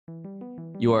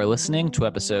You are listening to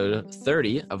episode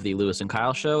 30 of the Lewis and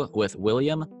Kyle Show with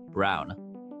William Brown.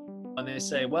 And they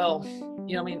say, well,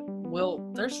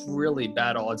 Will, there's really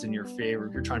bad odds in your favor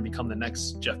if you're trying to become the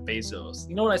next Jeff Bezos.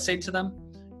 You know what I say to them?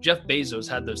 Jeff Bezos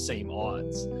had those same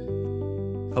odds.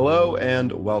 Hello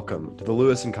and welcome to the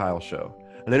Lewis and Kyle Show,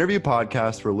 an interview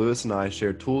podcast where Lewis and I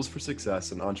share tools for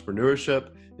success in entrepreneurship,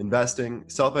 investing,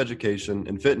 self-education,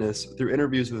 and fitness through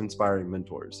interviews with inspiring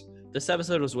mentors. This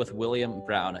episode was with William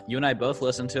Brown. You and I both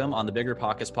listened to him on the Bigger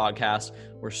Pockets podcast.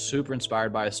 We're super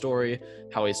inspired by his story,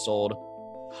 how he sold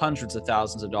hundreds of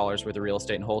thousands of dollars worth of real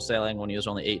estate and wholesaling when he was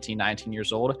only 18, 19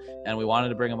 years old. And we wanted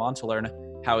to bring him on to learn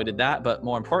how he did that, but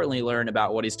more importantly, learn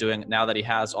about what he's doing now that he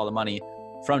has all the money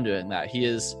from doing that. He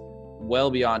is well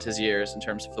beyond his years in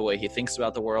terms of the way he thinks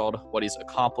about the world, what he's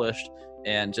accomplished,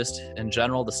 and just in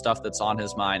general, the stuff that's on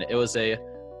his mind. It was a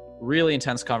really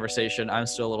intense conversation. I'm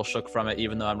still a little shook from it,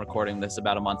 even though I'm recording this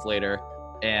about a month later.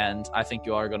 And I think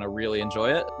you are going to really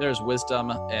enjoy it. There's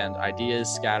wisdom and ideas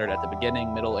scattered at the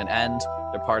beginning, middle, and end.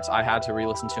 They're parts I had to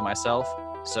re-listen to myself.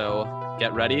 So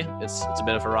get ready. It's a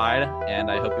bit of a ride,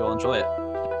 and I hope you all enjoy it.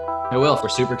 Hey, Will, we're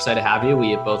super excited to have you.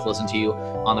 We both listened to you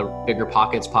on the Bigger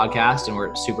Pockets podcast, and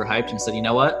we're super hyped and said, you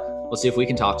know what? Let's see if we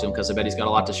can talk to him because I bet he's got a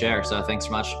lot to share. So thanks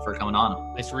so much for coming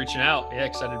on. Thanks for reaching out. Yeah,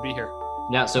 excited to be here.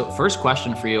 Yeah, so first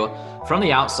question for you. From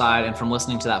the outside and from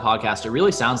listening to that podcast, it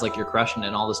really sounds like you're crushing it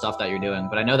in all the stuff that you're doing,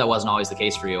 but I know that wasn't always the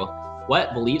case for you.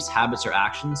 What beliefs, habits, or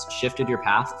actions shifted your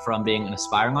path from being an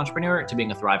aspiring entrepreneur to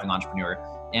being a thriving entrepreneur?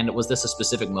 And was this a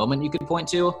specific moment you could point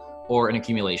to or an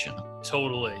accumulation?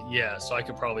 Totally, yeah. So I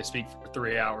could probably speak for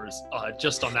 3 hours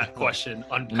just on that question.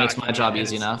 It makes my job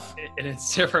easy enough. And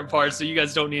it's different parts, so you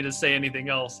guys don't need to say anything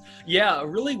else. Yeah,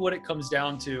 really what it comes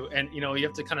down to, and you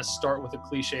have to kind of start with the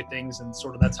cliche things and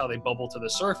sort of that's how they bubble to the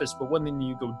surface. But when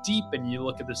you go deep and you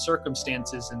look at the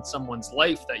circumstances in someone's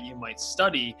life that you might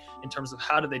study in terms of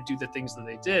how do they do the things that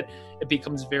they did, it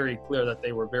becomes very clear that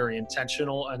they were very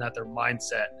intentional and that their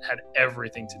mindset had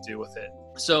everything to do with it.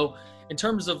 So in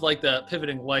terms of like the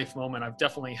pivoting life moment, I've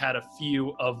definitely had a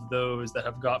few of those that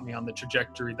have got me on the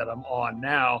trajectory that I'm on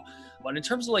now. But in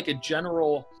terms of like a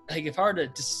general, like if I were to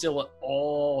distill it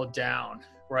all down,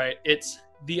 right, it's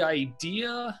the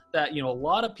idea that, a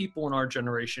lot of people in our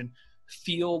generation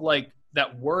feel like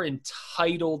that we're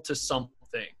entitled to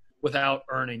something without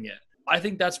earning it. I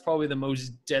think that's probably the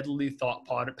most deadly thought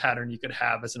pattern you could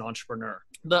have as an entrepreneur.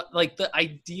 The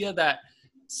idea that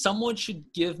someone should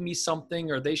give me something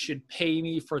or they should pay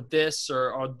me for this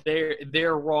or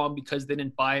they're wrong because they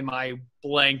didn't buy my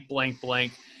blank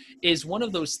is one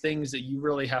of those things that you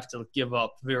really have to give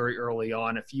up very early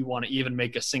on if you want to even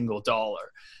make a single dollar.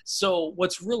 So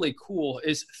what's really cool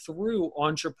is through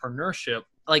entrepreneurship,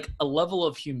 like a level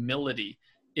of humility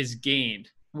is gained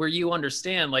where you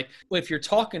understand, like if you're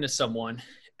talking to someone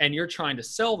and you're trying to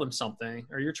sell them something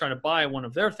or you're trying to buy one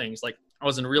of their things, like I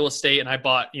was in real estate and I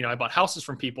bought houses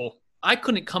from people. I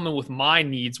couldn't come in with my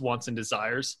needs, wants, and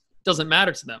desires. It doesn't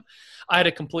matter to them. I had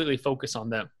to completely focus on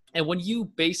them. And when you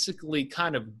basically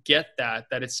kind of get that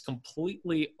it's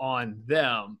completely on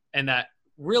them and that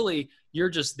really you're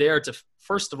just there to,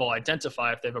 first of all,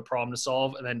 identify if they have a problem to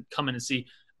solve and then come in and see,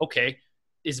 okay,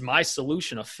 is my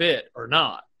solution a fit or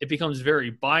not? It becomes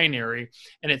very binary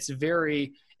and it's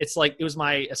like it was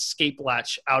my escape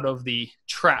latch out of the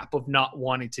trap of not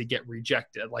wanting to get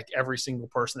rejected. Like every single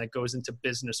person that goes into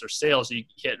business or sales, you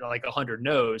hit like 100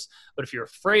 no's. But if you're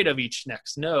afraid of each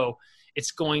next no, it's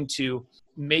going to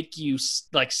make you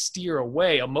like steer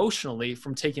away emotionally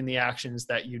from taking the actions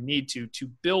that you need to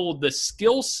build the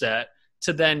skill set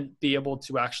to then be able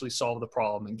to actually solve the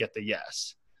problem and get the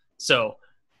yes. So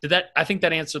I think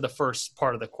that answered the first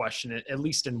part of the question, at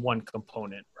least in one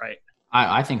component, right?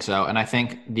 I think so. And I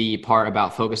think the part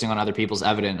about focusing on other people's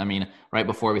evident, right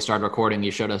before we started recording,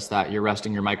 you showed us that you're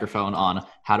resting your microphone on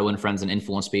how to win friends and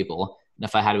influence people. And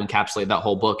if I had to encapsulate that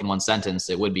whole book in one sentence,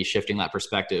 it would be shifting that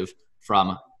perspective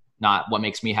from not what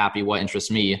makes me happy, what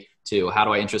interests me, to how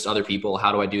do I interest other people?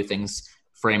 How do I do things,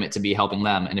 frame it to be helping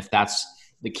them? And if that's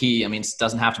the key, it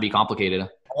doesn't have to be complicated.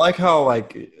 I like how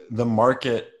the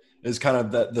market is kind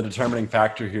of the determining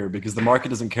factor here because the market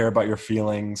doesn't care about your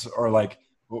feelings or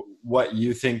what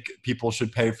you think people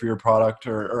should pay for your product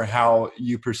or how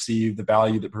you perceive the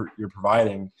value that you're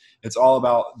providing. It's all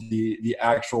about the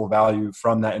actual value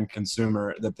from that end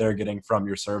consumer that they're getting from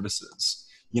your services.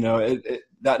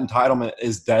 That entitlement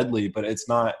is deadly, but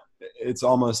it's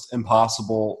almost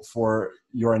impossible for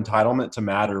your entitlement to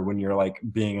matter when you're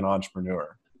being an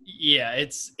entrepreneur. Yeah,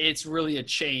 it's really a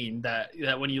chain that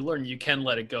when you learn you can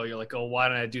let it go. You're like, oh, why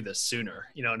didn't I do this sooner?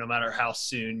 No matter how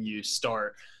soon you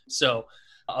start. So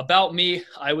About me,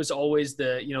 I was always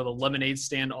the lemonade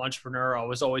stand entrepreneur. I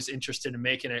was always interested in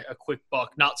making a quick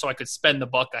buck, not so I could spend the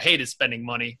buck. I hated spending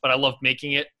money, but I loved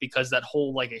making it because that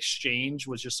whole like exchange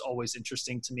was just always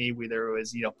interesting to me. Whether it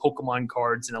was, Pokemon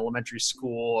cards in elementary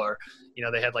school, or,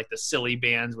 they had like the silly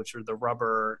bands, which were the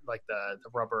rubber, like the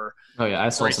rubber. Oh yeah. I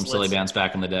sold bracelets. some silly bands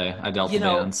back in the day. I dealt the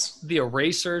bands. The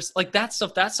erasers, like that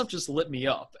stuff just lit me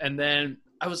up. And then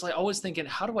I was like always thinking,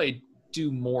 how do I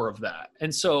do more of that?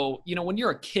 And so, when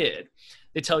you're a kid,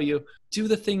 they tell you do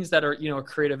the things that are,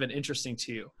 creative and interesting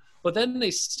to you. But then they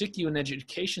stick you in an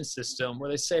education system where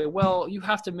they say, well, you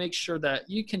have to make sure that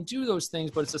you can do those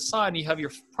things, but it's a side, and you have your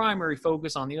primary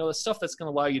focus on, the stuff that's going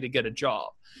to allow you to get a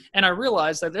job. And I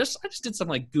realized that I just did some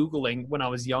like Googling when I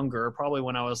was younger, probably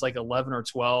when I was like 11 or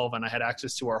 12 and I had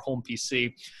access to our home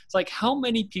PC. It's like, how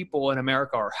many people in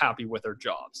America are happy with their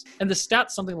jobs? And the stats,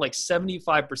 something like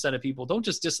 75% of people don't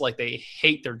just dislike, they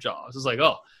hate their jobs. It's like,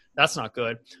 oh, that's not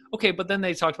good. Okay, but then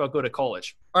they talked about go to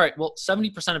college. All right, well,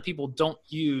 70% of people don't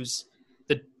use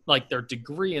their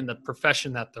degree in the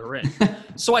profession that they're in.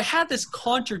 So I had this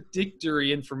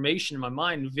contradictory information in my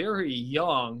mind very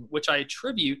young, which I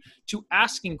attribute to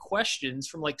asking questions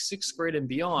from like 6th grade and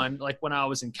beyond, like when I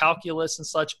was in calculus and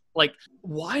such. Like,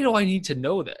 why do I need to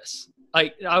know this?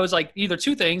 I was like, either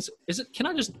two things. Can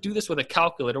I just do this with a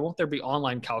calculator? Won't there be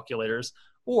online calculators?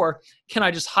 Or can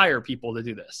I just hire people to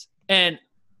do this? And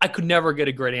I could never get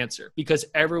a great answer because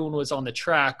everyone was on the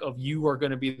track of you are going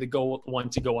to be the one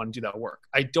to go on and do that work.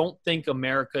 I don't think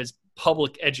America's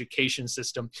public education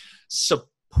system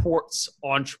supports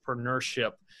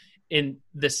entrepreneurship in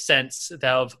the sense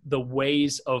of the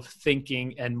ways of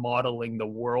thinking and modeling the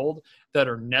world that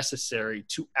are necessary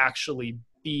to actually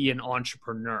be an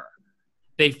entrepreneur.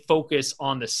 They focus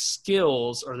on the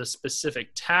skills or the specific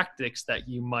tactics that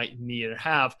you might need to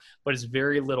have, but it's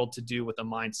very little to do with the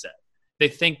mindset. They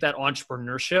think that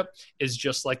entrepreneurship is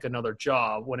just like another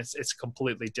job when it's a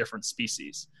completely different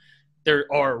species. There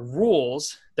are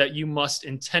rules that you must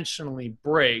intentionally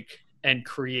break and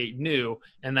create new,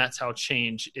 and that's how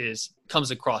change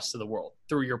comes across to the world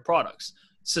through your products.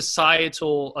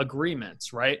 Societal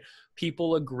agreements, right?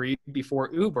 People agreed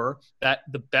before Uber that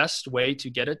the best way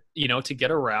to get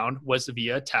around was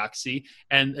via a taxi,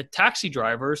 and the taxi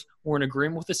drivers were in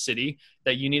agreement with the city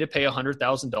that you need to pay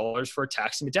 $100,000 for a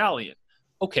taxi medallion.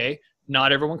 Okay,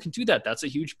 not everyone can do that. That's a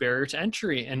huge barrier to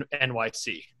entry in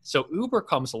NYC. So Uber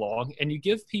comes along and you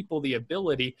give people the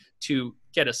ability to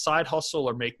get a side hustle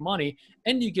or make money,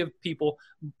 and you give people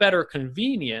better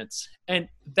convenience. And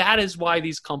that is why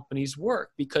these companies work,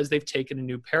 because they've taken a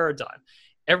new paradigm.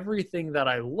 Everything that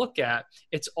I look at,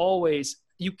 it's always,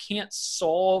 you can't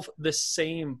solve the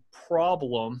same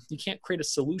problem. You can't create a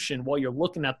solution while you're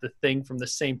looking at the thing from the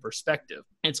same perspective.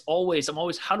 I'm always,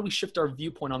 how do we shift our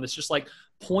viewpoint on this? Just like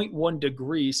 0.1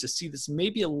 degrees to see this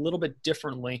maybe a little bit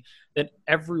differently than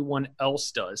everyone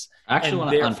else does. I actually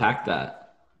want to unpack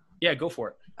that. Yeah, go for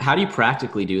it. How do you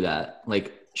practically do that?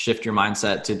 Like shift your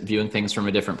mindset to viewing things from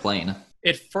a different plane?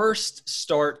 It first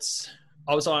starts,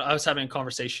 I was having a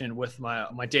conversation with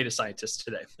my data scientist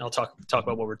today. I'll talk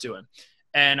about what we're doing.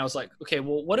 And I was like, okay,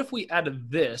 well, what if we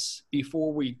added this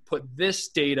before we put this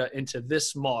data into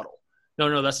this model?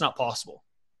 No, that's not possible.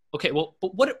 Okay, well,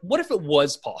 but what if it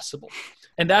was possible?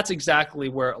 And that's exactly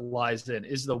where it lies in,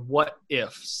 is the what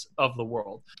ifs of the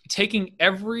world. Taking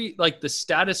the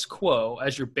status quo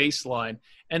as your baseline,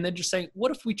 and then just saying,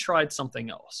 what if we tried something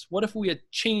else? What if we had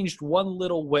changed one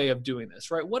little way of doing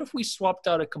this, right? What if we swapped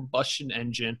out a combustion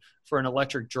engine for an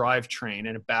electric drivetrain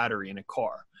and a battery in a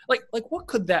car? Like what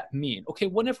could that mean? Okay,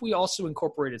 what if we also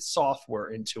incorporated software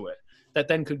into it that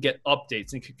then could get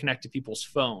updates and could connect to people's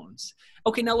phones?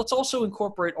 Okay, now let's also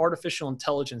incorporate artificial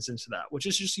intelligence into that, which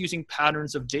is just using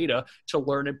patterns of data to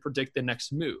learn and predict the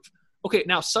next move. Okay,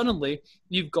 now suddenly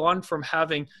you've gone from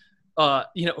having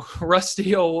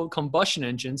rusty old combustion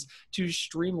engines to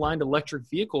streamlined electric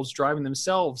vehicles driving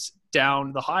themselves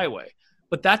down the highway.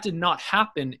 But that did not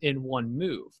happen in one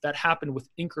move. That happened with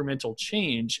incremental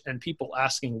change and people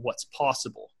asking what's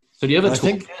possible. So do you have a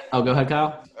toolkit? Oh, go ahead,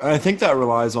 Kyle. I think that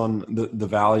relies on the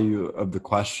value of the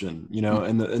question,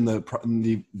 and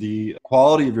the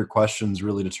quality of your questions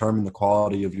really determine the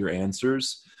quality of your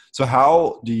answers. So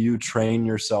how do you train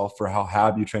yourself, or how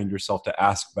have you trained yourself to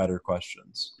ask better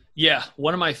questions? Yeah,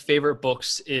 one of my favorite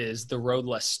books is The Road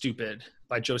Less Stupid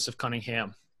by Joseph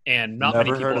Cunningham. And not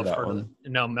many people have heard of it.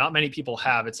 No, not many people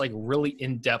have. It's like really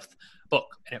in-depth book,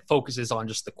 and it focuses on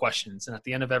just the questions. And at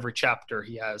the end of every chapter,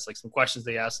 he has like some questions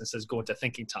they ask and says, go into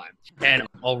thinking time. And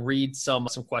I'll read some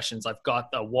questions. I've got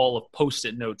a wall of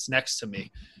Post-it notes next to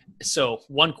me. So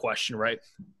one question, right?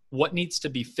 What needs to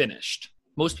be finished?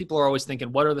 most people are always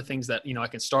thinking, what are the things that, I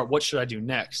can start? What should I do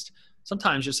next?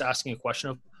 Sometimes just asking a question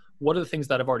of what are the things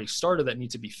that I've already started that need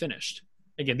to be finished?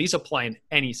 Again, these apply in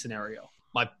any scenario.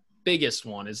 My biggest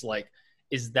one is like,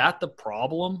 is that the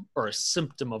problem or a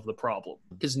symptom of the problem?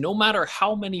 Because no matter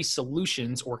how many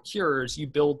solutions or cures you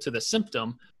build to the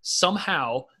symptom,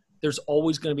 somehow there's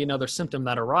always going to be another symptom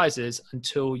that arises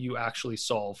until you actually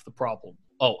solve the problem.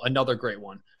 Oh, another great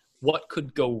one. What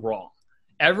could go wrong?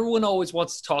 Everyone always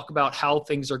wants to talk about how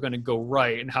things are going to go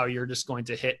right and how you're just going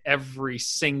to hit every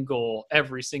single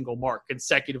mark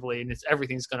consecutively and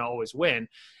everything's going to always win.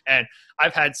 And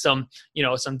I've had some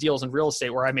deals in real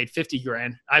estate where I made 50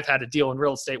 grand. I've had a deal in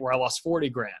real estate where I lost 40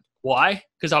 grand. Why?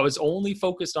 Because I was only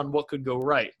focused on what could go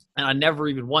right. And I never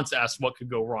even once asked what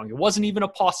could go wrong. It wasn't even a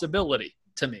possibility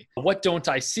to me. What don't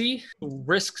I see?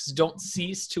 Risks don't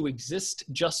cease to exist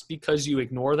just because you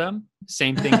ignore them.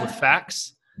 Same thing with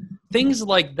facts. Things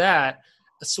like that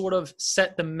sort of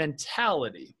set the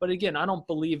mentality. But again, I don't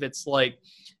believe it's like,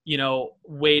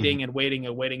 waiting and waiting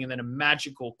and waiting, and then a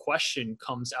magical question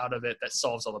comes out of it that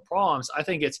solves all the problems. I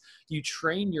think it's you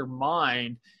train your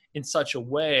mind in such a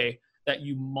way that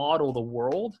you model the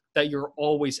world, that you're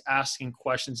always asking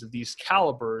questions of these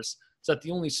calibers so that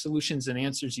the only solutions and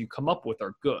answers you come up with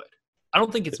are good. I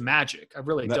don't think it's magic. I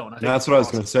really don't. I think that's what I was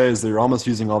going to say is that you're almost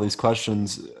using all these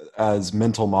questions as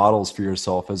mental models for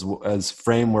yourself, as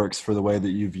frameworks for the way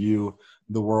that you view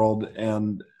the world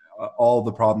and all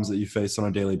the problems that you face on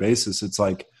a daily basis. It's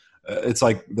like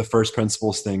the first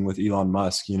principles thing with Elon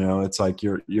Musk. It's like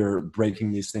you're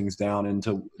breaking these things down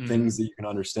into things that you can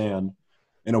understand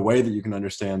in a way that you can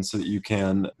understand, so that you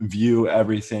can view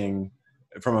everything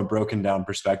from a broken down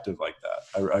perspective like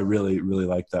that. I really, really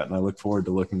like that. And I look forward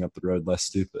to looking up the road less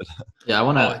stupid. Yeah, I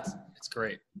want to, it's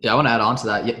great. Yeah, I want to add on to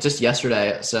that. Just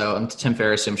yesterday, so Tim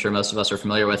Ferriss, who I'm sure most of us are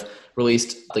familiar with,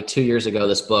 released like 2 years ago,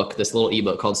 this little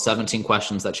ebook called 17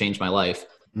 Questions That Changed My Life.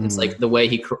 It's like the way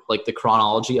the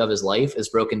chronology of his life is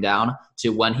broken down to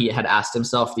when he had asked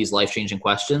himself these life-changing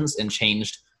questions and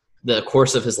changed the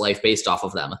course of his life based off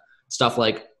of them. Stuff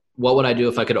like, what would I do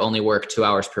if I could only work 2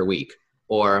 hours per week?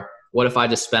 Or what if I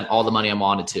just spent all the money I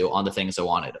wanted to on the things I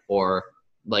wanted? Or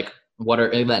like,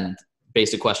 then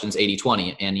basic questions,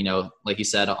 80-20. And, like you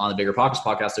said, on the Bigger Pockets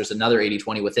podcast, there's another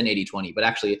 80-20 within 80-20, but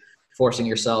actually forcing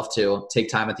yourself to take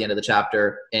time at the end of the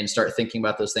chapter and start thinking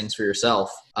about those things for yourself.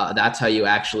 That's how you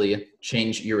actually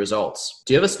change your results.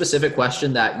 Do you have a specific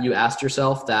question that you asked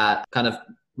yourself that kind of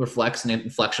reflects an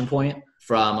inflection point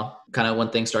from kind of when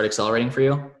things start accelerating for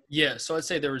you? Yeah. So I'd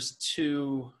say there was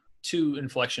two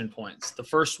inflection points. The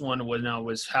first one when I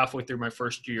was halfway through my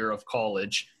first year of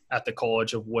college at the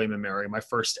College of William and Mary, my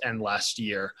first and last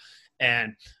year.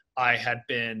 And I had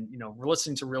been,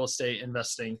 listening to real estate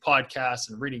investing podcasts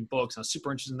and reading books. And I was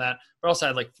super interested in that, but also I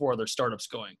had like 4 other startups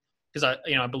going because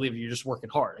I believe you're just working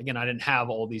hard. Again, I didn't have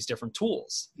all these different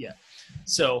tools yet.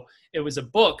 So it was a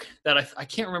book that I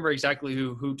can't remember exactly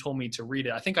who told me to read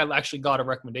it. I think I actually got a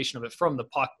recommendation of it from the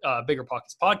Bigger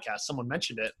Pockets podcast. Someone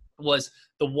mentioned it. Was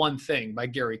The One Thing by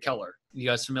Gary Keller. You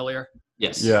guys familiar?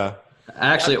 Yes. Yeah. I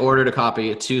actually ordered a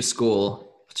copy to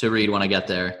school to read when I get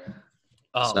there.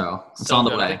 So it's on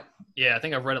the way. I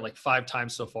think I've read it like 5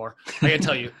 times so far. I can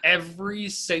tell you every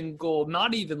single,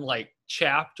 not even like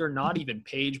chapter, not even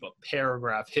page, but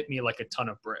paragraph hit me like a ton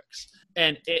of bricks.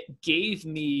 And it gave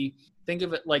me, think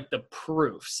of it like the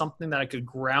proof, something that I could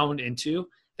ground into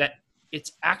that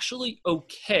it's actually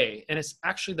okay. And it's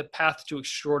actually the path to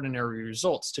extraordinary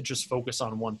results to just focus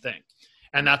on one thing.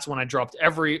 And that's when I dropped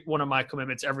every one of my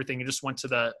commitments, everything, and just went to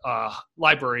the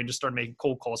library and just started making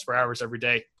cold calls for hours every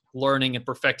day, learning and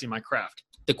perfecting my craft.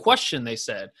 The question they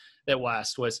said that was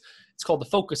asked was, it's called the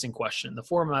focusing question. The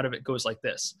format of it goes like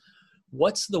this.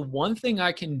 What's the one thing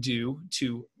I can do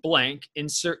to blank,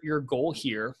 insert your goal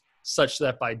here, such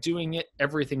that by doing it,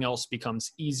 everything else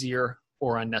becomes easier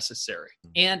or unnecessary?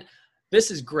 And this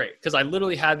is great because I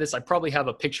literally had this. I probably have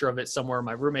a picture of it somewhere.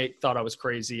 My roommate thought I was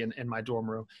crazy in my dorm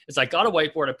room. It's I got a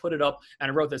whiteboard, I put it up,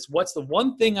 and I wrote this. What's the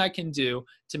one thing I can do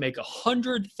to make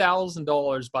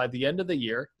 $100,000 by the end of the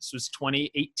year? This was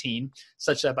 2018,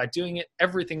 such that by doing it,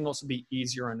 everything else will be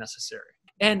easier and necessary.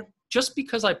 And just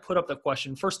because I put up the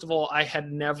question, first of all, I had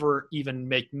never even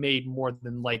made more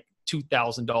than like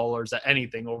 $2,000 at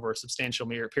anything over a substantial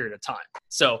period of time.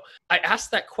 So I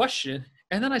asked that question,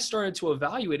 and then I started to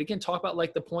evaluate, again, talk about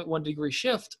like the 0.1 degree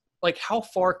shift. Like, how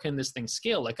far can this thing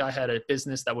scale? Like, I had a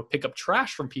business that would pick up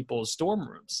trash from people's dorm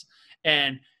rooms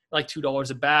and like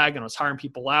 $2 a bag, and I was hiring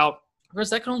people out. Whereas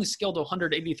that can only scale to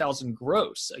 180,000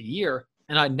 gross a year,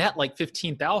 and I net like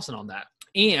 15,000 on that.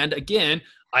 And again,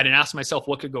 I didn't ask myself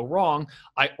what could go wrong.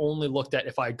 I only looked at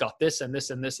if I got this and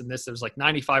this and this and this. There was like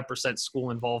 95%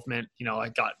 school involvement. I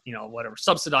got, whatever,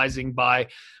 subsidizing by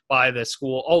the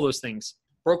school, all those things.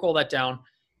 Broke all that down,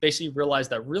 basically realized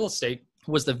that real estate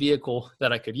was the vehicle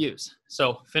that I could use.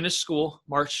 So finished school,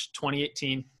 March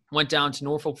 2018. Went down to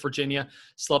Norfolk, Virginia,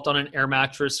 slept on an air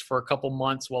mattress for a couple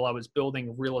months while I was building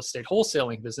a real estate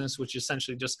wholesaling business, which is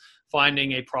essentially just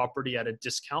finding a property at a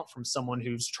discount from someone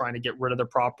who's trying to get rid of their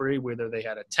property, whether they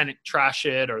had a tenant trash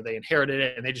it or they inherited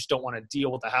it and they just don't want to deal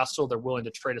with the hassle. They're willing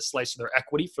to trade a slice of their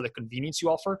equity for the convenience you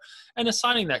offer, and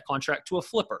assigning that contract to a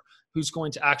flipper who's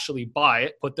going to actually buy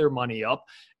it, put their money up,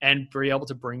 and be able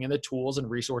to bring in the tools and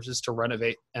resources to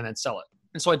renovate and then sell it.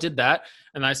 And so I did that,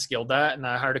 and I scaled that, and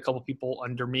I hired a couple people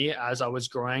under me as I was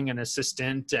growing, an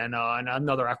assistant and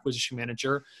another acquisition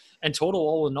manager. And total,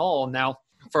 all in all, now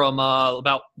from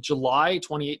about July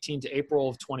 2018 to April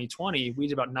of 2020, we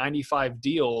did about 95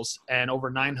 deals and over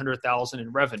 900,000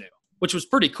 in revenue, which was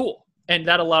pretty cool. And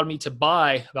that allowed me to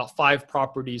buy about 5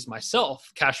 properties myself,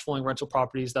 cash flowing rental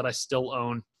properties that I still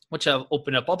own, which have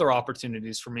opened up other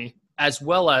opportunities for me, as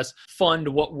well as fund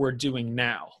what we're doing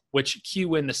now, which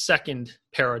cue in the second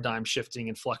paradigm shifting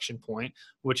inflection point,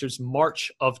 which was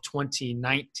March of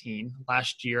 2019,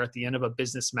 last year at the end of a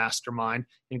business mastermind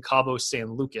in Cabo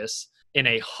San Lucas in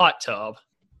a hot tub,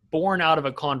 born out of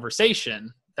a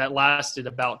conversation that lasted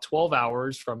about 12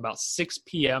 hours from about 6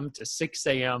 p.m. to 6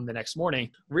 a.m. the next morning,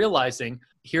 realizing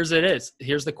here's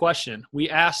the question. We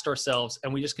asked ourselves,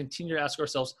 and we just continue to ask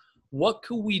ourselves, what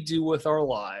could we do with our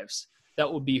lives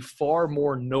that would be far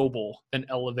more noble than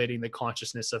elevating the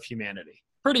consciousness of humanity?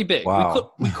 Pretty big.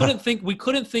 Wow. We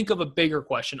couldn't think of a bigger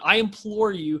question. I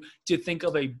implore you to think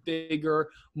of a bigger,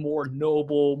 more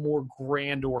noble, more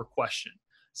grandeur question.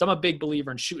 So I'm a big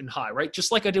believer in shooting high, right?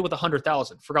 Just like I did with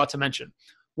 100,000, forgot to mention.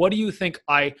 What do you think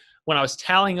when I was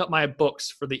tallying up my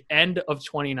books for the end of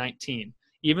 2019,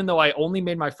 even though I only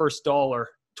made my first dollar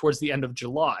towards the end of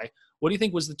July, what do you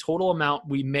think was the total amount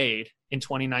we made in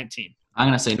 2019? I'm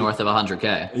going to say north of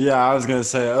 100K. Yeah, I was going to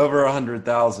say over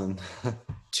 100,000.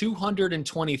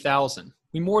 220,000.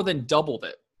 We more than doubled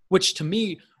it, which to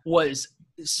me was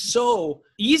so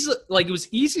easy. Like, it was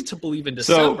easy to believe in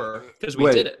December because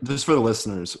we did it. Just for the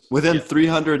listeners, within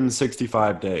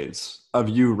 365 days of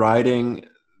you writing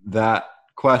that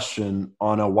question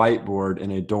on a whiteboard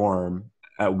in a dorm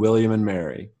at William and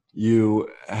Mary, you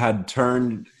had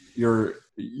turned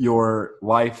your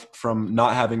life from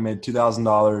not having made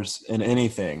 $2,000 in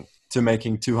anything to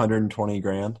making 220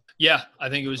 grand. Yeah, I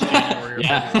think it was January or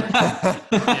February.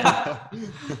 Yeah.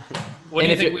 What do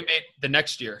you think we made the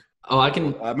next year? Oh, I'm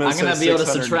gonna be able to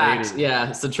subtract.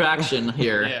 Yeah, subtraction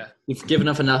here. Yeah. You've given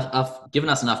us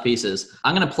enough pieces.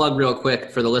 I'm gonna plug real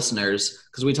quick for the listeners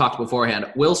because we talked beforehand.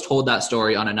 Will's told that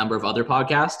story on a number of other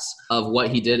podcasts of what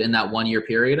he did in that 1 year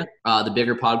period. The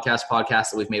Bigger podcast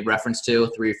that we've made reference to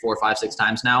 3, 4, 5, 6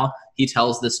 times now. He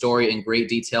tells this story in great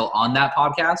detail on that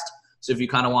podcast. So if you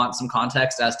kind of want some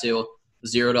context as to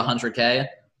 0 to 100K,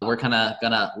 we're kind of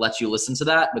gonna let you listen to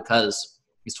that because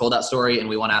he's told that story, and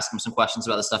we want to ask him some questions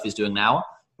about the stuff he's doing now.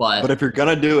 But if you're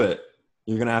going to do it,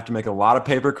 you're going to have to make a lot of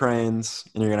paper cranes,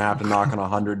 and you're going to have to knock on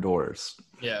 100 doors.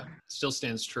 Yeah, still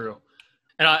stands true.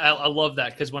 And I love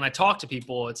that because when I talk to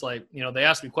people, it's like, they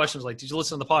ask me questions like, did you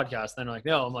listen to the podcast? Then they're like,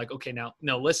 no. I'm like, okay, now,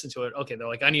 no, listen to it. Okay, they're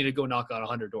like, I need to go knock on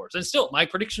 100 doors. And still, my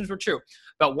predictions were true.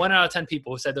 About 1 out of 10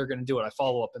 people who said they're going to do it, I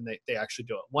follow up and they actually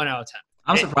do it. 1 out of 10.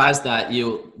 I'm surprised that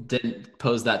you didn't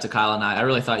pose that to Kyle and I. I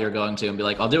really thought you were going to and be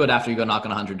like, I'll do it after you go knock on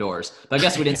 100 doors. But I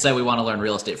guess we didn't say we want to learn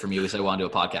real estate from you. We said we want to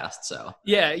do a podcast. So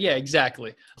yeah,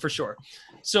 exactly. For sure.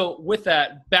 So with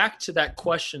that, back to that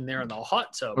question there in the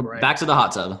hot tub, right? Back to the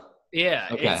hot tub. Yeah,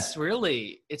 okay.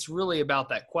 It's really about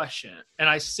that question. And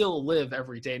I still live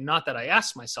every day. Not that I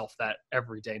ask myself that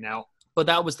every day now, but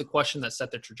that was the question that set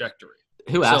the trajectory.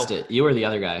 Who asked it? You or the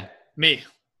other guy? Me.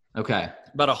 Okay.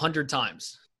 About 100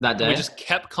 times. That day? And we just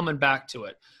kept coming back to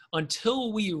it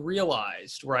until we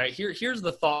realized, right, here's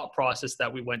the thought process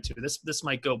that we went to. This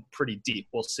might go pretty deep.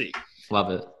 We'll see.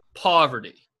 Love it.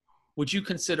 Poverty. Would you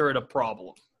consider it a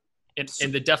problem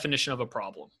in the definition of a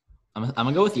problem? I'm going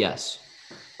to go with yes.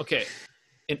 Okay.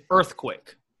 An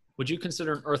earthquake. Would you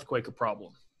consider an earthquake a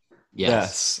problem?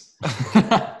 Yes.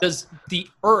 Does the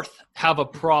earth have a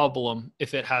problem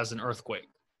if it has an earthquake?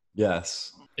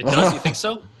 Yes. It does? You think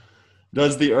so?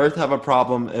 Does the earth have a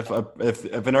problem if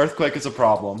an earthquake is a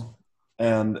problem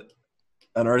and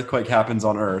an earthquake happens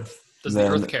on Earth? Does the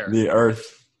earth care?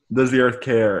 Does the earth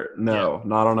care? No, yeah.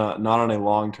 Not on a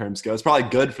long-term scale. It's probably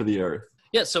good for the earth.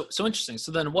 Yeah, so interesting.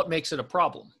 So then what makes it a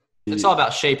problem? It's all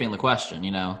about shaping the question,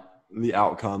 The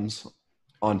outcomes.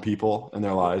 on people and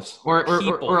their lives.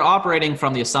 Or operating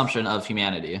from the assumption of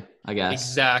humanity, I guess.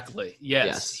 Exactly.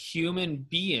 Yes. Human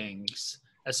beings,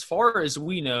 as far as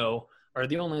we know, are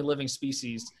the only living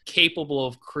species capable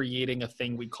of creating a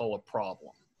thing we call a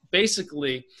problem.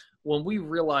 Basically, when we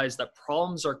realize that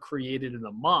problems are created in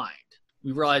the mind,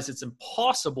 we realize it's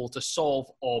impossible to solve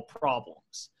all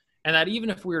problems. And that even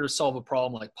if we were to solve a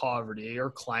problem like poverty or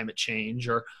climate change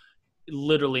or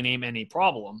literally name any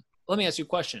problem, let me ask you a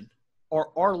question. Are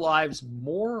our lives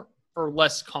more or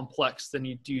less complex than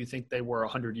do you think they were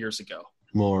 100 years ago?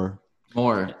 More.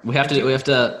 We have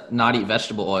to not eat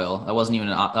vegetable oil. That wasn't even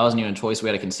a choice we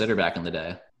had to consider back in the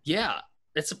day. Yeah,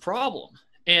 it's a problem.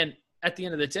 And at the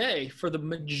end of the day, for the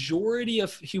majority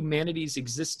of humanity's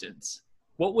existence,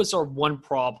 what was our one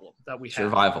problem that we had?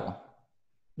 Survival.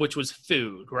 Which was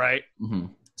food, right? Mm-hmm.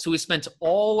 So we spent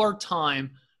all our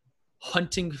time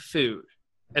hunting food.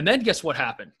 And then guess what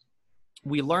happened?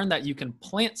 We learned that you can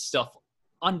plant stuff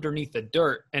underneath the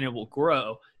dirt and it will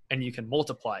grow and you can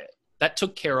multiply it. That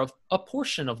took care of a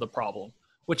portion of the problem,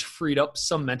 which freed up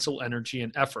some mental energy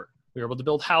and effort. We were able to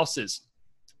build houses,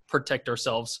 protect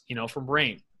ourselves, from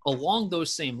rain. Along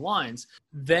those same lines,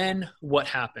 then what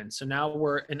happened? So now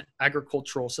we're an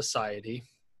agricultural society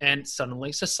and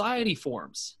suddenly society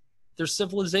forms. There's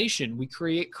civilization. We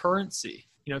create currency.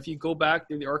 If you go back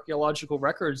through the archaeological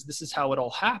records, this is how it all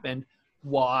happened.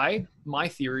 Why? My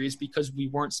theory is because we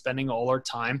weren't spending all our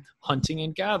time hunting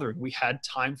and gathering. We had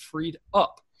time freed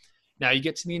up. Now you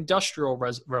get to the Industrial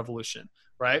Revolution,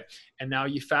 right? And now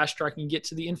you fast track and get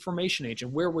to the information age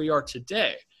and where we are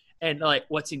today. And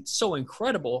what's so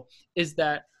incredible is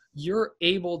that you're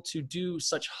able to do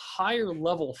such higher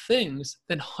level things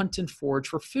than hunt and forage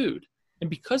for food. And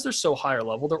because they're so higher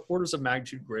level, they're orders of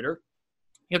magnitude greater,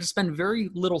 you have to spend very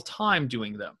little time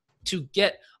doing them to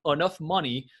get enough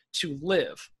money to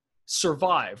live,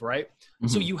 survive, right? Mm-hmm.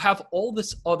 So you have all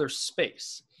this other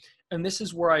space. And this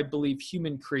is where I believe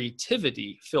human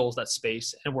creativity fills that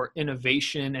space and where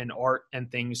innovation and art and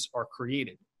things are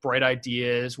created. Bright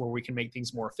ideas where we can make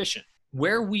things more efficient.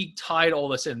 Where we tied all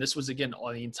this in, this was again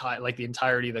on the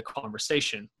entirety of the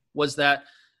conversation, was that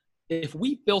if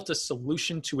we built a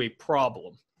solution to a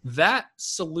problem, that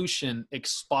solution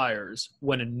expires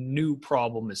when a new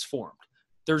problem is formed.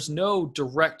 There's no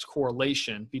direct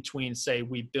correlation between, say,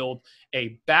 we build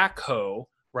a backhoe,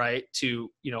 right, to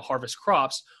harvest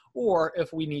crops, or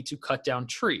if we need to cut down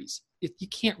trees. You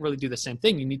can't really do the same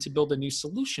thing. You need to build a new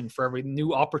solution for every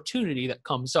new opportunity that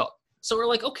comes up. So we're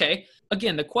like, okay,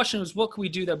 again, the question is, what can we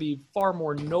do that'd be far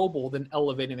more noble than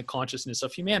elevating the consciousness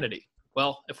of humanity?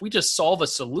 Well, if we just solve a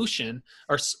solution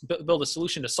or build a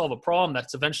solution to solve a problem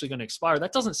that's eventually going to expire,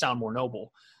 that doesn't sound more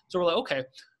noble. So we're like, okay,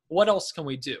 what else can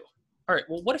we do? All right,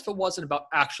 well, what if it wasn't about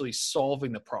actually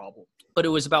solving the problem, but it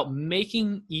was about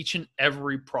making each and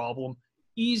every problem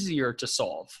easier to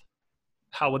solve?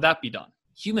 How would that be done?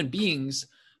 Human beings,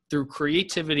 through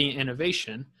creativity and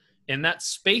innovation, in that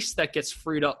space that gets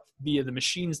freed up via the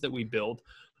machines that we build,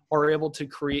 are able to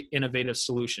create innovative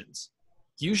solutions,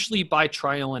 usually by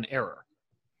trial and error.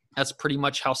 That's pretty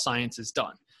much how science is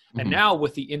done. Mm-hmm. And now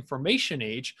with the information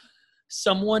age,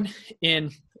 someone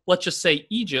in, let's just say,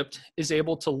 Egypt is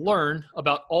able to learn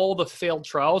about all the failed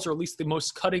trials, or at least the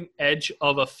most cutting edge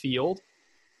of a field,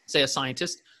 say a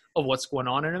scientist, of what's going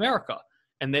on in America.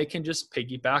 And they can just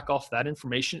piggyback off that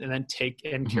information and then take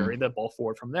and carry the ball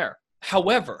forward from there.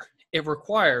 However, it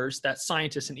requires that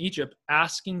scientists in Egypt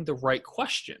asking the right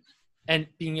question and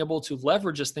being able to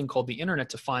leverage this thing called the internet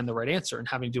to find the right answer, and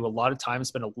having to do a lot of time,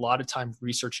 spend a lot of time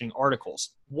researching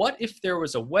articles. What if there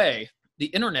was a way the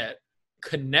internet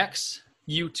connects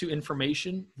you to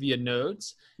information via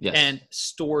nodes and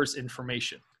stores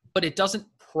information, but it doesn't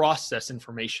process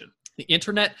information? The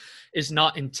internet is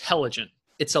not intelligent.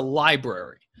 It's a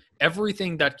library.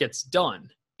 Everything that gets done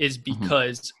is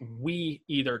because we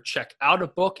either check out a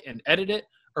book and edit it,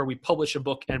 or we publish a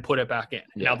book and put it back in.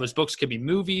 Yeah. Now, those books could be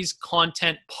movies,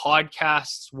 content,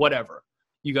 podcasts, whatever.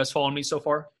 You guys following me so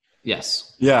far?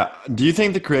 Yes. Yeah. Do you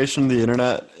think the creation of the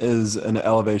internet is an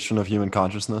elevation of human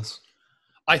consciousness?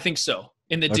 I think so.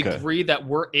 In the degree that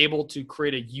we're able to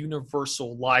create a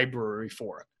universal library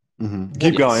for it. Mm-hmm.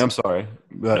 Keep going. I'm sorry.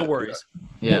 No worries.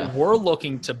 Yeah. What we're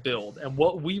looking to build and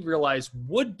what we realize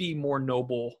would be more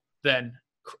noble than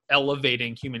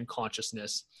elevating human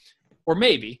consciousness, or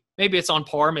maybe it's on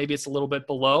par, maybe it's a little bit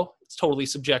below, it's totally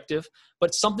subjective,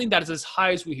 but something that is as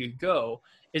high as we could go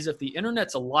is if the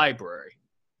internet's a library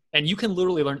and you can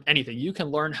literally learn anything. You can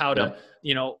learn how to,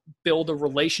 build a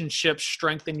relationship,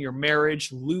 strengthen your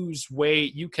marriage, lose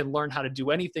weight. You can learn how to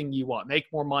do anything you want, make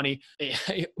more money,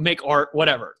 make art,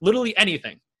 whatever, literally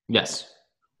anything. Yes.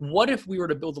 What if we were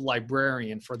to build a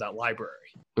librarian for that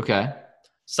library? Okay.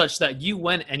 Such that you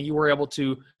went and you were able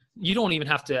to, you don't even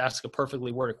have to ask a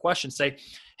perfectly worded question. Say,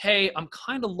 hey, I'm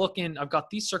kind of looking, I've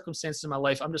got these circumstances in my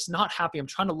life. I'm just not happy. I'm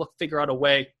trying to figure out a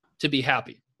way to be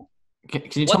happy. Can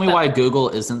you tell me why Google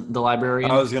isn't the librarian?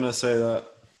 I was going to say that.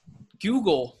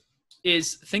 Google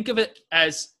is, think of it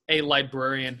as a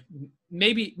librarian.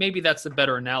 Maybe that's the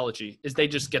better analogy, is they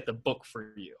just get the book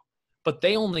for you. But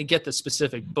they only get the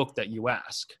specific book that you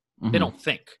ask. They don't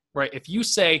think, right? If you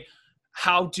say,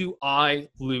 how do I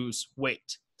lose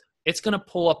weight? It's going to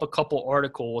pull up a couple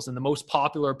articles and the most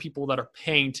popular people that are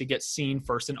paying to get seen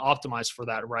first and optimized for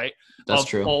that, right? That's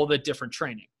true. All the different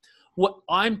training. What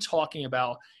I'm talking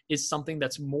about is something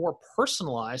that's more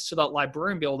personalized so that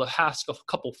librarian be able to ask a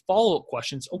couple follow-up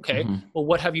questions. Okay, well,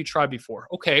 what have you tried before?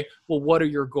 Okay, well, what are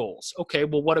your goals? Okay,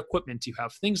 well, what equipment do you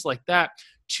have? Things like that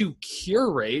to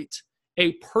curate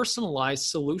a personalized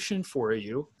solution for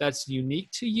you that's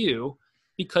unique to you,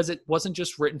 because it wasn't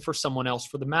just written for someone else,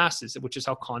 for the masses, which is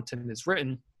how content is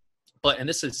written. But, and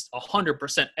this is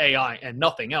 100% AI and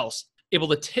nothing else, able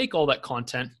to take all that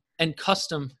content and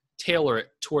custom tailor it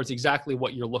towards exactly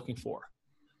what you're looking for.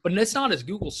 But it's not as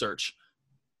Google search.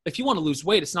 If you want to lose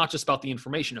weight, it's not just about the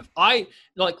information. If I,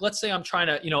 like, let's say I'm trying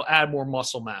to, add more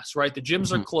muscle mass, right? The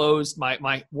gyms are closed.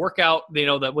 My workout,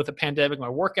 that with the pandemic, my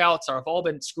workouts have all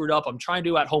been screwed up. I'm trying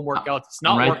to do at-home workouts. It's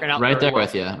not working out. Right there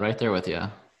with you.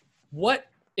 What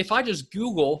if I just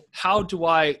Google, how do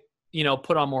I,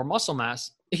 put on more muscle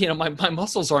mass? My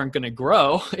muscles aren't going to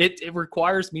grow. It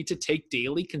requires me to take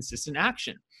daily consistent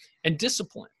action and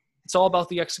discipline. It's all about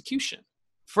the execution.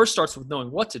 First starts with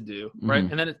knowing what to do, right?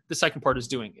 And then the second part is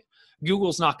doing it.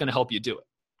 Google's not going to help you do it.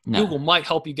 No. Google might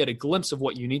help you get a glimpse of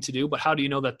what you need to do, but how do you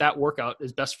know that workout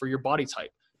is best for your body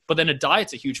type? But then a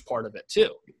diet's a huge part of it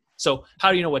too. So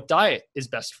how do you know what diet is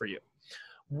best for you?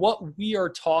 What we are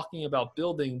talking about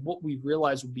building, what we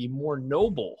realize would be more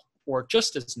noble or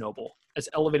just as noble as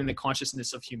elevating the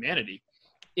consciousness of humanity,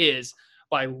 is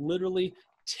by literally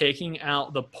taking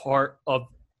out the part of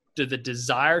the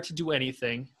desire to do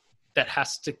anything that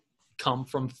has to come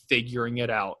from figuring it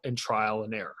out and trial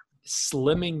and error.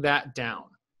 Slimming that down.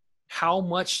 How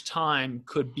much time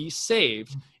could be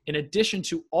saved in addition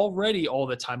to already all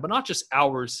the time, but not just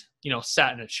hours,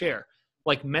 sat in a chair,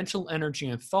 like mental energy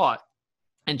and thought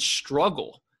and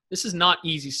struggle. This is not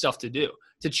easy stuff to do.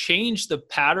 To change the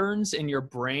patterns in your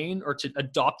brain or to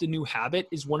adopt a new habit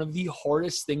is one of the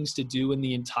hardest things to do in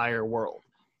the entire world.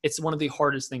 It's one of the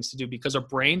hardest things to do because our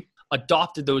brain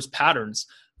adopted those patterns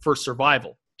for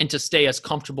survival and to stay as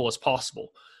comfortable as possible.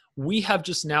 We have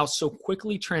just now so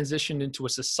quickly transitioned into a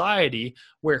society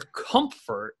where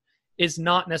comfort is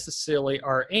not necessarily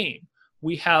our aim.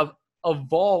 We have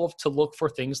evolved to look for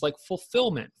things like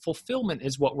fulfillment. Fulfillment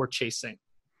is what we're chasing,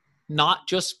 not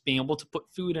just being able to put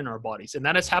food in our bodies. And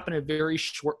that has happened in a very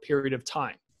short period of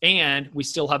time. And we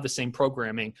still have the same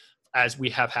programming as we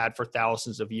have had for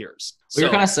thousands of years. What you're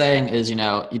kind of saying is, you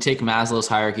take Maslow's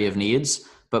hierarchy of needs,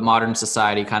 but modern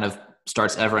society kind of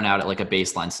starts everyone out at like a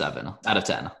baseline 7 out of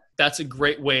 10. That's a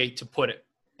great way to put it.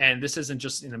 And this isn't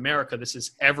just in America. This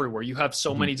is everywhere. You have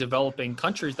so many developing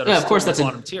countries that are of course, that's a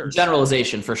bottom tiers.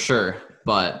 Generalization for sure.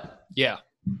 But yeah.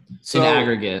 So, in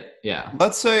aggregate, yeah.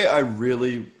 Let's say I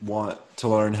really want to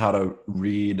learn how to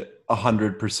read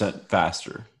 100%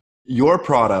 faster. Your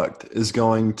product is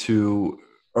going to,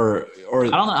 or I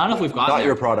don't know if we've gotten not there.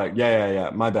 Your product. Yeah.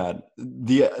 My bad.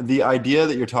 The idea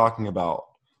that you're talking about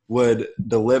would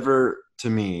deliver to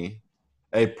me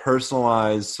a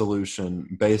personalized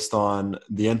solution based on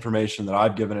the information that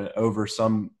I've given it over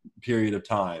some period of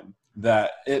time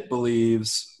that it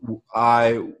believes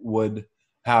I would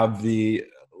have the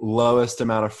lowest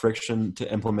amount of friction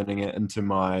to implementing it into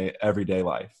my everyday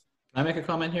life. Can I make a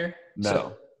comment here?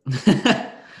 No.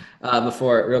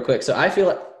 Before, real quick. So I feel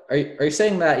like, are you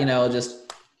saying that,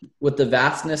 just with the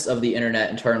vastness of the internet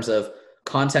in terms of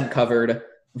content covered,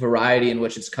 variety in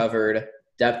which it's covered,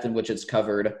 depth in which it's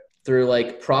covered, through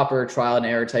like proper trial and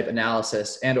error type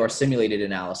analysis and or simulated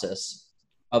analysis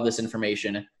of this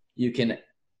information, you can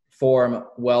form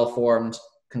well-formed,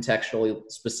 contextually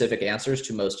specific answers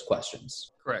to most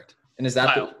questions? Correct. And is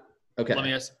that Kyle, okay? Let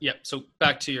me ask. Yeah. So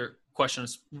back to your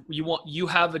questions. You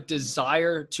have a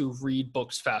desire to read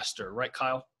books faster, right,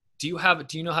 Kyle? Do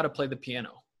you know how to play the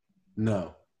piano?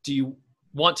 No. Do you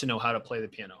want to know how to play the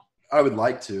piano? I would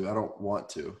like to. I don't want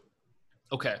to.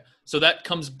 Okay. So that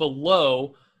comes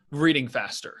below reading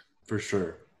faster. For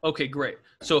sure. Okay, great.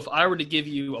 So if I were to give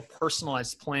you a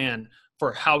personalized plan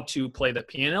for how to play the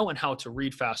piano and how to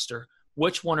read faster,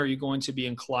 which one are you going to be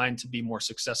inclined to be more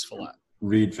successful at?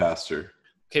 Read faster.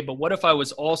 Okay, but what if I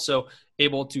was also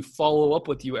able to follow up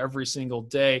with you every single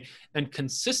day and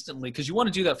consistently, because you want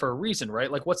to do that for a reason,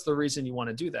 right? Like, what's the reason you want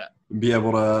to do that? Be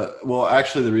able to, well,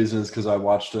 actually the reason is because I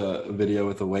watched a video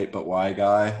with the Wait But Why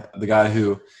guy, the guy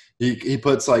who he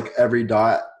puts like every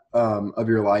dot of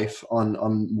your life on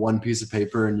one piece of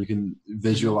paper, and you can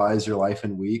visualize your life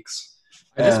in weeks.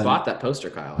 I just bought that poster,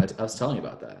 Kyle. I was telling you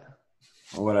about that.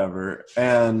 Whatever.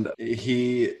 And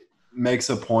he makes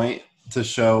a point to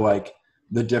show like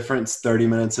the difference 30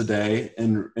 minutes a day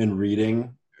in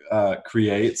reading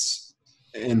creates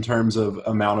in terms of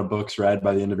amount of books read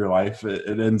by the end of your life.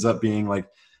 It ends up being like,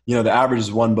 you know, the average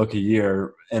is 1 book a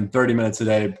year, and 30 minutes a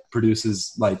day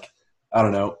produces like, I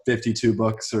don't know, 52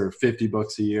 books or 50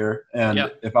 books a year. And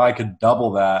if I could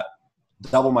double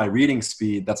my reading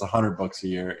speed, that's 100 books a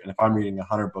year. And if I'm reading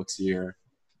 100 books a year,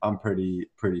 I'm pretty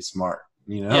smart.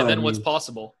 You know? Yeah. Then what's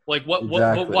possible? Like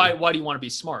Exactly. Why do you want to be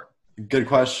smart? Good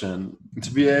question.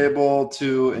 To be able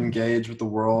to engage with the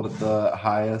world at the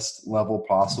highest level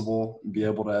possible, be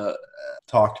able to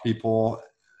talk to people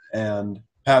and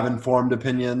have informed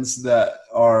opinions that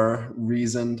are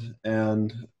reasoned,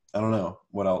 and I don't know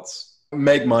what else.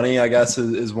 Make money, I guess,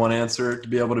 is one answer. To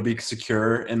be able to be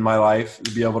secure in my life,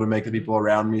 to be able to make the people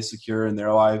around me secure in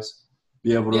their lives,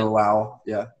 be able to allow.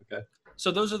 Yeah. Okay.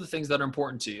 So those are the things that are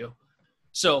important to you.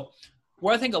 So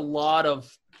where I think a lot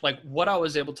of like what I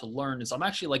was able to learn is I'm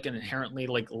actually like an inherently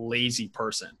like lazy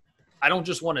person. I don't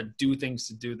just want to do things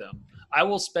to do them. I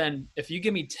will spend, if you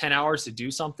give me 10 hours to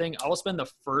do something, I will spend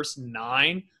the first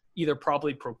 9 either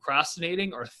probably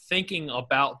procrastinating or thinking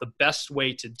about the best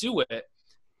way to do it,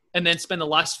 and then spend the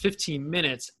last 15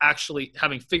 minutes actually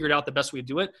having figured out the best way to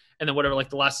do it, and then whatever,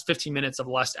 like the last 15 minutes of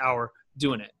the last hour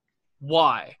doing it.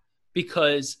 Why?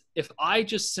 Because if I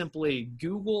just simply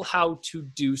Google how to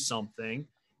do something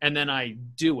and then I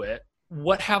do it,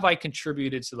 what have I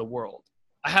contributed to the world?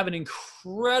 I have an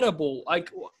incredible,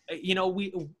 like, you know,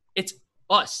 it's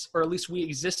us, or at least we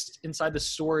exist inside the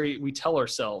story we tell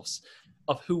ourselves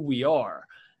of who we are.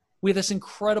 We have this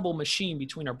incredible machine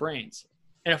between our brains.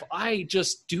 And if I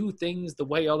just do things the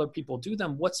way other people do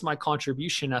them, what's my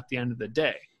contribution at the end of the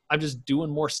day? I'm just doing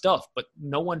more stuff, but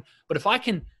if I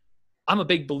can, I'm a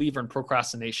big believer in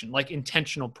procrastination, like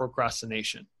intentional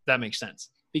procrastination. That makes sense.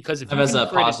 Because if you as can a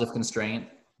positive constraint,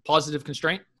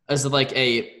 as like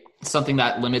something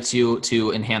that limits you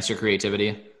to enhance your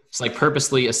creativity. It's like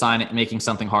purposely making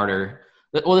something harder.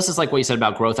 Well, this is like what you said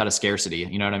about growth out of scarcity.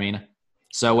 You know what I mean?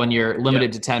 So when you're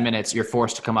limited to 10 minutes, you're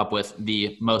forced to come up with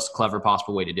the most clever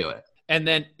possible way to do it. And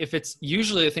then if it's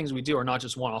usually the things we do are not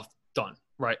just one-off done,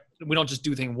 right? We don't just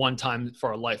do things one time for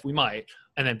our life. We might,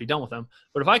 and then be done with them.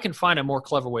 But if I can find a more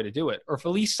clever way to do it, or if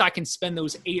at least I can spend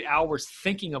those 8 hours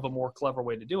thinking of a more clever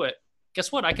way to do it,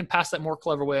 guess what? I can pass that more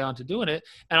clever way on to doing it,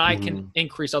 and I can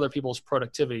increase other people's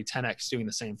productivity 10x doing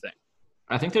the same thing.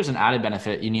 I think there's an added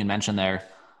benefit you need to mention there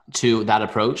to that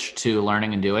approach to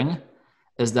learning and doing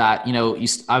is that, you know,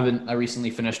 I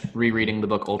recently finished rereading the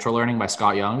book Ultra Learning by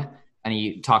Scott Young, and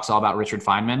he talks all about Richard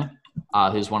Feynman,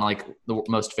 who's one of like the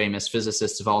most famous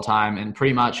physicists of all time. And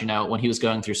pretty much, you know, when he was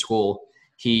going through school,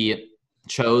 he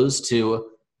chose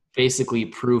to basically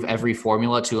prove every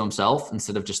formula to himself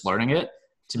instead of just learning it,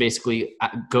 to basically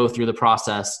go through the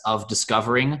process of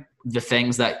discovering the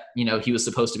things that, you know, he was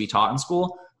supposed to be taught in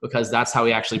school, because that's how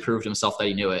he actually proved himself that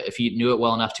he knew it. If he knew it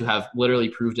well enough to have literally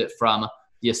proved it from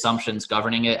the assumptions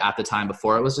governing it at the time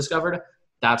before it was discovered,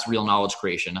 that's real knowledge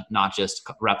creation, not just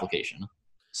replication.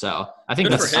 So I think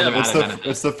that's another added benefit.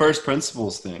 It's the first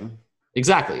principles thing.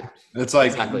 Exactly. It's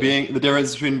like being the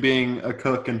difference between being a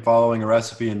cook and following a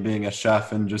recipe and being a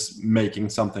chef and just making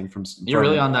something from. You're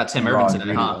really on that Tim Urban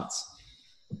today, huh?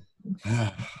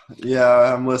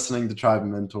 Yeah, I'm listening to Tribe of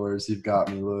Mentors. You've got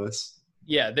me, Lewis.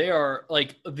 Yeah, they are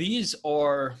like, these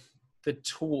are the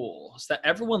tools that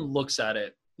everyone looks at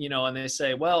it, you know, and they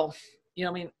say, well, you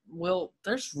know, I mean, well,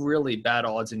 there's really bad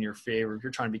odds in your favor if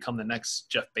you're trying to become the next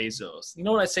Jeff Bezos. You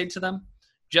know what I say to them?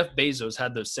 Jeff Bezos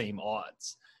had those same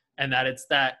odds, and that it's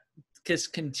that this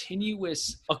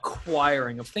continuous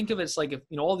acquiring of, think of it as like, if,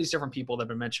 you know, all these different people that have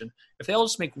been mentioned, if they all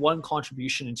just make one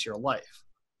contribution into your life,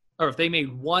 or if they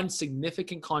made one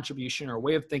significant contribution or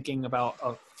way of thinking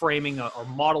about framing or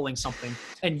modeling something,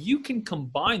 and you can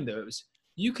combine those,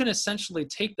 you can essentially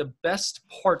take the best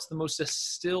parts, the most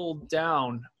distilled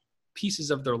down pieces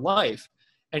of their life,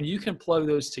 and you can plug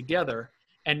those together.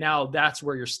 And now that's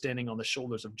where you're standing on the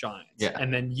shoulders of giants. Yeah.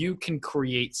 And then you can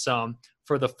create some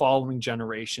for the following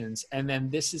generations. And then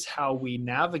this is how we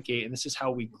navigate, and this is how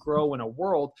we grow in a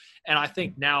world. And I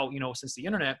think now, you know, since the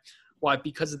internet, why?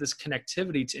 Because of this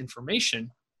connectivity to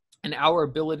information, and our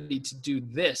ability to do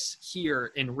this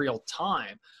here in real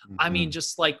time. I mean,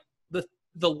 just like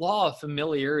the law of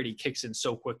familiarity kicks in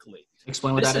so quickly.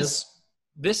 Explain what that is.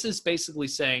 This is basically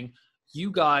saying,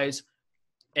 you guys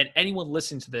and anyone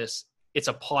listening to this, it's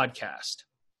a podcast.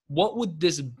 What would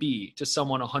this be to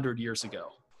someone 100 years ago?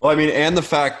 Well, I mean, and the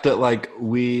fact that like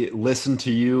we listened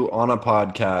to you on a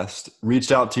podcast,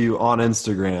 reached out to you on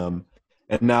Instagram,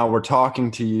 and now we're talking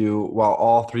to you while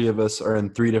all three of us are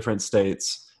in 3 different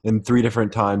states, in 3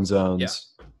 different time zones.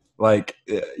 Yeah. Like,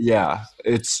 yeah,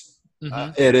 it's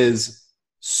it is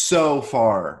so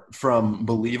far from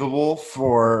believable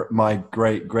for my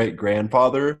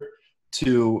great-great-grandfather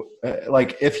to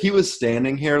like, if he was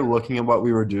standing here looking at what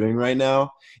we were doing right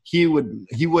now, he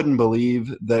wouldn't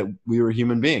believe that we were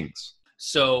human beings.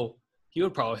 So he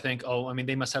would probably think, oh, I mean,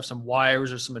 they must have some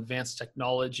wires or some advanced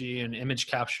technology and image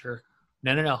capture.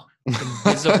 No.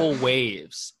 Invisible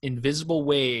waves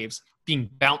being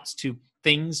bounced to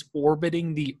things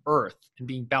orbiting the Earth and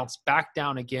being bounced back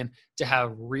down again to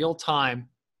have real-time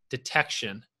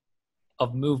detection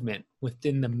of movement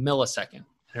within the millisecond.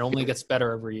 And it only gets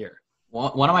better every year.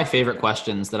 One of my favorite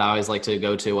questions that I always like to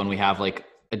go to when we have like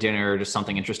a dinner or just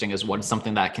something interesting is, what's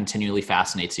something that continually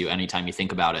fascinates you anytime you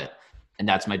think about it? And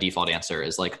that's my default answer,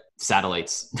 is like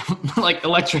satellites, like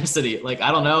electricity, like,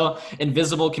 I don't know,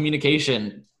 invisible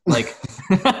communication, like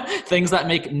things that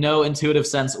make no intuitive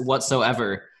sense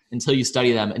whatsoever until you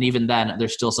study them. And even then,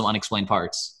 there's still some unexplained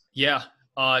parts. Yeah,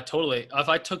 totally. If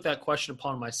I took that question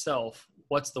upon myself,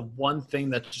 what's the one thing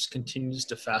that just continues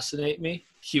to fascinate me?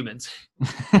 Humans.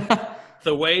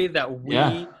 The way that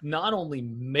we not only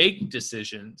make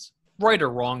decisions, right or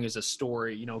wrong is a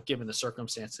story, you know, given the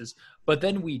circumstances, but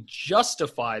then we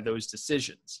justify those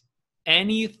decisions.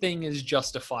 Anything is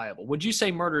justifiable. Would you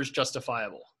say murder is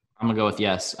justifiable? I'm gonna go with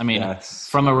yes. I mean,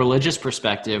 from a religious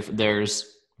perspective,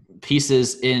 there's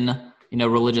pieces in, you know,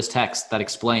 religious texts that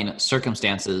explain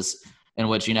circumstances in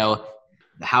which, you know,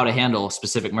 how to handle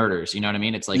specific murders. You know what I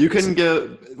mean? It's like, you can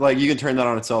turn that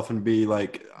on itself and be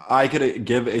like, I could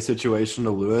give a situation to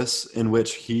Lewis in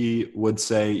which he would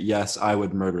say, yes, I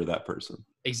would murder that person.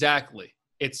 Exactly.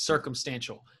 It's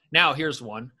circumstantial. Now, here's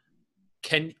one.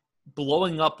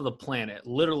 Blowing up the planet,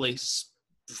 literally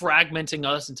fragmenting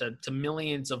us into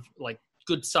millions of like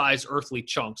good-sized earthly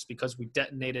chunks because we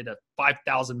detonated a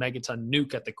 5,000 megaton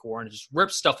nuke at the core and it just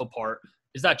ripped stuff apart.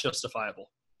 Is that justifiable?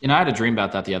 You know, I had a dream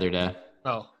about that the other day.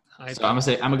 Oh. I'm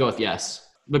gonna go with yes.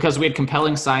 Because we had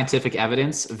compelling scientific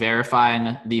evidence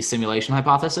verifying the simulation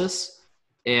hypothesis,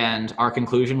 and our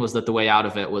conclusion was that the way out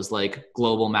of it was like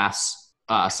global mass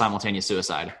simultaneous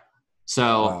suicide.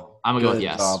 So I'm gonna go with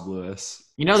yes. Good job, Lewis.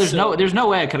 You know, there's no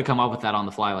way I could have come up with that on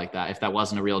the fly like that if that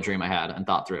wasn't a real dream I had and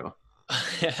thought through.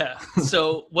 Yeah.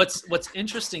 So what's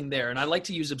interesting there, and I like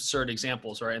to use absurd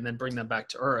examples, right, and then bring them back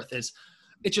to Earth, is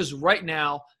it's just right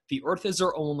now the Earth is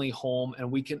our only home,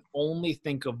 and we can only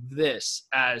think of this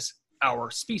as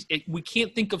our species. We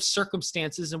can't think of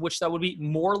circumstances in which that would be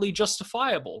morally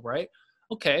justifiable, right?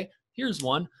 Okay, here's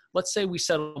one. Let's say we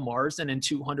settle Mars, and in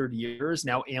 200 years,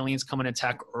 now aliens come and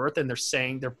attack Earth, and they're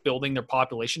saying they're building their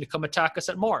population to come attack us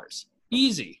at Mars.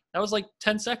 Easy. That was like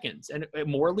 10 seconds, and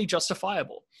morally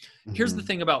justifiable. Mm-hmm. Here's the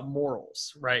thing about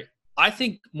morals, right? I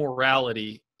think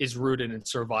morality is rooted in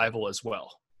survival as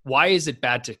well. Why is it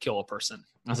bad to kill a person?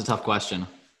 That's a tough question.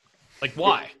 Like,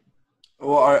 why?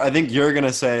 Well, I think you're going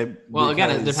to say... Well, again,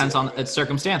 it depends on... It's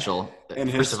circumstantial. In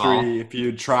history, if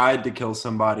you tried to kill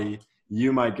somebody,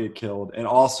 you might get killed. And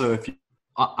also, if you...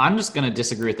 I'm just going to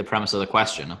disagree with the premise of the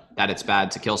question, that it's bad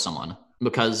to kill someone,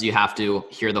 because you have to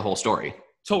hear the whole story.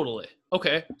 Totally.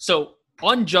 Okay. So,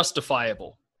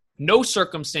 unjustifiable. No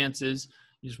circumstances.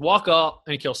 You just walk up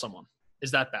and kill someone. Is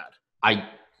that bad? I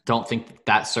don't think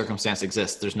that circumstance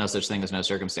exists. There's no such thing as no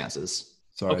circumstances.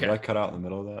 Sorry, did I cut out in the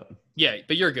middle of that? Yeah,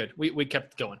 but you're good. We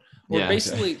kept going. Well,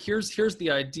 basically, here's the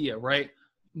idea, right?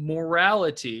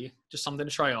 Morality, just something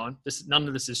to try on. None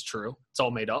of this is true. It's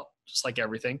all made up, just like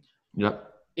everything.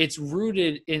 Yep. It's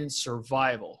rooted in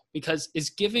survival, because is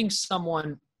giving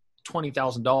someone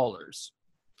 $20,000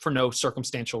 for no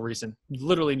circumstantial reason,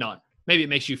 literally none. Maybe it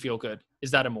makes you feel good.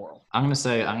 Is that immoral? I'm gonna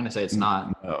say it's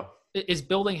not. No. Is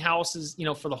building houses,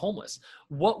 for the homeless.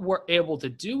 What we're able to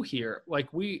do here,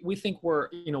 like we think we're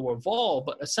evolved,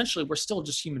 but essentially we're still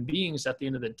just human beings at the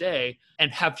end of the day,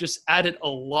 and have just added a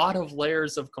lot of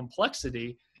layers of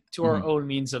complexity to our own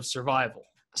means of survival.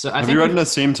 So have you read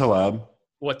Nassim Taleb?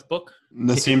 What book?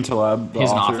 Nassim Taleb, he's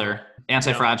author. An author.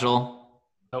 Anti-Fragile.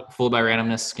 Nope. Fooled by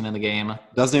Randomness, Skin in the Game.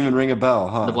 Doesn't even ring a bell,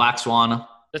 huh? The Black Swan.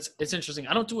 It's interesting.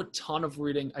 I don't do a ton of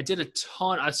reading.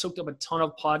 I soaked up a ton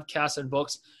of podcasts and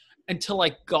books until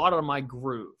I got on my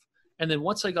groove. And then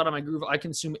once I got on my groove, I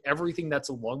consume everything that's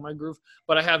along my groove,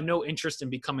 but I have no interest in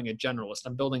becoming a generalist.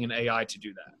 I'm building an AI to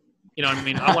do that. You know what I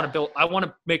mean? I want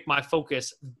to make my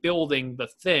focus building the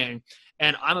thing.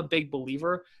 And I'm a big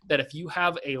believer that if you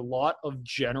have a lot of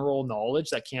general knowledge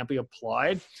that can't be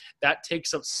applied, that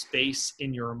takes up space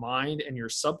in your mind and your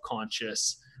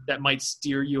subconscious that might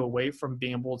steer you away from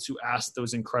being able to ask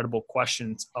those incredible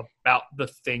questions about the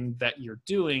thing that you're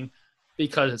doing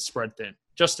because it's spread thin.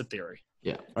 Just a theory.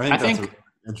 Yeah. I think that's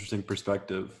an interesting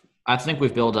perspective. I think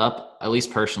we've built up, at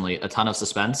least personally, a ton of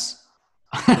suspense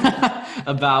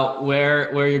about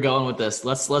where you're going with this.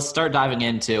 Let's start diving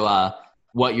into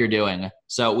what you're doing.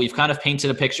 So we've kind of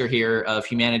painted a picture here of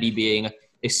humanity being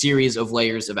a series of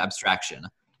layers of abstraction.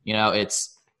 You know,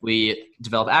 we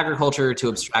develop agriculture to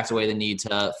abstract away the need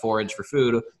to forage for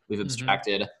food. We've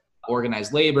abstracted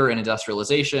organized labor and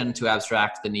industrialization to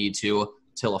abstract the need to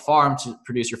till a farm to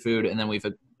produce your food. And then we've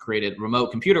created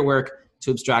remote computer work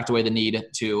to abstract away the need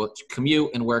to commute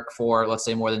and work for, let's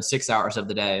say, more than 6 hours of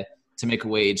the day to make a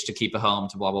wage, to keep a home,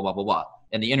 to blah, blah, blah, blah, blah.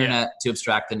 And the internet to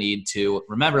abstract the need to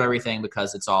remember everything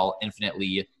because it's all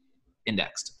infinitely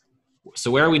indexed.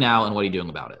 So where are we now and what are you doing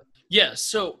about it? Yeah,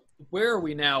 so where are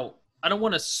we now? I don't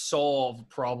want to solve a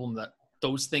problem that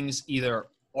those things either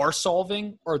are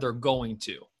solving or they're going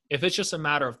to. If it's just a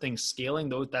matter of things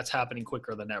scaling, that's happening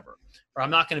quicker than ever. Or I'm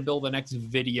not going to build the next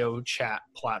video chat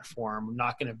platform. I'm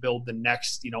not going to build the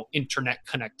next, internet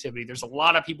connectivity. There's a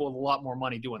lot of people with a lot more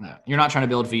money doing that. You're not trying to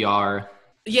build VR.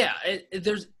 Yeah,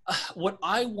 there's what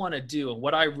I want to do, and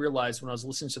what I realized when I was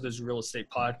listening to those real estate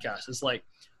podcasts is like,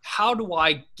 how do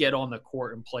I get on the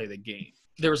court and play the game?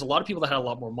 There was a lot of people that had a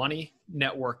lot more money,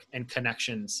 network, and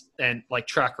connections and like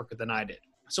track record than I did.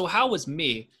 So how was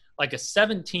me, like a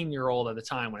 17-year-old at the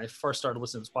time when I first started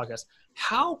listening to this podcast,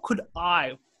 how could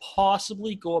I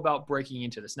possibly go about breaking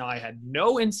into this? Now, I had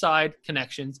no inside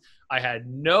connections. I had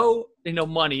no,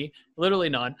 money, literally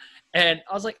none. And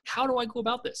I was like, how do I go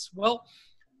about this? Well,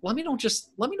 I don't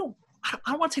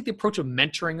want to take the approach of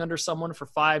mentoring under someone for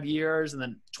 5 years and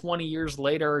then 20 years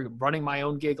later running my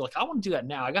own gig. Like, I want to do that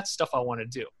now. I got stuff I want to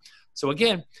do. So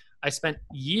again, I spent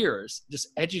years just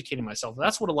educating myself.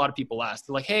 That's what a lot of people ask.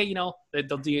 They're like, hey, they'll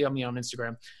DM me on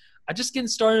Instagram. I just getting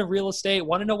started in real estate.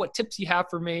 Want to know what tips you have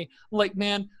for me? I'm like,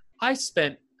 man, I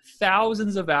spent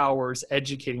thousands of hours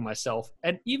educating myself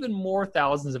and even more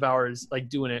thousands of hours like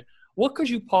doing it. What could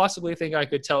you possibly think I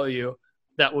could tell you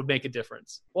that would make a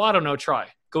difference? Well, I don't know. Try.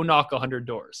 Go knock 100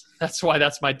 doors. That's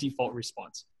my default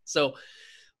response. So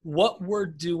what we're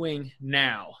doing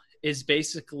now is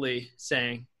basically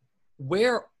saying,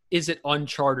 where is it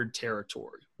uncharted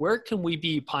territory? Where can we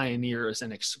be pioneers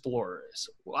and explorers?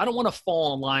 I don't want to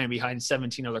fall in line behind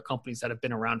 17 other companies that have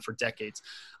been around for decades.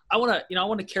 I want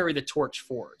to carry the torch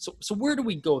forward. So where do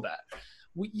we go that?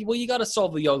 You got to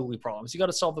solve the ugly problems. You got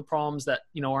to solve the problems that,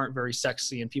 aren't very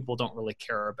sexy and people don't really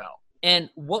care about. And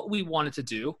what we wanted to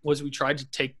do was we tried to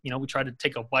take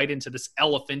a bite into this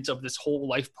elephant of this whole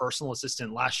life personal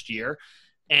assistant last year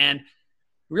and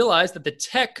realized that the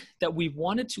tech that we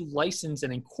wanted to license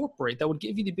and incorporate that would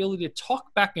give you the ability to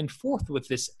talk back and forth with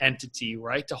this entity,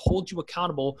 right, to hold you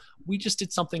accountable, we just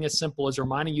did something as simple as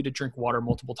reminding you to drink water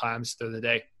multiple times through the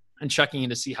day and checking in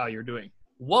to see how you're doing.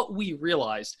 What we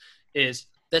realized is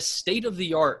the state of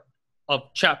the art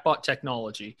of chatbot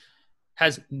technology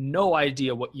has no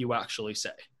idea what you actually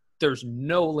say. There's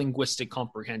no linguistic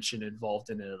comprehension involved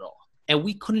in it at all. And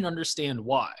we couldn't understand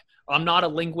why. I'm not a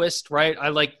linguist, right?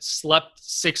 I slept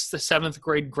 6th to 7th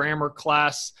grade grammar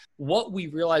class. What we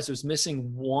realized was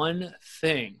missing one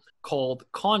thing called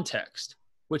context,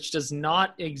 which does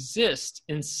not exist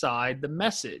inside the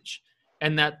message.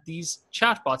 And that these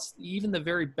chatbots, even the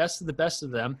very best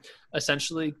of them,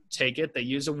 essentially take it, they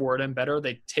use a word embedder,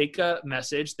 they take a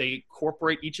message, they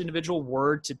incorporate each individual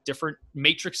word to different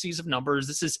matrices of numbers.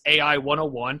 This is AI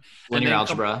 101. Linear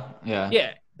algebra,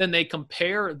 Yeah. Then they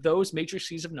compare those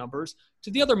matrices of numbers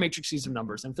to the other matrices of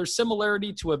numbers. And if there's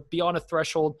similarity to beyond a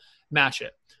threshold, match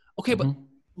it. Okay, but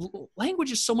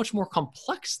language is so much more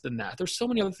complex than that. There's so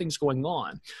many other things going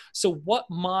on. So what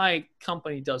my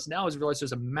company does now is realize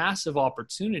there's a massive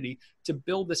opportunity to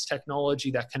build this technology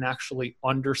that can actually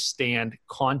understand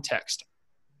context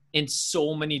in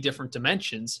so many different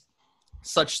dimensions,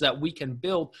 such that we can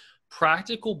build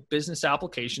practical business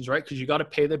applications, right? Because you got to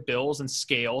pay the bills and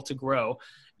scale to grow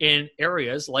in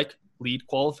areas like lead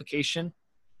qualification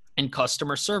and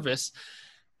customer service,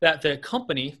 that the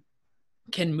company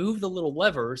can move the little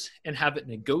levers and have it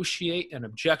negotiate an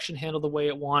objection handle the way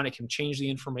it wants. It can change the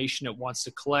information it wants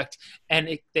to collect,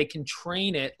 and they can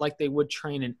train it like they would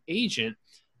train an agent.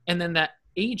 And then that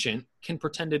agent can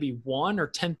pretend to be 1 or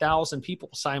 10,000 people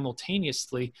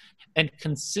simultaneously and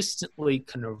consistently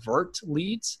convert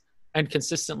leads and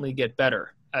consistently get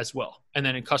better as well. And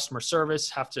then in customer service,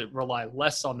 have to rely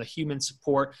less on the human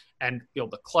support and be able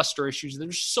to cluster issues.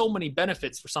 There's so many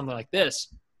benefits for something like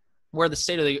this, where the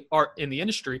state of the art in the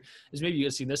industry is, maybe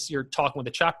you've seen this, you're talking with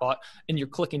a chatbot and you're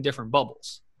clicking different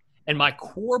bubbles. And my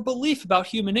core belief about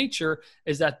human nature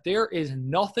is that there is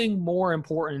nothing more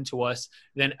important to us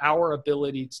than our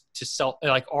ability to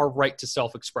our right to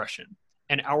self-expression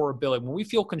and our ability. When we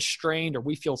feel constrained or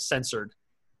we feel censored,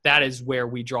 that is where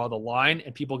we draw the line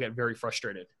and people get very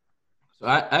frustrated. So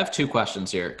I have 2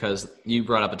 questions here because you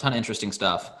brought up a ton of interesting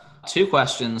stuff. 2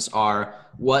 questions are,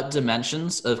 what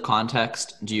dimensions of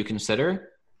context do you consider?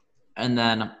 And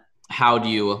then how do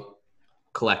you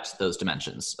collect those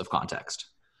dimensions of context?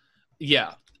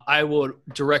 Yeah, I will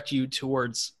direct you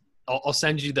towards, I'll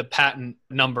send you the patent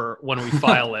number when we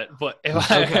file it. But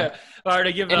if I were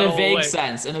to give that in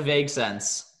a vague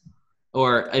sense,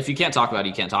 or if you can't talk about it,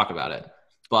 you can't talk about it.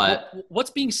 But what's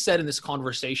being said in this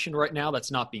conversation right now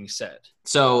that's not being said?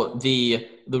 So the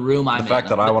room I'm in. The fact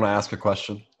that I want to ask a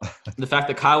question. The fact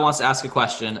that Kyle wants to ask a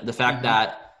question. The fact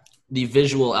that the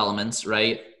visual elements,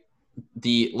 right?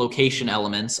 The location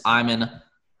elements. I'm in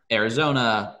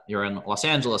Arizona. You're in Los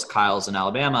Angeles. Kyle's in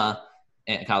Alabama.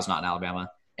 And Kyle's not in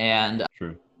Alabama. And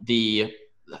True.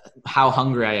 How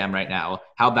hungry I am right now.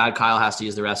 How bad Kyle has to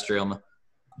use the restroom.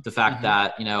 The fact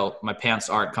that, my pants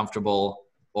aren't comfortable,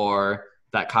 or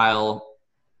that Kyle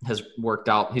has worked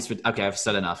out. I've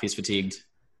said enough. He's fatigued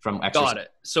from exercise. Got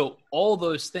it. So all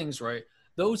those things, right?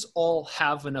 Those all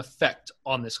have an effect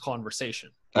on this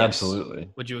conversation. Yes. Absolutely.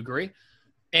 Would you agree?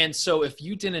 And so if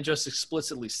you didn't just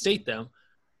explicitly state them,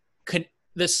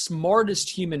 the smartest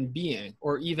human being,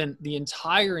 or even the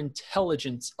entire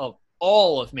intelligence of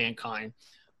all of mankind,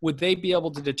 would they be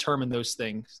able to determine those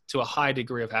things to a high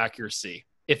degree of accuracy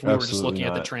if we were just looking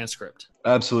at the transcript?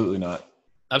 Absolutely not.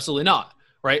 Absolutely not.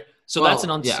 Right. So that's an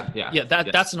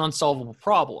unsolvable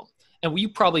problem. And you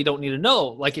probably don't need to know,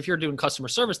 like if you're doing customer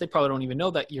service, they probably don't even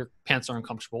know that your pants are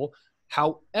uncomfortable.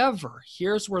 However,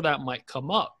 here's where that might come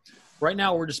up. Right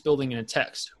now, we're just building in a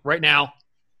text. Right now,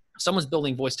 someone's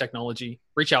building voice technology.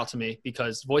 Reach out to me,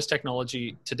 because voice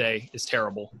technology today is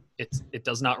terrible. It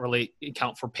does not really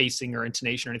account for pacing or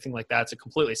intonation or anything like that. It's a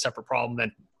completely separate problem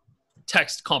than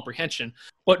text comprehension.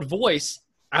 But voice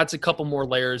adds a couple more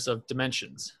layers of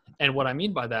dimensions. And what I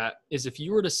mean by that is, if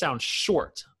you were to sound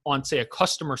short on, say, a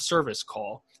customer service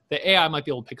call, the AI might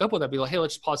be able to pick up with that, be like, hey,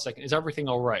 let's just pause a second. Is everything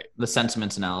all right? The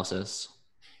sentiment analysis.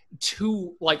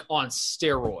 On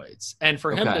steroids. And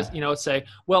for him to, say,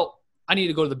 well, I need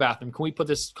to go to the bathroom. Can we put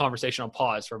this conversation on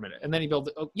pause for a minute? And then he'd be able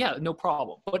to, yeah, no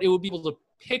problem. But it would be able to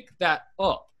pick that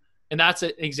up. And that's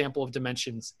an example of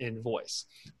dimensions in voice.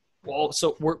 Well,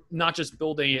 so we're not just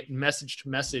building it message to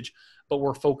message, but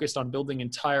we're focused on building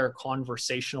entire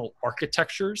conversational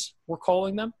architectures, we're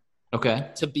calling them. Okay.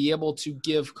 To be able to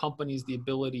give companies the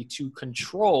ability to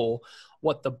control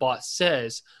what the bot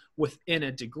says within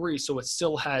a degree. So it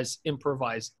still has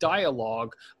improvised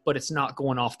dialogue, but it's not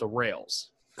going off the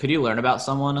rails. Could you learn about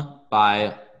someone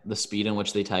by the speed in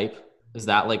which they type? Is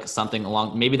that like something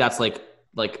along, maybe that's like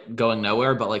going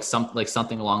nowhere, but like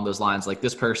something along those lines, like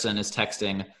this person is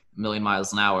texting a million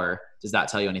miles an hour. Does that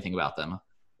tell you anything about them?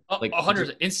 Like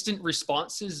 100 instant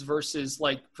responses versus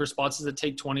like responses that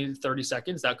take 20 to 30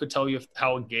 seconds. That could tell you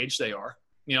how engaged they are.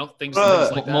 Things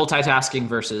like that. Multitasking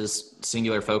versus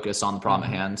singular focus on the problem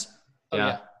at hand.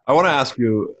 Yeah. I want to ask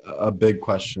you a big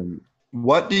question.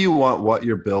 What do you want what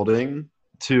you're building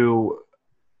to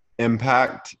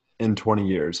impact in 20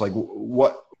 years? Like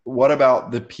what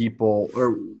about the people,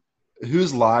 or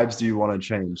whose lives do you want to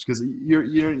change? Because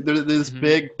you're this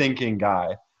big thinking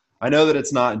guy. I know that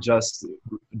it's not just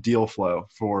deal flow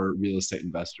for real estate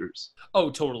investors. Oh,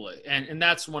 totally. And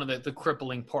that's one of the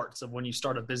crippling parts of when you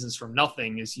start a business from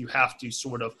nothing, is you have to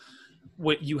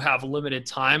you have limited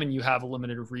time and you have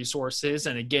limited resources.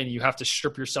 And again, you have to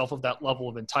strip yourself of that level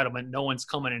of entitlement. No one's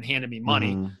coming and handing me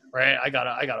money, right? I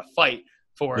gotta fight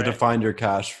for it. You have to find your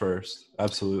cash first.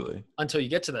 Absolutely. Until you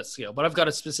get to that scale. But I've got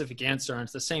a specific answer, and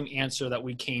it's the same answer that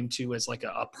we came to as like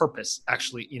a purpose,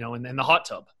 actually, in the hot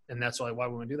tub. And that's why we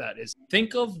want to do that is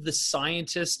think of the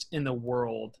scientist in the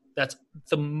world that's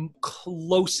the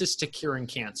closest to curing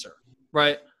cancer,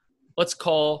 right? Let's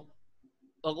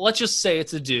just say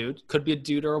it's a dude, could be a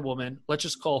dude or a woman. Let's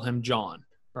just call him John,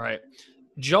 right?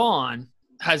 John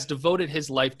has devoted his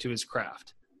life to his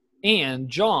craft. And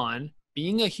John,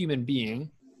 being a human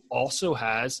being, also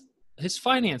has his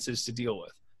finances to deal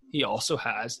with. he also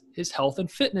has his health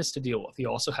and fitness to deal with. He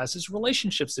also has his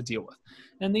relationships to deal with.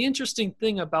 And the interesting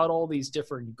thing about all these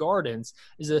different gardens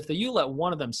is that if you let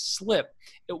one of them slip,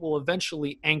 it will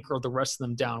eventually anchor the rest of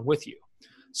them down with you.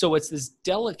 So it's this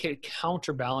delicate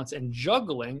counterbalance and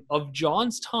juggling of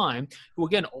John's time, who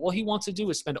again, all he wants to do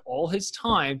is spend all his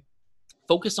time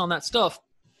focused on that stuff.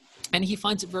 And he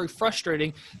finds it very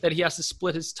frustrating that he has to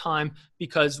split his time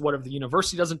because the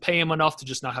university doesn't pay him enough to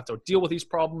just not have to deal with these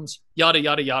problems, yada,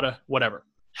 yada, yada, whatever.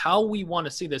 How we want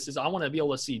to see this is I want to be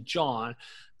able to see John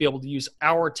be able to use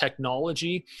our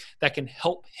technology that can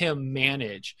help him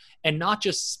manage and not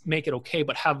just make it okay,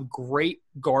 but have great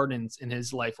gardens in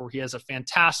his life where he has a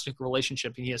fantastic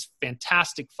relationship and he has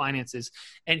fantastic finances,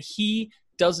 and he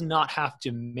does not have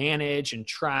to manage and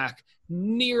track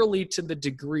nearly to the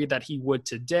degree that he would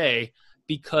today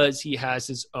because he has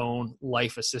his own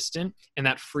life assistant, and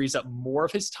that frees up more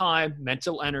of his time,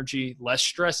 mental energy, less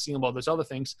stressing about those other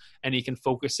things, and he can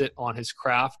focus it on his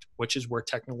craft, which is where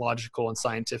technological and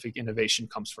scientific innovation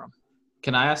comes from.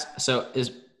 Can I ask, so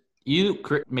you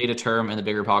made a term in the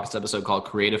Bigger Pockets episode called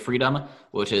creative freedom,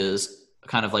 which is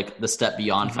kind of like the step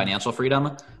beyond financial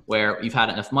freedom, where you've had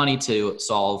enough money to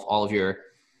solve all of your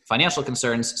financial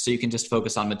concerns, so you can just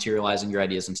focus on materializing your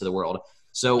ideas into the world.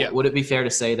 So would it be fair to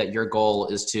say that your goal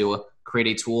is to create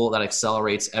a tool that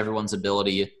accelerates everyone's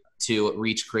ability to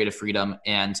reach creative freedom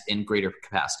and in greater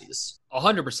capacities?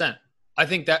 100%. I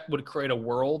think that would create a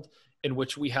world in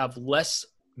which we have less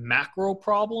macro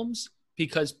problems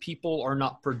because people are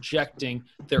not projecting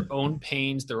their own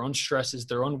pains, their own stresses,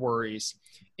 their own worries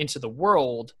into the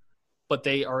world, but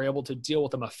they are able to deal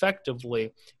with them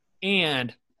effectively.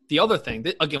 And the other thing,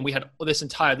 again, we had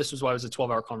this was why it was a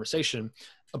 12-hour conversation,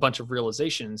 a bunch of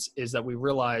realizations, is that we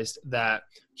realized that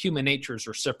human nature is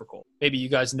reciprocal. Maybe you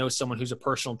guys know someone who's a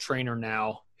personal trainer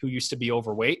now who used to be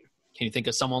overweight. Can you think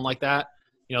of someone like that?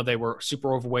 You know, they were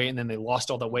super overweight and then they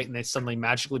lost all that weight and they suddenly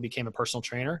magically became a personal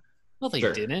trainer. No, they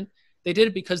didn't. They did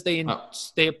it because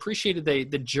they appreciated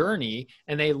the journey,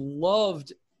 and they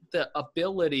loved the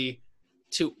ability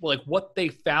to, like, what they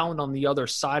found on the other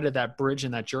side of that bridge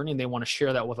and that journey, and they want to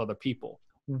share that with other people.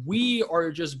 We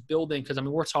are just building, because I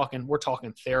mean, we're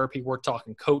talking therapy, we're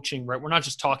talking coaching, right? We're not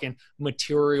just talking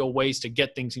material ways to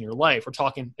get things in your life. We're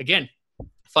talking, again,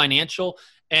 financial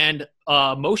and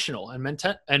emotional and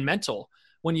mental.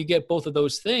 When you get both of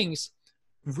those things,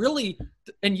 really,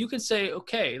 and you can say,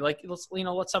 okay, like,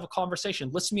 let's have a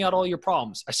conversation. List me out all your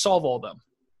problems. I solve all of them.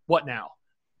 What now?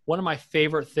 One of my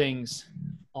favorite things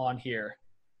on here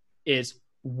is,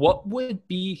 what would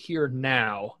be here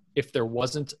now if there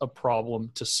wasn't a problem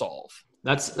to solve?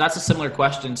 That's a similar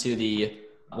question to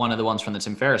one of the ones from the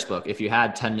Tim Ferriss book. If you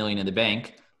had 10 million in the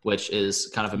bank, which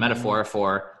is kind of a metaphor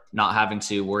for not having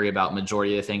to worry about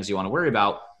majority of the things you want to worry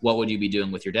about, what would you be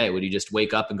doing with your day? Would you just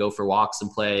wake up and go for walks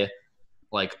and play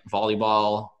like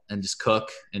volleyball and just cook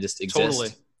and just exist? Totally.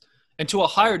 And to a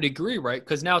higher degree, right?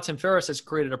 Because now Tim Ferriss has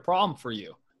created a problem for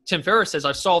you. Tim Ferriss says,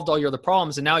 I've solved all your other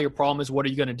problems, and now your problem is, what are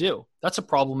you going to do? That's a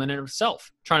problem in and of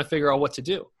itself, trying to figure out what to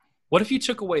do. What if you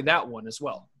took away that one as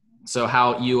well? So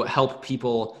how you help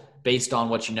people, based on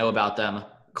what you know about them,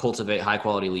 cultivate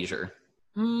high-quality leisure?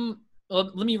 Well,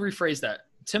 let me rephrase that.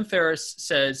 Tim Ferriss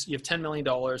says you have $10 million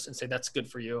and say that's good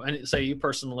for you. And say you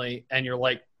personally, and you're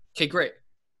like, okay, great.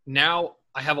 Now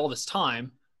I have all this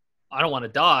time. I don't want to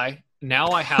die. Now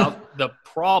I have the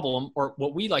problem, or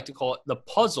what we like to call it, the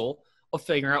puzzle of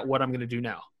figuring out what I'm going to do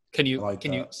now. Can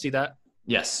you see that?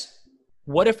 Yes.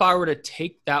 What if I were to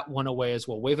take that one away as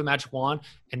well? Wave a magic wand,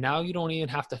 and now you don't even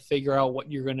have to figure out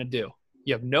what you're going to do.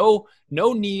 You have no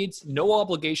needs, no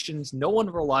obligations, no one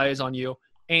relies on you,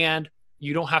 and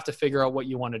you don't have to figure out what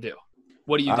you want to do.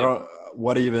 What do you do?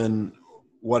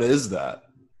 What is that?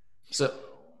 So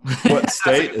what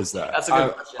state is that? That's a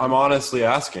good question. I'm honestly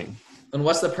asking. And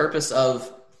what's the purpose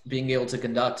of being able to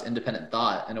conduct independent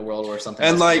thought in a world where something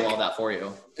else can do all that for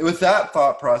you? With that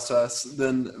thought process,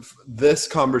 then this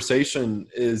conversation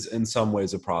is in some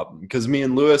ways a problem, because me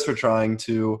and Lewis were trying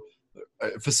to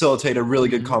facilitate a really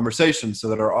good conversation so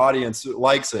that our audience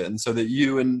likes it, and so that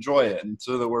you enjoy it, and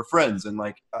so that we're friends. And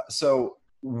so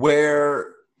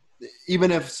where,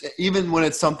 even when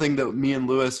it's something that me and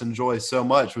Lewis enjoy so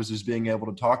much, was just being able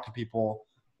to talk to people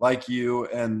like you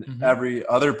and every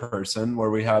other person,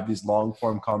 where we have these long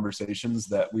form conversations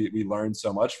that we learn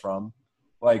so much from.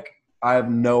 Like, I have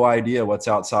no idea what's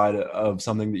outside of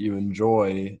something that you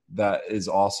enjoy that is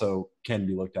also can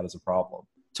be looked at as a problem.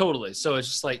 Totally. So it's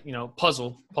just like,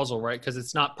 puzzle, right? Because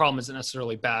it's not, problem isn't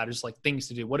necessarily bad. It's like things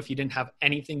to do. What if you didn't have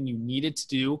anything you needed to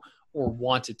do or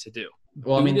wanted to do?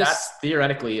 Well, I mean, that's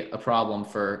theoretically a problem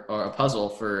or a puzzle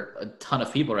for a ton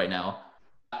of people right now.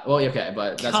 Well, okay,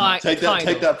 but that's not, take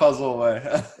that puzzle away.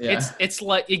 yeah. It's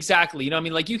like, exactly, you know, I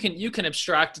mean, like you can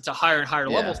abstract it to higher and higher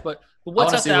levels, but I what's want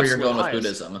to at see the where you're absolute going with highest?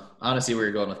 Buddhism. I want to see where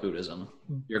you're going with Buddhism.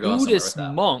 You're going somewhere with Buddhist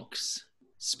that. monks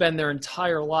spend their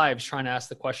entire lives trying to ask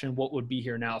the question, what would be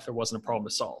here now if there wasn't a problem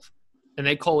to solve? And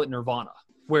they call it nirvana,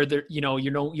 where there, you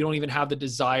don't even have the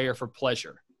desire for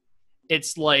pleasure.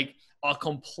 It's like a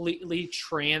completely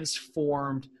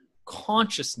transformed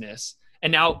consciousness.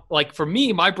 And now, like for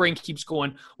me, my brain keeps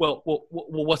going, well,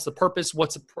 what's the purpose?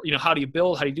 How do you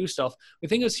build? How do you do stuff? We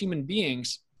think as human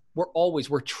beings,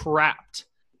 we're trapped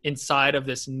inside of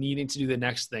this needing to do the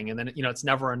next thing. And then, it's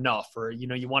never enough, or,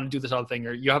 you want to do this other thing,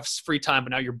 or you have free time,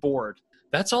 but now you're bored.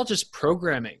 That's all just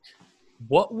programming.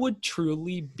 What would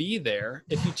truly be there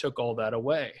if you took all that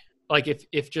away? Like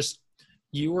if just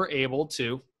you were able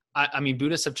to, I mean,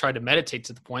 Buddhists have tried to meditate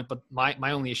to the point, but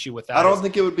my only issue with that I don't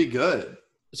think it would be good.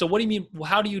 So what do you mean?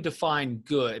 How do you define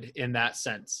good in that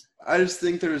sense? I just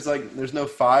think there's no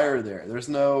fire there. There's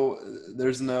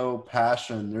no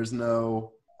passion. There's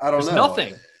no, I don't know. There's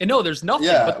nothing. And no, there's nothing.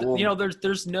 Yeah, but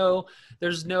there's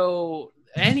no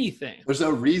anything. There's no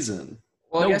reason.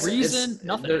 Well, no reason,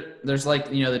 nothing. There's like,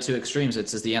 the two extremes.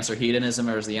 Is the answer hedonism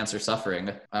or is the answer suffering?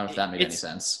 I don't know if that made any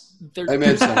sense. It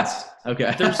made sense.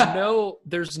 Okay.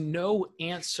 There's no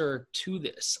answer to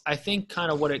this. I think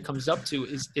kind of what it comes up to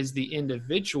is the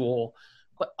individual.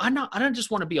 But I don't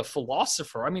just want to be a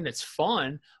philosopher. I mean, it's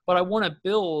fun, but I want to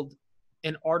build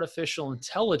an artificial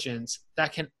intelligence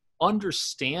that can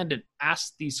understand and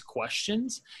ask these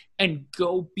questions and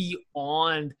go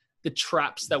beyond the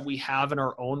traps that we have in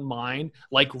our own mind,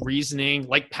 like reasoning,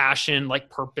 like passion, like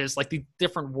purpose, like the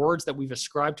different words that we've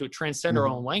ascribed to it, transcend our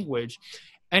own language,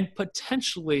 and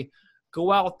potentially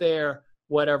go out there,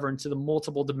 into the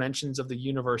multiple dimensions of the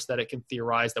universe that it can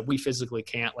theorize that we physically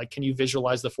can't. Like, can you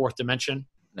visualize the fourth dimension?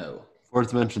 No. Fourth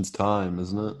dimension's time,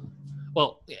 isn't it?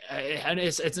 Well, and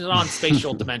it's a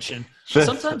non-spatial dimension.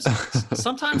 Sometimes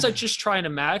I just try and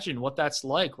imagine what that's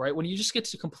like, right? When you just get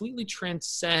to completely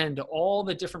transcend all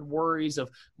the different worries of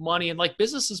money, and like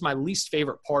business is my least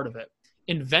favorite part of it.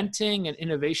 Inventing and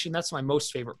innovation, that's my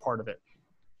most favorite part of it.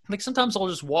 Like sometimes I'll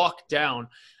just walk down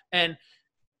the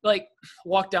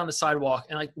sidewalk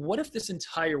and like, what if this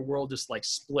entire world just like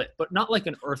split, but not like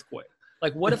an earthquake?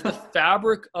 Like, what if the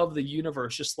fabric of the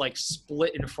universe just like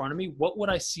split in front of me? What would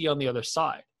I see on the other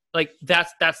side? Like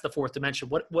that's the fourth dimension.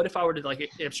 What if I were to like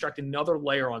abstract another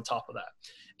layer on top of that?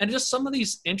 And just some of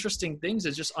these interesting things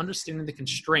is just understanding the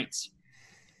constraints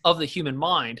of the human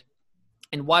mind,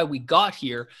 and why we got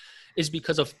here is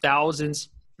because of thousands,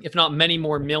 if not many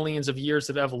more millions of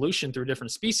years of evolution through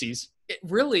different species. It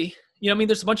really,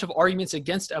 there's a bunch of arguments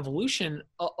against evolution.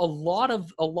 A lot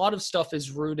of stuff is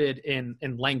rooted in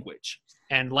language.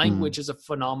 And language is a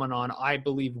phenomenon I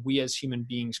believe we as human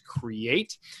beings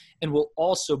create, and will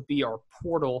also be our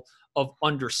portal of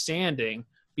understanding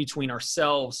between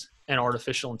ourselves and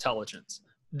artificial intelligence.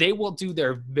 They will do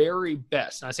their very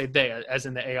best. And I say they, as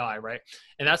in the AI, right?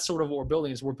 And that's sort of what we're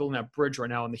building, is we're building that bridge right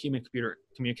now in the human-computer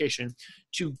communication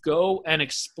to go and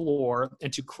explore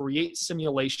and to create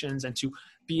simulations and to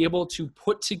be able to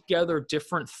put together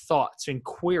different thoughts and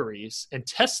queries and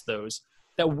test those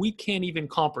that we can't even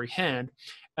comprehend.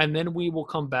 And then we will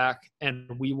come back and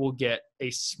we will get a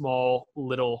small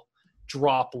little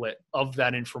droplet of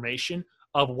that information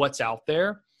of what's out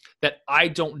there that I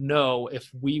don't know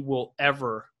if we will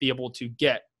ever be able to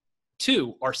get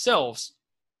to ourselves.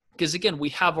 Because again, we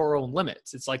have our own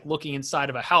limits. It's like looking inside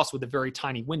of a house with a very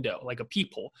tiny window, like a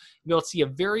peephole. You'll be able to see a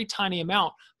very tiny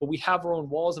amount, but we have our own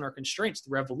walls and our constraints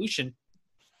through evolution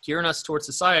gearing us towards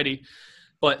society.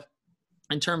 But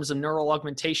in terms of neural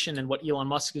augmentation and what Elon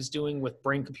Musk is doing with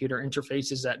brain-computer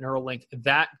interfaces at Neuralink,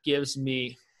 that gives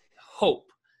me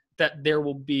hope that there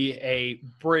will be a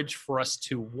bridge for us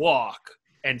to walk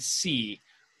and see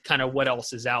kind of what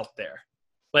else is out there.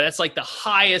 But that's like the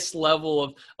highest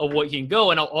level of what you can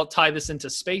go. And I'll tie this into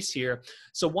space here.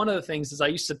 So one of the things is I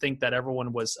used to think that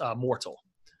everyone was mortal.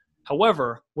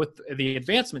 However, with the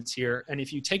advancements here, and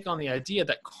if you take on the idea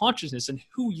that consciousness and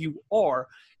who you are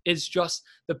is just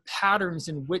the patterns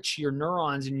in which your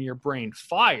neurons in your brain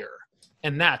fire,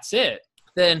 and that's it,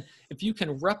 then if you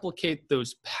can replicate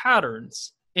those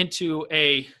patterns into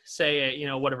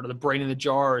the brain in the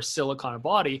jar or silicon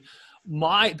body,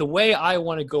 the way I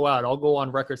want to go out, I'll go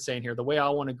on record saying here, the way I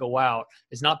want to go out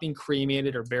is not being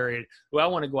cremated or buried. The way I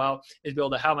want to go out is be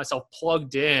able to have myself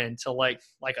plugged in to like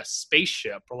a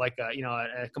spaceship or like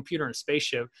a computer in a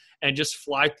spaceship and just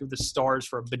fly through the stars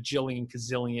for a bajillion,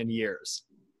 gazillion years.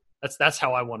 That's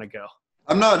how I want to go.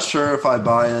 I'm not sure if I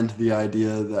buy into the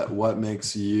idea that what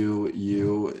makes you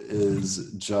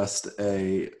is just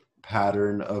a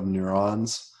pattern of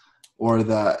neurons, or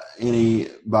that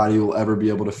anybody will ever be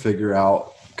able to figure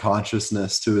out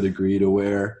consciousness to a degree to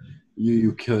where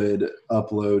you could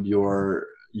upload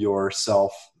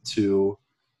yourself to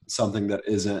something that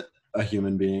isn't a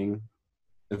human being,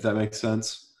 if that makes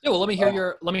sense. Yeah, well, let me hear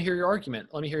your argument.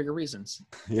 Let me hear your reasons.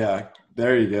 Yeah,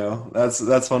 there you go.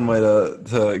 That's one way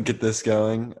to get this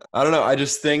going. I don't know. I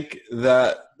just think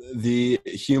that the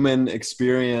human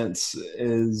experience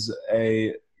is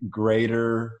a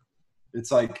greater.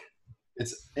 It's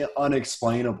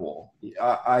unexplainable.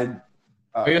 Are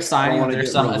you assigning that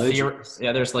there's some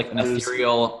there's like an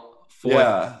ethereal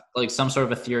like some sort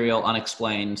of ethereal,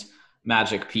 unexplained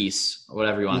magic piece, or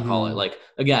whatever you want to call it. Like,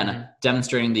 again,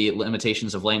 demonstrating the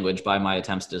limitations of language by my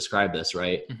attempts to describe this,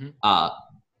 right?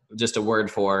 Just a word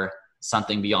for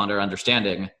something beyond our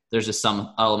understanding. There's just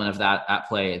some element of that at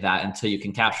play that until you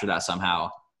can capture that somehow,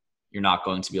 you're not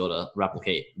going to be able to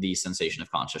replicate the sensation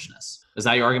of consciousness. Is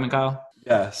that your argument, Kyle?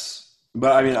 Yes.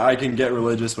 But I mean, I can get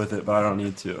religious with it, but I don't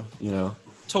need to,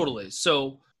 Totally.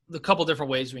 So the couple different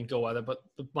ways we can go with it, but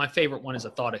my favorite one is a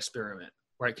thought experiment,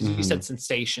 right? Because you said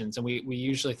sensations, and we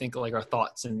usually think like our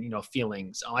thoughts and,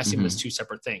 feelings. I see them as two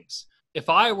separate things.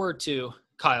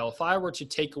 Kyle, if I were to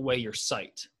take away your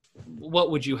sight,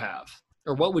 what would you have?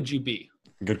 Or what would you be?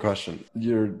 Good question.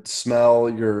 Your smell,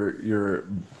 your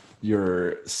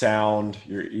sound,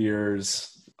 your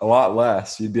ears, a lot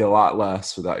less. You'd be a lot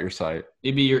less without your sight.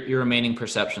 It'd be your remaining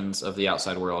perceptions of the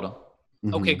outside world.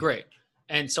 Okay, great.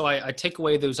 And so I take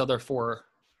away those other four.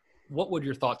 What would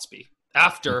your thoughts be?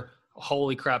 After,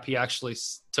 holy crap, he actually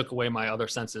took away my other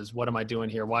senses. What am I doing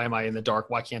here? Why am I in the dark?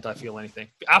 Why can't I feel anything?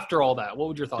 After all that, what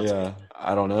would your thoughts be? Yeah,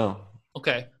 I don't know.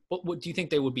 Okay. What do you think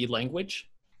they would be? Language?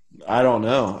 I don't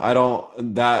know.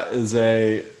 That is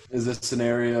a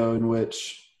scenario in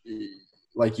which,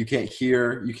 like, you can't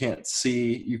hear, you can't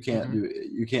see, you can't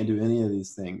do any of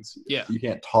these things. Yeah. You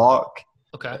can't talk.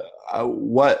 Okay.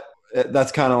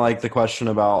 That's kind of like the question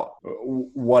about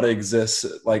what exists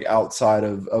like outside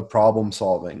of problem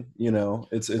solving.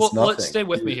 It's nothing. Let's stay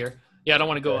with me here. Yeah, I don't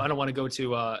want to go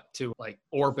to like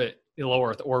orbit, low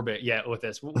Earth orbit yet with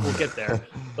this. We'll get there.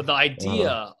 But the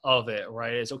idea of it,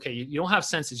 right, is okay. You don't have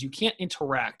senses. You can't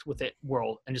interact with it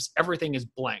world, and just everything is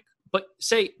blank. But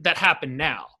say that happened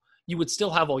now, you would still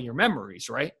have all your memories,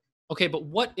 right? Okay, but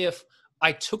what if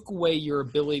I took away your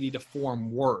ability to form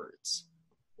words?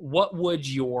 How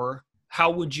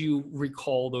would you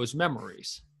recall those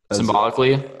memories?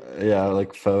 Symbolically? Yeah,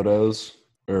 like photos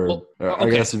or I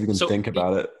guess if you can think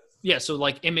about it. Yeah, so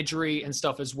like imagery and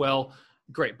stuff as well.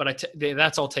 Great, but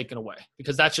that's all taken away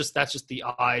because that's just the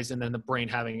eyes and then the brain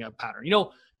having a pattern.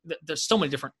 There's so many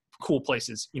different cool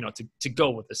places, to go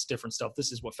with this different stuff.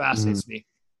 This is what fascinates me.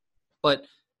 But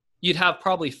you'd have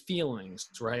probably feelings,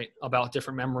 right, about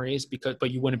different memories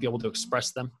but you wouldn't be able to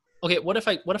express them. Okay, what if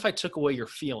I took away your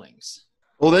feelings?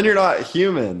 Well, then you're not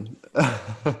human.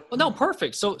 Well, no,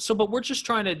 perfect. But we're just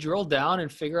trying to drill down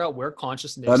and figure out where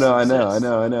consciousness I know.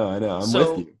 I'm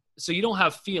with you. So you don't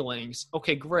have feelings.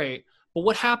 Okay, great. But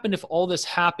what happened if all this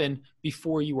happened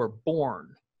before you were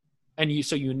born? And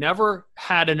you never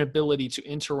had an ability to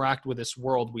interact with this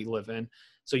world we live in.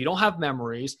 So you don't have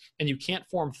memories and you can't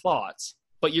form thoughts,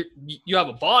 but you have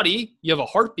a body, you have a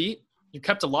heartbeat, you're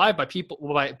kept alive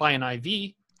by an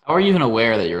IV. How are you even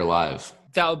aware that you're alive?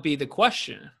 That would be the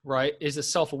question, right? Is it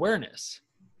self-awareness?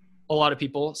 A lot of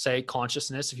people say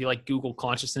consciousness. If you like Google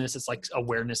consciousness, it's like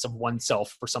awareness of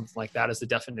oneself or something like that as the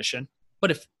definition.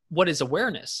 But what is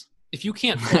awareness? If you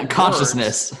can't form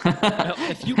consciousness,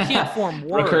 if you can't form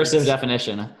words, recursive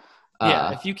definition.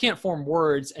 If you can't form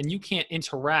words and you can't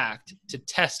interact to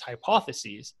test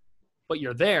hypotheses, but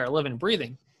you're there, living and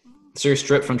breathing. So you're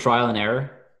stripped from trial and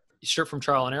error? You're stripped from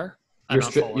trial and error?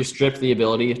 You're stripped the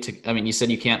ability to, you said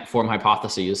you can't form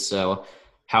hypotheses. So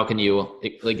how can you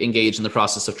engage in the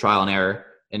process of trial and error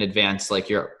and advance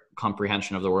your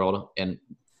comprehension of the world and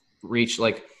reach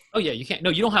oh yeah, you can't. No,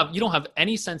 you don't have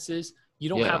any senses. You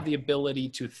don't have the ability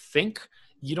to think.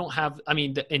 You don't have,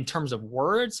 in terms of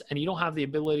words, and you don't have the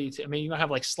ability to, you might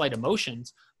have slight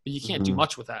emotions, but you can't do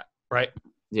much with that. Right.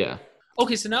 Yeah.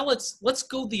 Okay, so now let's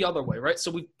go the other way, right? So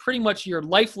we pretty much, you're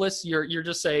lifeless. You're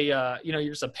just you're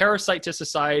just a parasite to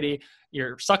society.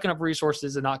 You're sucking up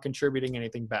resources and not contributing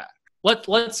anything back.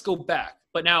 Let's go back.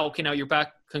 But now you're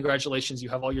back. Congratulations, you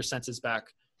have all your senses back.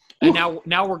 And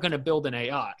now we're going to build an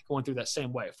AI going through that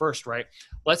same way. First, right?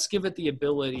 Let's give it the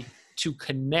ability to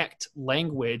connect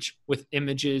language with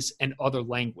images and other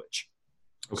language.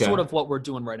 Okay. Sort of what we're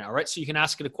doing right now, right? So you can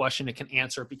ask it a question, it can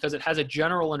answer it because it has a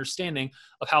general understanding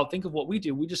of how, think of what we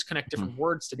do. We just connect different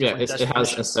words to different it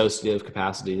has associative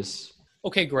capacities.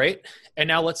 Okay, great. And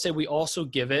now let's say we also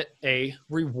give it a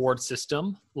reward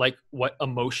system, like what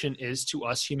emotion is to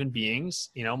us human beings.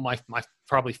 You know, my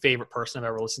probably favorite person I've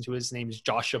ever listened to, his name is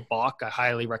Joshua Bach. I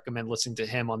highly recommend listening to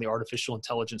him on the Artificial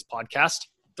Intelligence podcast,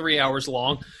 3 hours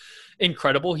long.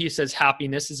 Incredible. He says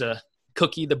happiness is a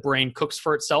cookie the brain cooks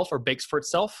for itself or bakes for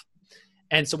itself.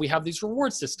 And so we have these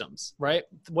reward systems, right?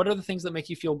 What are the things that make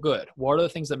you feel good? What are the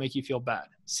things that make you feel bad?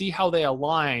 See how they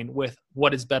align with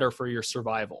what is better for your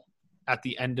survival at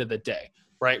the end of the day,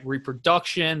 right?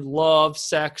 Reproduction, love,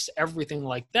 sex, everything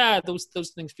like that. Those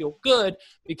things feel good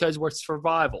because we're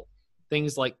survival.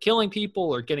 Things like killing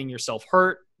people or getting yourself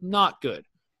hurt, not good.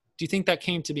 Do you think that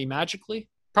came to be magically?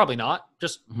 Probably not.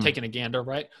 Just taking a gander,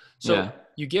 right? So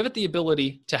you give it the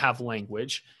ability to have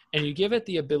language, and you give it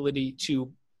the ability to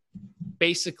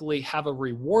basically have a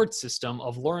reward system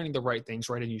of learning the right things,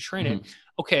 right? And you train it.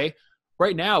 Okay,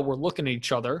 right now we're looking at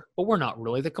each other, but we're not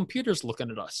really. The computer's looking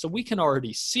at us. So we can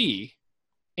already see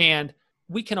and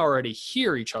we can already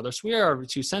hear each other. So we are our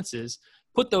two senses.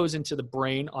 Put those into the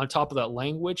brain on top of that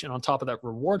language and on top of that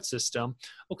reward system.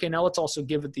 Okay, now let's also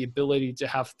give it the ability to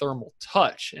have thermal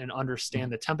touch and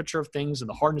understand the temperature of things and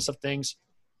the hardness of things.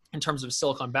 In terms of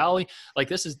Silicon Valley, like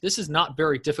this is not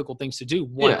very difficult things to do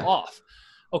one off.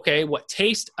 Okay, what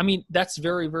taste? I mean, that's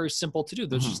very, very simple to do.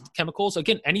 There's just chemicals.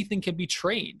 Again, anything can be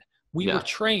trained. We were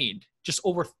trained just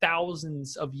over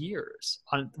thousands of years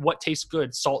on what tastes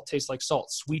good. Salt tastes like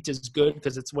salt. Sweet is good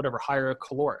because it's whatever, higher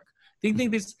caloric. They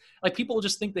think these, like people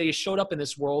just think they showed up in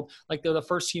this world like they're the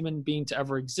first human being to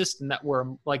ever exist and that we're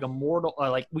like immortal,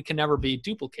 like we can never be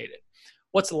duplicated.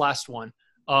 What's the last one?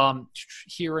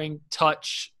 Hearing,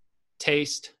 touch,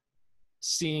 taste,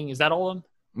 seeing. Is that all of them?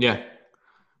 Yeah.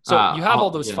 So you have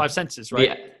all those five senses,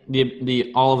 right?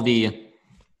 All of the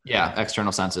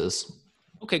external senses.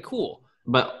 Okay, cool.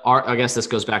 But I guess this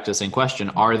goes back to the same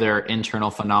question. Are there internal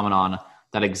phenomenon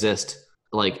that exist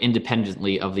like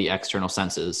independently of the external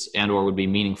senses and or would be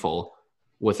meaningful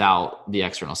without the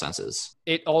external senses?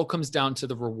 It all comes down to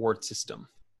the reward system,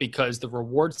 because the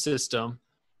reward system,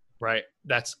 right,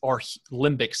 that's our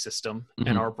limbic system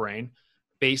in our brain,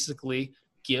 basically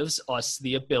gives us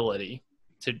the ability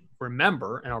to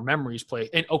remember, and our memories play.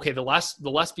 And okay, the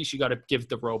last piece you got to give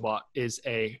the robot is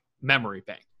a memory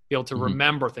bank, be able to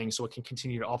remember things so it can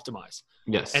continue to optimize.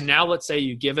 Yes. And now let's say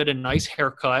you give it a nice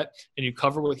haircut and you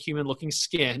cover it with human looking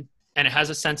skin and it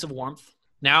has a sense of warmth.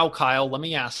 Now, Kyle, let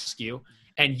me ask you,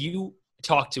 and you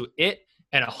talk to it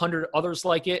and 100 others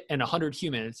like it and 100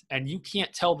 humans, and you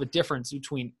can't tell the difference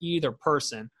between either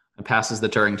person. It passes the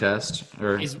Turing test,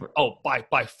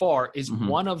 by far is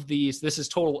one of these. This is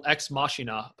total ex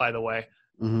machina, by the way.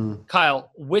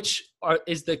 Kyle,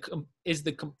 does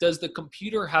the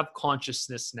computer have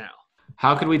consciousness now?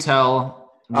 How could we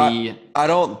tell I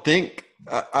don't think.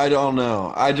 I don't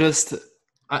know. I just.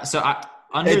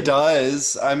 It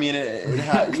does. I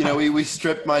mean, we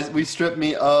stripped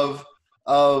me of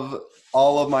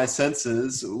all of my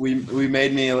senses. We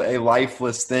made me a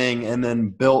lifeless thing, and then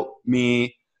built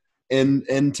me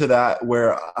into that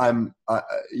where I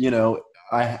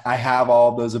have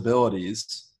all those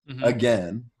abilities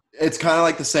again. It's kind of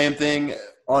like the same thing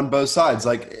on both sides.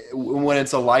 Like when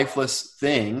it's a lifeless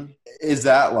thing, is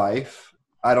that life?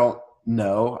 I don't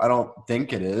know. I don't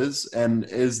think it is. And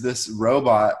is this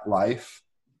robot life?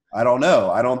 I don't know.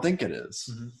 I don't think it is.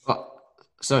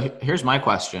 So here's my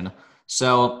question.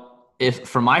 So if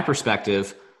from my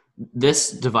perspective,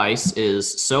 this device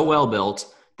is so well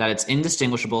built that it's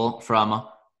indistinguishable from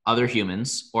other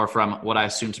humans or from what I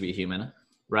assume to be a human,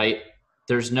 right?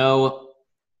 Does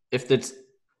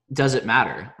it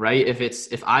matter, right?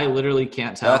 If I literally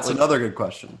can't tell. That's another good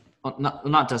question.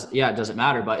 Does it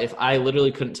matter? But if I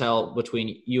literally couldn't tell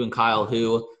between you and Kyle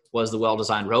who was the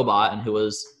well-designed robot and who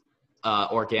was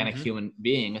organic human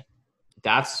being,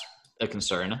 that's a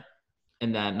concern.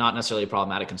 And then not necessarily a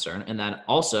problematic concern. And then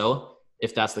also,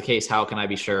 if that's the case, how can I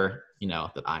be sure,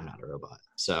 that I'm not a robot?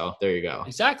 So there you go.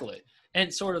 Exactly.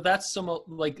 And sort of that's some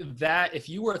like that. If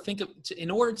you were to think of,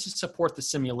 in order to support the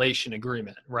simulation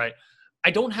agreement, right?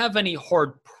 I don't have any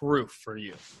hard proof for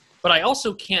you, but I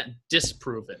also can't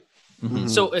disprove it.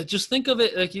 So just think of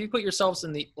it like you put yourselves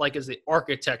in as the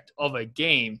architect of a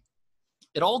game.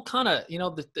 It all kind of,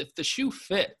 if the shoe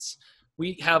fits,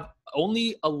 we have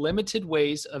only a limited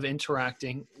ways of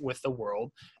interacting with the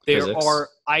world. There are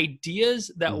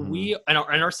ideas that we, and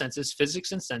our senses,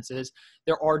 physics and senses,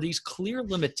 there are these clear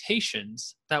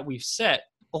limitations that we've set.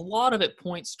 A lot of it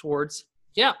points towards,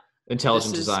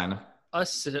 intelligent design.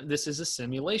 This is a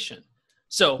simulation.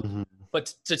 So,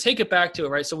 but to take it back to it,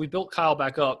 right? So we built Kyle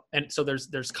back up. And so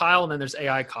there's Kyle and then there's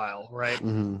AI Kyle, right?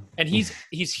 And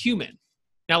he's human.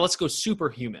 Now let's go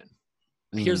superhuman.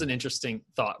 Here's an interesting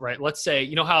thought, right? Let's say,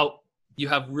 you know how you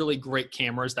have really great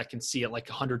cameras that can see at like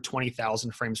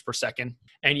 120,000 frames per second,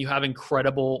 and you have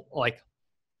incredible like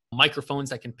microphones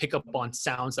that can pick up on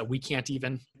sounds that we can't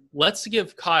even. Let's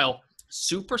give Kyle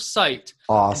super sight,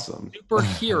 awesome, super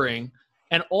hearing,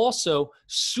 and also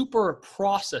super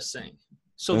processing.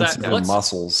 So and that some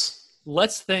muscles.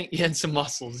 Let's think, and some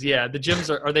muscles. Yeah, the gyms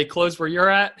are they closed where you're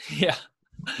at? Yeah.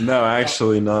 No,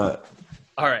 actually not.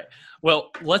 All right.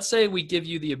 Well, let's say we give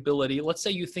you the ability. Let's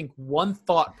say you think one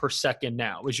thought per second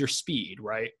now is your speed,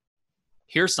 right?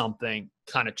 Here's something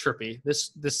kind of trippy.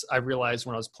 This I realized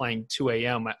when I was playing 2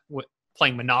 a.m.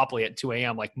 Playing Monopoly at 2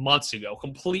 a.m. like months ago,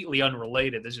 completely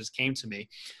unrelated. This just came to me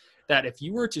that if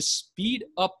you were to speed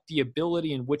up the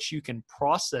ability in which you can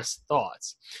process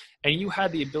thoughts, and you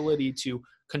had the ability to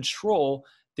control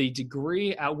the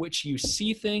degree at which you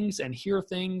see things and hear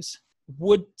things,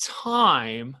 would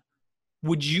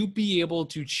you be able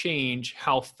to change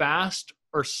how fast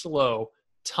or slow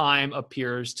time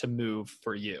appears to move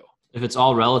for you? If it's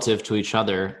all relative to each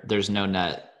other, there's no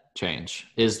net change,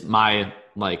 is my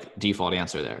like default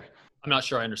answer there. I'm not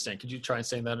sure I understand. Could you try and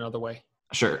say that another way?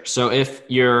 Sure. So if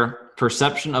your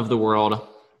perception of the world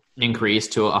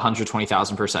increased to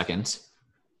 120,000 per second,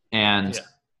 and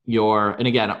and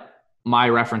again, my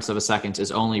reference of a second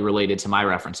is only related to my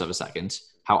reference of a second,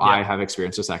 how I have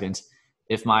experienced a second.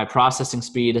 If my processing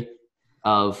speed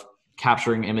of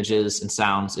capturing images and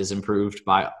sounds is improved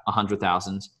by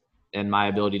 100,000 and my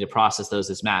ability to process those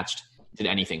is matched, did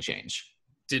anything change?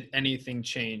 Did anything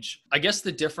change? I guess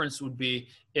the difference would be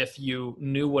if you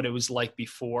knew what it was like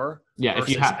before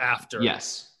versus after.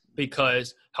 Yes.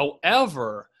 Because,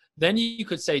 however, then you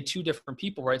could say two different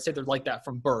people, right? Say they're like that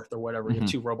from birth or whatever. You have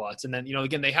two robots. And then,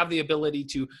 again, they have the ability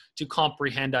to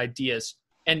comprehend ideas,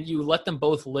 and you let them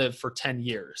both live for 10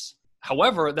 years.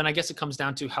 However, then I guess it comes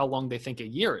down to how long they think a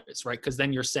year is, right? Because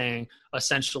then you're saying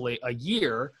essentially a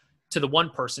year to the one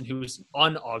person who's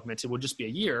unaugmented would just be a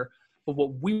year. But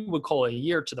what we would call a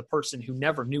year to the person who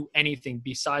never knew anything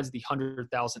besides the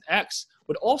 100,000x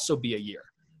would also be a year.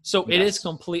 So it is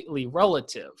completely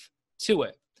relative to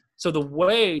it. So the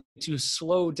way to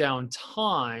slow down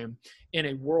time in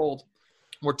a world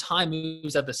where time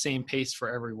moves at the same pace for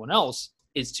everyone else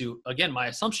is to, again, my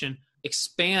assumption,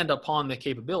 expand upon the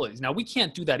capabilities. Now, we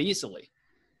can't do that easily.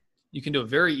 You can do it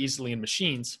very easily in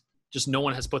machines, just no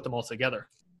one has put them all together.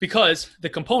 Because the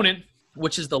component,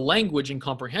 which is the language and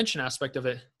comprehension aspect of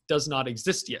it, does not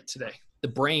exist yet today. The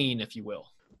brain, if you will.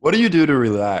 What do you do to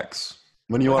relax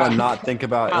when you want to not think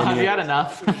about any? Have you had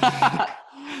enough?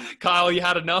 Kyle, you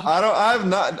had enough? I've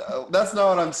not. That's not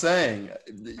what I'm saying.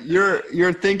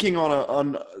 You're thinking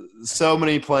on so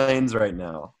many planes right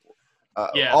now.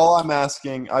 All I'm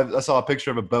asking, I saw a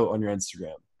picture of a boat on your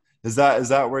Instagram. Is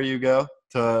that where you go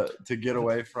to get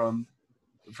away from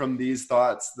these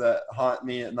thoughts that haunt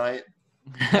me at night?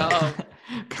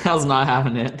 Kyle's not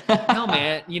having it. No,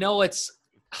 man. It's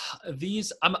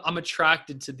these. I'm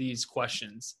attracted to these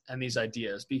questions and these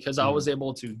ideas because I was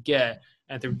able to get,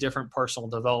 and through different personal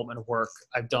development work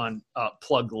I've done,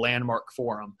 plug Landmark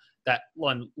Forum, that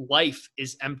when life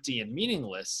is empty and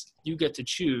meaningless, you get to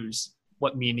choose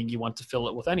what meaning you want to fill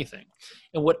it with anything.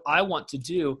 And what I want to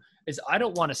do is I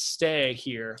don't want to stay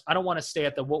here. I don't want to stay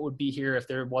at the what would be here if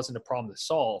there wasn't a problem to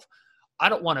solve. I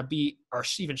don't want to be or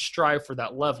even strive for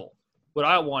that level. What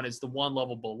I want is the one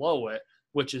level below it,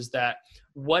 which is that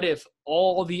what if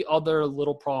all the other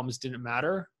little problems didn't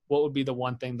matter? What would be the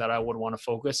one thing that I would want to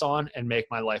focus on and make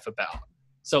my life about?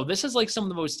 So this is like some of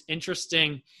the most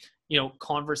interesting,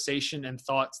 conversation and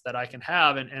thoughts that I can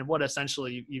have. And what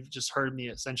essentially you've just heard me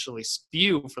essentially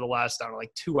spew for the last,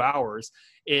 2 hours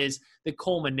is the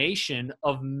culmination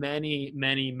of many,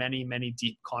 many, many, many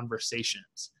deep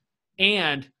conversations.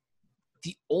 And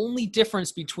the only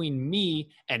difference between me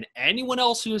and anyone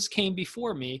else who has came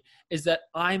before me is that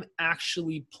I'm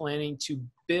actually planning to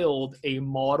build a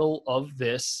model of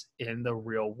this in the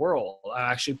real world.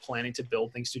 I'm actually planning to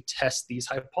build things to test these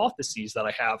hypotheses that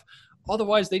I have.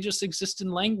 Otherwise, they just exist in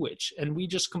language, and we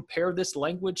just compare this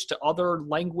language to other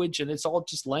language, and it's all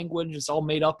just language. It's all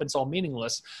made up. It's all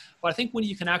meaningless. But I think when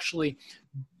you can actually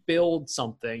build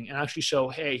something and actually show,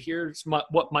 hey, here's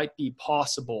what might be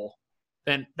possible,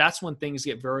 then that's when things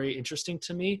get very interesting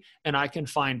to me, and I can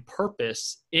find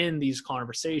purpose in these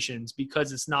conversations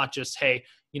because it's not just, hey,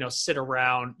 sit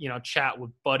around, chat with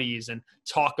buddies and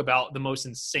talk about the most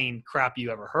insane crap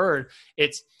you ever heard.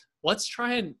 It's let's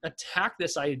try and attack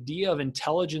this idea of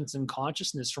intelligence and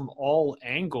consciousness from all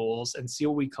angles and see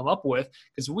what we come up with,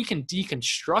 because we can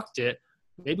deconstruct it.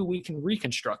 Maybe we can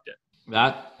reconstruct it.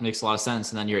 That makes a lot of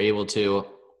sense. And then you're able to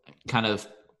kind of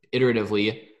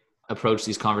iteratively approach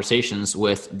these conversations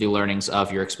with the learnings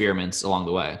of your experiments along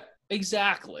the way.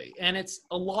 Exactly. And it's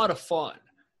a lot of fun.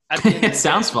 At the end of the It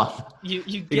sounds fun.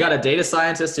 You got a data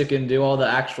scientist who can do all the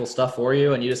actual stuff for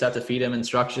you, and you just have to feed him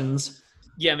instructions.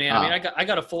 Yeah, man. I mean, I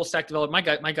got a full stack developer.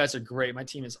 My guys are great. My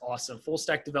team is awesome. Full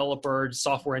stack developer,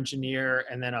 software engineer,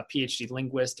 and then a PhD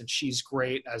linguist, and she's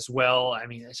great as well. I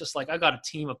mean, it's just like I got a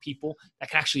team of people that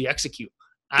can actually execute.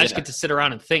 I just get to sit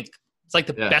around and think. It's like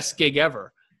the best gig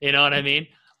ever. You know what I mean?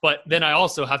 But then I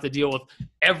also have to deal with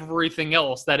everything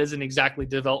else that isn't exactly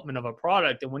development of a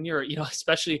product. And when you're,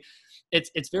 especially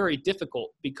it's very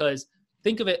difficult because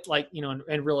think of it like,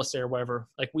 in real estate or whatever,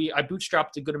 like I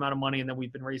bootstrapped a good amount of money and then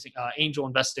we've been raising angel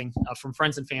investing from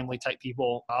friends and family type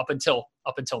people up until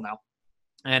now.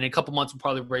 And in a couple months, we'll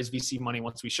probably raise VC money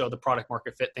once we show the product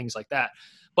market fit, things like that.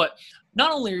 But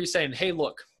not only are you saying, hey,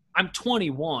 look, I'm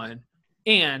 21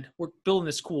 and we're building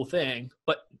this cool thing,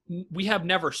 but we have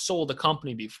never sold a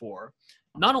company before.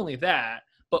 Not only that,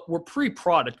 but we're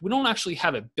pre-product. We don't actually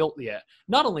have it built yet.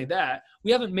 Not only that,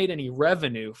 we haven't made any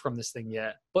revenue from this thing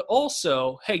yet, but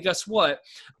also, hey, guess what?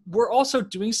 We're also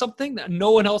doing something that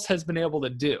no one else has been able to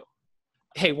do.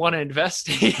 Hey, want to invest?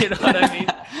 You know what I mean?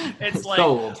 It's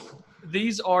like,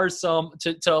 these are some,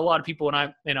 to a lot of people,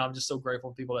 and I'm just so grateful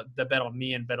for people that bet on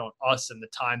me and bet on us and the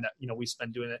time that, we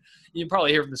spend doing it. You can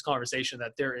probably hear from this conversation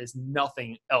that there is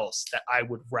nothing else that I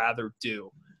would rather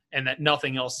do. And that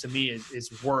nothing else to me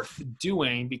is worth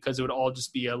doing because it would all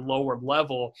just be a lower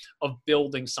level of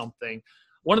building something.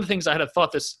 One of the things I had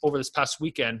thought over this past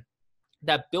weekend,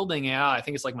 that building AI, I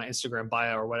think it's like my Instagram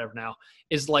bio or whatever now,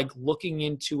 is like looking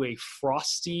into a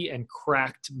frosty and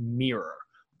cracked mirror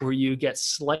where you get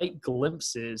slight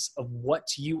glimpses of what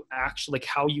you actually, like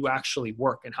how you actually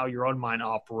work and how your own mind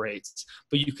operates,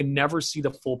 but you can never see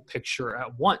the full picture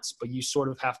at once, but you sort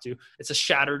of have to, it's a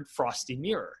shattered frosty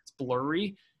mirror. It's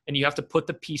blurry. And you have to put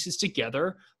the pieces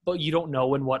together, but you don't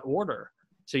know in what order.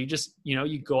 So you just,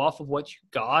 you go off of what you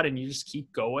got and you just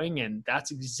keep going. And that's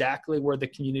exactly where the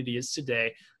community is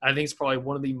today. I think it's probably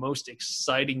one of the most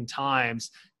exciting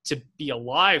times to be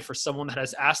alive for someone that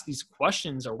has asked these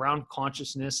questions around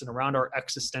consciousness and around our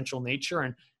existential nature.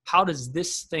 And how does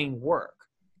this thing work?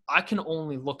 I can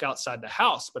only look outside the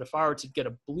house, but if I were to get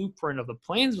a blueprint of the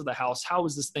plans of the house, how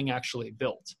is this thing actually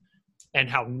built? And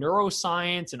how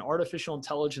neuroscience and artificial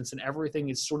intelligence and everything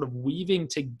is sort of weaving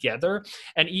together.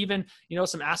 And even,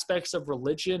 some aspects of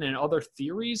religion and other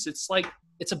theories, it's like,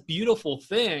 it's a beautiful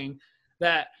thing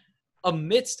that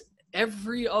amidst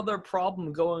every other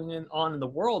problem going on in the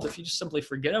world, if you just simply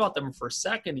forget about them for a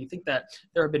second, you think that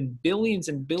there have been billions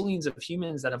and billions of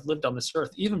humans that have lived on this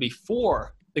earth, even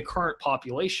before the current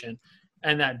population,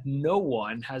 and that no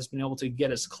one has been able to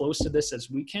get as close to this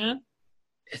as we can.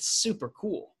 It's super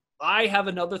cool. I have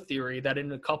another theory that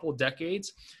in a couple of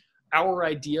decades, our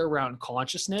idea around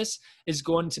consciousness is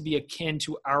going to be akin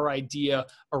to our idea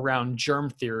around germ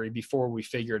theory before we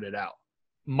figured it out.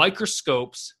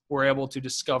 Microscopes were able to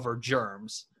discover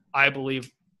germs. I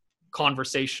believe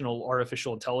conversational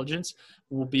artificial intelligence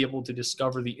will be able to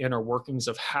discover the inner workings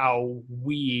of how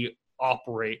we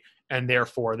operate, and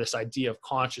therefore this idea of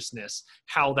consciousness,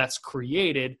 how that's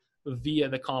created via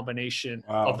the combination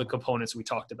of the components we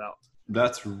talked about.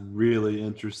 That's really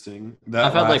interesting.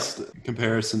 That last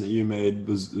comparison that you made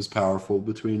was powerful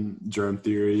between germ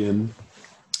theory and,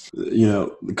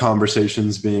 the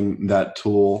conversations being that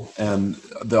tool, and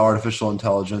the artificial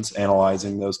intelligence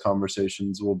analyzing those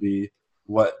conversations will be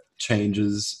what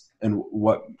changes and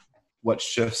what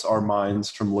shifts our minds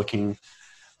from looking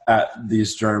at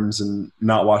these germs and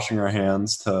not washing our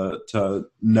hands to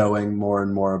knowing more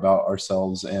and more about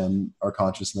ourselves and our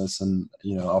consciousness. And,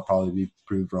 I'll probably be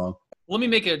proved wrong. Let me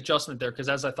make an adjustment there, because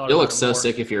as I thought, you'll look so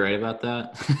sick if you're right about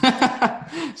that.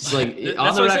 Just like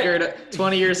on the record,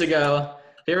 20 years ago.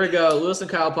 Here we go, Lewis and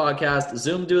Kyle podcast.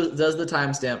 Zoom does the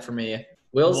timestamp for me.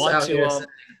 Will's out here.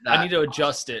 I need to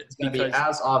adjust it. It's going to be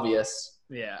as obvious.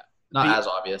 Yeah, not as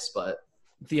obvious, but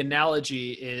the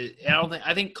analogy is.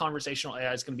 I think conversational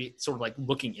AI is going to be sort of like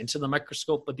looking into the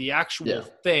microscope, but the actual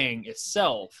thing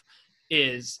itself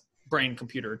is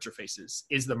brain-computer interfaces,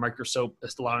 is the microscope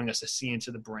that's allowing us to see into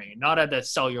the brain, not at that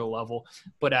cellular level,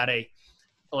 but at an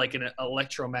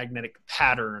electromagnetic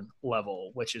pattern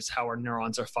level, which is how our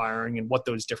neurons are firing and what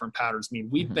those different patterns mean.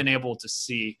 We've been able to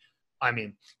see,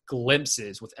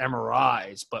 glimpses with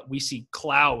MRIs, but we see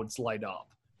clouds light up.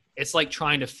 It's like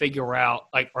trying to figure out,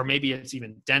 or maybe it's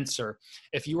even denser.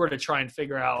 If you were to try and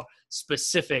figure out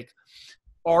specific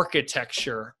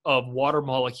architecture of water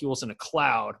molecules in a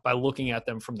cloud by looking at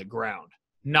them from the ground,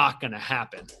 not going to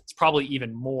happen. It's probably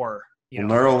even more.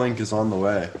 Neuralink is on the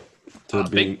way to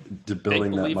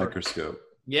building that microscope.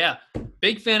 Yeah.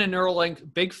 Big fan of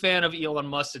Neuralink, big fan of Elon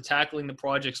Musk tackling the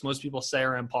projects most people say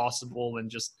are impossible and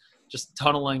just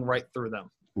tunneling right through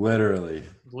them. Literally.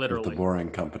 With the Literally. Boring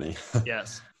Company.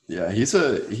 Yes. Yeah, he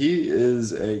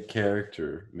is a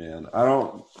character, man.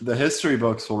 The history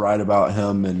books will write about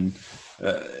him and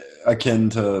akin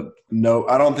to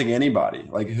I don't think anybody,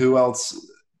 like who else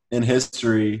in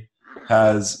history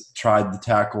has tried to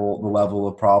tackle the level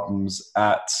of problems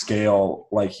at scale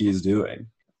like he's doing.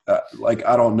 Like,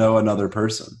 I don't know another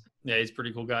person. Yeah, he's a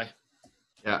pretty cool guy.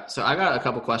 Yeah. So I got a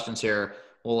couple questions here.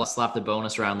 We'll slap the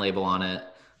bonus round label on it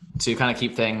to kind of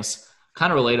keep things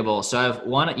kind of relatable. So I have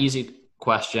one easy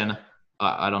question.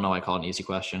 I don't know why I call it an easy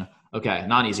question. Okay.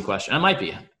 Not an easy question. It might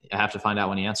be. I have to find out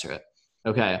when you answer it.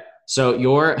 Okay. So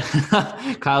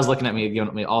Kyle's looking at me,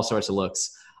 giving me all sorts of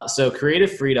looks. So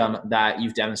creative freedom that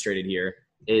you've demonstrated here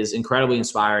is incredibly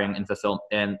inspiring and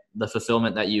the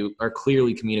fulfillment that you are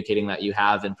clearly communicating that you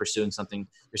have in pursuing something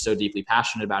you're so deeply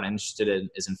passionate about and interested in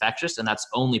is infectious. And that's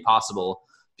only possible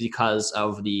because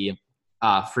of the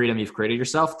freedom you've created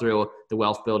yourself through the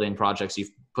wealth building projects you've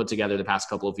put together the past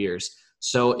couple of years.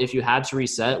 So if you had to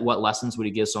reset, what lessons would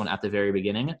you give someone at the very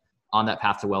beginning on that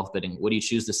path to wealth building? Would you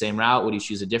choose the same route? Would you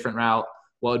choose a different route?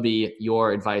 What would be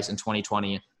your advice in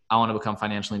 2020? I want to become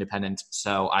financially independent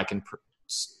so I can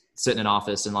sit in an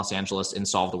office in Los Angeles and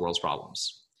solve the world's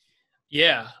problems.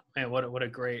 Yeah, man, what a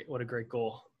great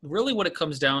goal. Really what it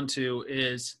comes down to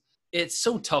is it's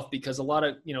so tough because a lot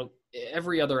of,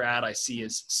 every other ad I see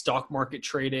is stock market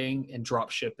trading and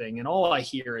drop shipping. And all I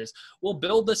hear is, we'll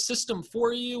build the system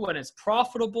for you and it's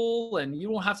profitable and you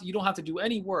don't have to do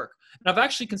any work. And I've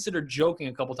actually considered joking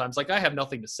a couple times, like I have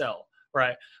nothing to sell.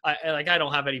 Right. I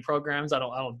don't have any programs. I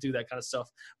don't do that kind of stuff,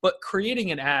 but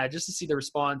creating an ad just to see the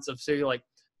response of, say, like,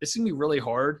 this is gonna be really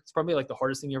hard. It's probably like the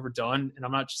hardest thing you ever done. And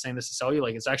I'm not just saying this to sell you,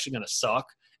 like it's actually going to suck.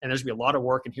 And there's gonna be a lot of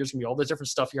work and here's gonna be all this different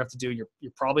stuff you have to do.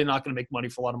 You're probably not going to make money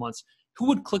for a lot of months. Who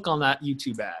would click on that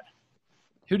YouTube ad?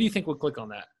 Who do you think would click on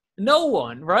that? No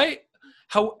one, right?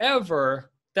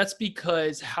 However, that's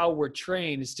because how we're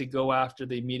trained is to go after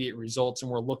the immediate results and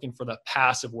we're looking for the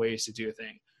passive ways to do a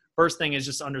thing. First thing is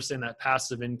just understand that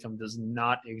passive income does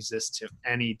not exist to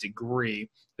any degree.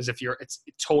 Because if it's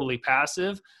totally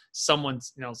passive, someone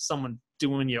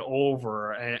doing you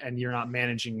over and you're not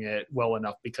managing it well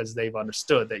enough because they've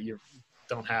understood that you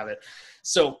don't have it.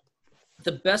 So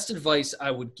the best advice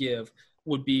I would give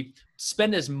would be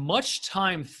spend as much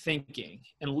time thinking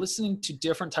and listening to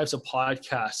different types of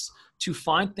podcasts to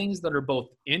find things that are both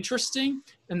interesting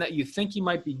and that you think you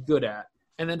might be good at.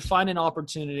 And then find an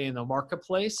opportunity in the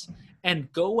marketplace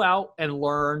and go out and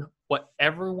learn what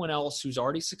everyone else who's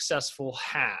already successful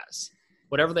has,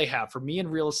 whatever they have. For me in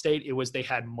real estate, it was they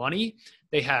had money,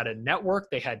 they had a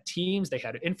network, they had teams, they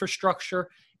had infrastructure,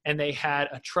 and they had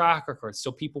a track record.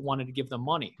 So people wanted to give them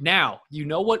money. Now, you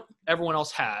know what everyone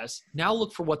else has. Now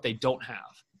look for what they don't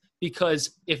have.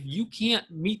 Because if you can't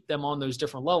meet them on those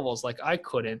different levels, like I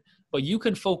couldn't, but you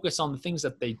can focus on the things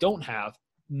that they don't have,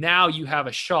 now you have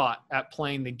a shot at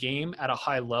playing the game at a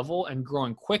high level and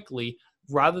growing quickly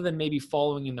rather than maybe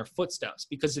following in their footsteps.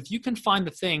 Because if you can find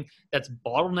the thing that's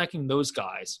bottlenecking those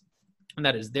guys, and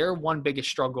that is their one biggest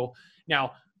struggle.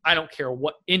 Now, I don't care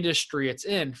what industry it's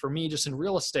in. For me, just in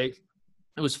real estate,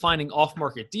 it was finding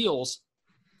off-market deals.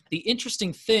 The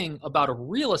interesting thing about a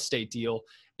real estate deal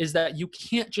is that you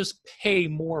can't just pay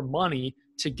more money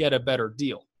to get a better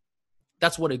deal.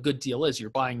 That's what a good deal is.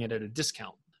 You're buying it at a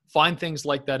discount. Find things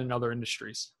like that in other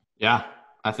industries. Yeah,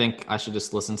 I think I should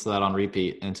just listen to that on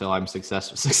repeat until I'm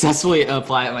successfully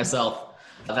apply it myself.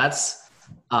 That's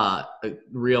a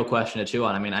real question to chew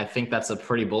on. I mean, I think that's a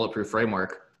pretty bulletproof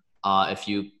framework if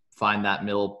you find that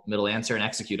middle answer and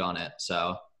execute on it.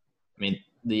 So, I mean,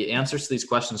 the answers to these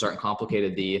questions aren't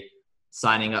complicated. The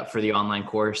signing up for the online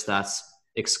course that's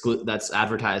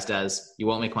advertised as you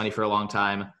won't make money for a long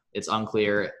time. It's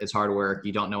unclear. It's hard work.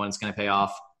 You don't know when it's going to pay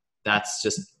off. That's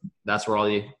where all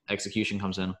the execution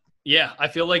comes in. Yeah. I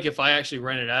feel like if I actually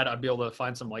ran an ad, I'd be able to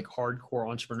find some like hardcore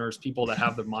entrepreneurs, people that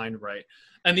have their mind right.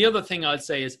 And the other thing I'd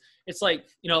say is it's like,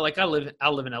 like I live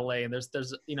in LA and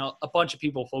there's, a bunch of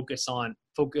people focus on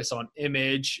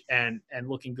image and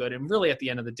looking good. And really at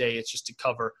the end of the day, it's just to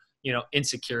cover,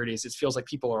 insecurities. It feels like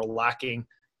people are lacking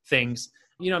things.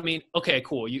 You know what I mean? Okay,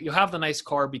 cool. You have the nice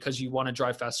car because you want to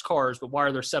drive fast cars, but why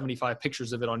are there 75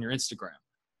 pictures of it on your Instagram?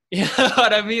 You know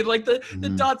what I mean? Like the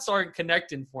dots aren't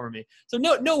connecting for me. So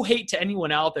no hate to anyone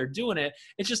out there doing it.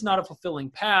 It's just not a fulfilling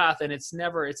path. And it's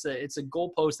a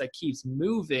goalpost that keeps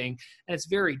moving. And it's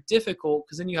very difficult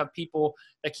because then you have people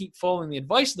that keep following the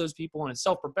advice of those people and it's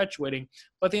self-perpetuating.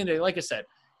 But at the end of the day, like I said,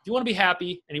 if you want to be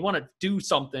happy and you want to do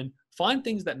something, Find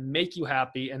things that make you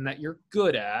happy and that you're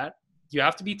good at. You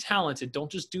have to be talented.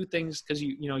 Don't just do things because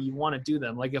you want to do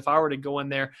them. Like if I were to go in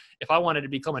there, if I wanted to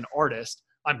become an artist,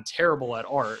 I'm terrible at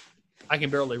art. I can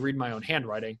barely read my own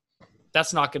handwriting.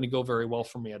 That's not going to go very well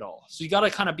for me at all. So you got to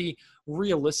kind of be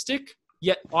realistic,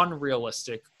 yet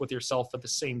unrealistic with yourself at the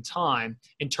same time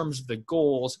in terms of the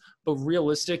goals, but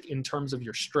realistic in terms of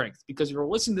your strength. Because if you're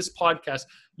listening to this podcast,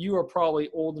 you are probably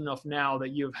old enough now that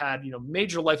you have had,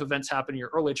 major life events happen in your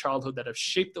early childhood that have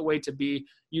shaped the way to be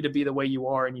the way you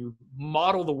are, and you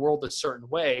model the world a certain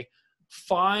way.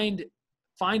 Find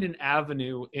an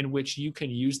avenue in which you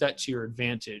can use that to your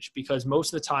advantage, because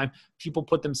most of the time people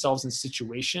put themselves in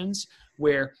situations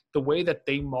where the way that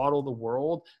they model the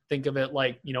world, think of it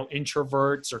like,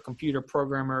 introverts or computer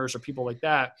programmers or people like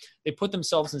that, they put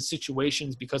themselves in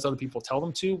situations because other people tell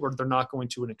them to, where they're not going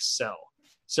to excel.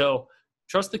 So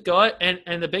trust the gut.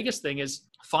 And the biggest thing is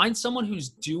find someone who's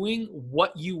doing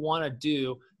what you want to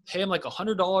do. Pay them like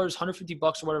 $100, $150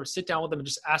 or whatever, sit down with them and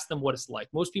just ask them what it's like.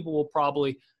 Most people will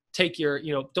probably take your,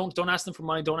 don't ask them for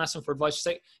money. Don't ask them for advice. Just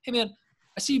say, hey man,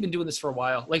 I see you've been doing this for a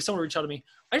while. Like someone reached out to me.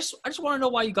 I just want to know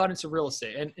why you got into real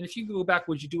estate. And if you go back,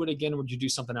 would you do it again? Or would you do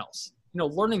something else?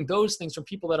 Learning those things from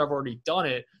people that have already done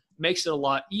it makes it a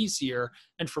lot easier.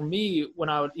 And for me, when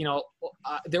I would,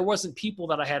 there wasn't people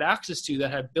that I had access to that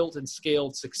had built and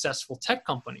scaled successful tech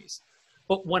companies.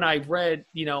 But when I read,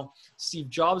 Steve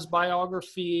Jobs'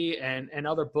 biography and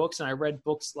other books, and I read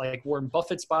books like Warren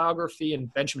Buffett's biography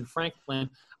and Benjamin Franklin,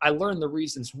 I learned the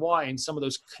reasons why, and some of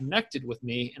those connected with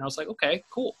me. And I was like, okay,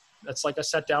 cool. That's like I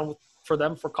sat down for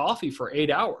them for coffee for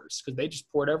 8 hours because they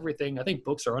just poured everything. I think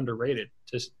books are underrated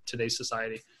to today's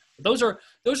society. But those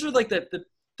are like the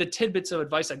tidbits of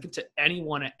advice I give to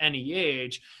anyone at any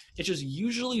age. It's just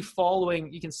usually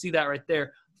following, you can see that right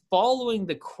there, following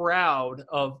the crowd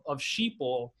of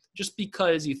sheeple just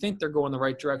because you think they're going the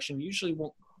right direction usually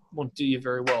won't do you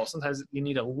very well. Sometimes you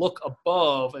need to look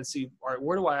above and see, all right,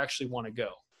 where do I actually want to go?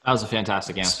 That was a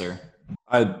fantastic answer.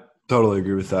 I totally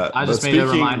agree with that. I just made a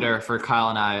reminder for Kyle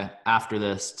and I after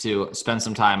this to spend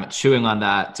some time chewing on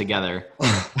that together.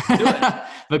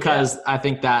 Because I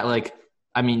think that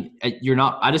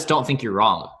I just don't think you're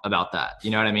wrong about that.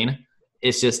 You know what I mean?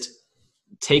 It's just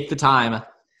take the time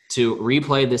to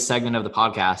replay this segment of the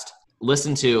podcast,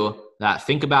 listen to that,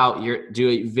 think about do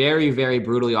a very, very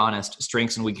brutally honest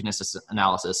strengths and weaknesses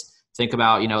analysis. Think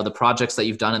about, the projects that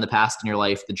you've done in the past in your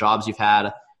life, the jobs you've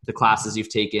had, the classes you've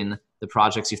taken, the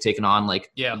projects you've taken on,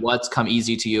 what's come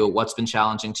easy to you, what's been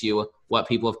challenging to you, what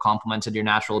people have complimented your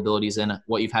natural abilities in,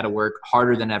 what you've had to work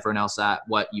harder than everyone else at,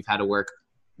 what you've had to work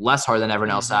less hard than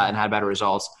everyone else at and had better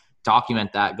results.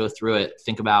 Document that, go through it,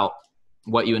 think about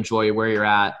what you enjoy, where you're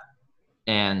at,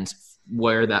 and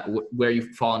where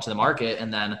you fall into the market,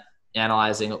 and then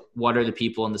analyzing what are the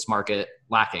people in this market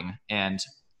lacking. And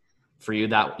for you,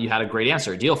 that you had a great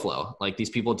answer, deal flow. Like these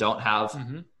people don't have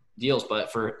deals,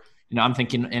 but I'm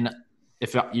thinking,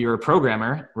 if you're a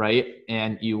programmer, right,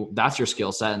 and that's your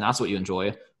skill set and that's what you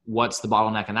enjoy, what's the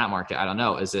bottleneck in that market? I don't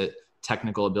know. Is it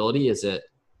technical ability? Is it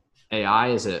AI?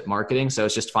 Is it marketing? So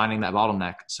it's just finding that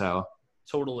bottleneck. So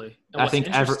totally. And I think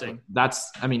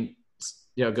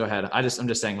go ahead. I'm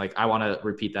just saying, I want to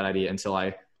repeat that idea until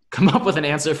I come up with an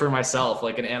answer for myself,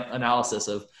 like an analysis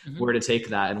of where to take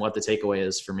that and what the takeaway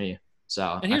is for me.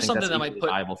 So, and here's something that might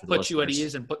put you at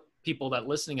ease and put people that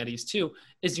listening at ease too,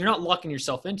 is you're not locking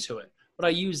yourself into it. But I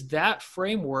use that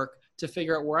framework to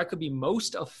figure out where I could be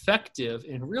most effective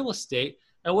in real estate.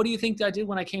 And what do you think I did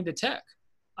when I came to tech?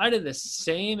 I did the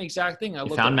same exact thing. I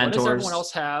looked at what does everyone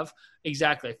else have.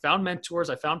 Exactly. I found mentors.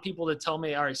 I found people to tell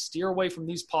me, all right, steer away from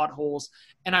these potholes.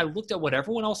 And I looked at what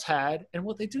everyone else had and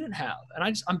what they didn't have.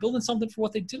 And I'm building something for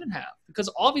what they didn't have, because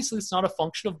obviously it's not a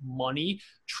function of money,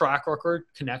 track record,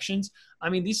 connections. I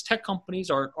mean, these tech companies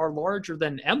are larger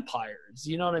than empires.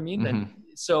 You know what I mean?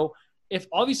 So if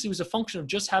obviously it was a function of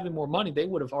just having more money, they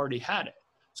would have already had it.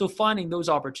 So finding those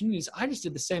opportunities, I just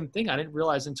did the same thing. I didn't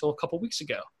realize until a couple of weeks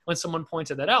ago when someone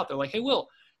pointed that out. They're like, hey, Will,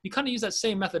 you kind of use that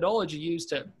same methodology you used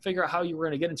to figure out how you were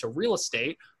going to get into real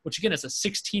estate, which again, as a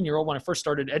 16-year-old, when I first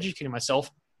started educating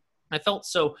myself, I felt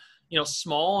so,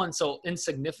 small and so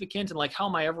insignificant. And like, how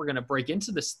am I ever going to break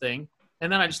into this thing?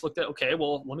 And then I just looked at, okay,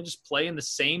 well, let me just play in the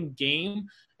same game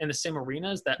and the same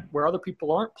arenas where other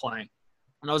people aren't playing.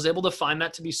 And I was able to find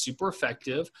that to be super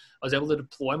effective. I was able to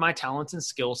deploy my talents and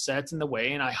skill sets in the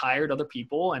way, and I hired other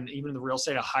people. And even in the real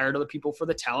estate, I hired other people for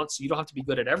the talent. So you don't have to be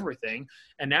good at everything.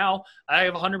 And now I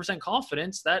have 100%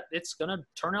 confidence that it's going to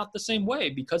turn out the same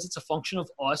way, because it's a function of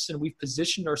us and we've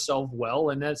positioned ourselves well.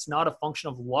 And that's not a function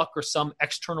of luck or some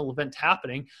external event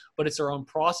happening, but it's our own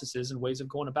processes and ways of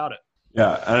going about it.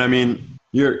 Yeah. And I mean,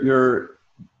 you're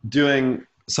doing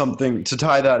something to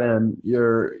tie that in.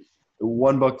 Your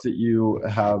one book that you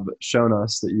have shown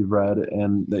us that you've read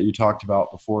and that you talked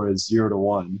about before is 0 to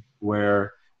 1,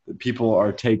 where people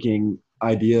are taking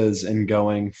ideas and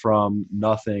going from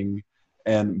nothing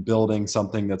and building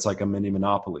something that's like a mini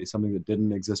monopoly, something that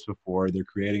didn't exist before. They're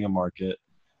creating a market.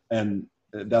 And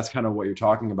that's kind of what you're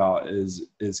talking about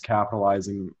is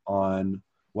capitalizing on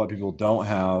what people don't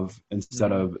have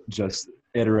instead of just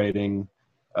iterating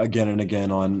again and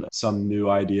again on some new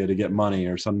idea to get money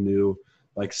or some new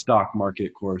like stock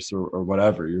market course or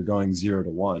whatever. You're going 0 to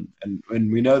 1.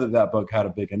 And we know that book had a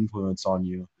big influence on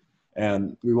you.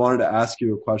 And we wanted to ask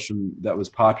you a question that was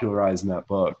popularized in that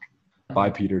book by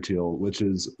Peter Thiel, which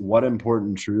is, what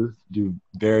important truth do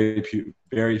very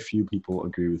few people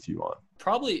agree with you on?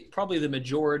 Probably the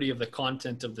majority of the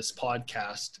content of this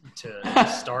podcast to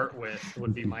start with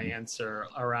would be my answer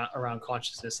around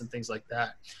consciousness and things like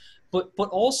that. But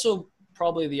also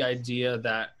probably the idea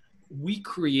that we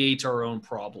create our own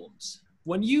problems.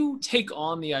 When you take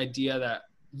on the idea that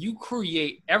you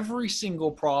create every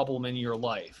single problem in your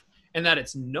life and that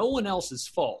it's no one else's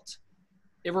fault,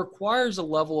 it requires a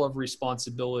level of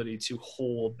responsibility to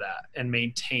hold that and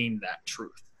maintain that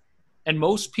truth. And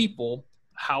most people,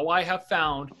 how I have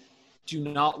found, do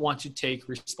not want to take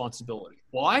responsibility.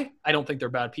 Why? I don't think they're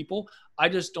bad people. I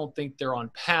just don't think they're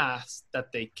on paths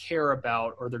that they care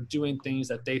about, or they're doing things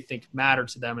that they think matter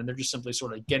to them, and they're just simply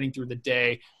sort of getting through the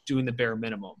day, doing the bare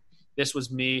minimum. This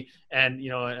was me, and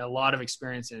a lot of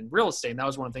experience in real estate, and that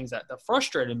was one of the things that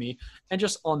frustrated me. And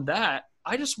just on that,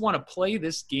 I just want to play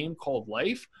this game called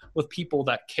life with people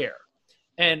that care.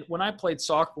 And when I played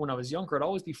soccer when I was younger, I'd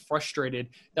always be frustrated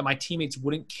that my teammates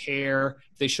wouldn't care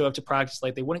if they showed up to practice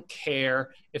late. They wouldn't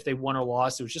care if they won or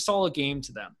lost. It was just all a game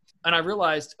to them. And I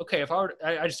realized, okay, if I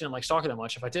just didn't like soccer that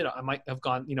much. If I did, I might have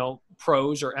gone,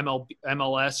 pros or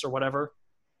MLS or whatever.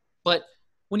 But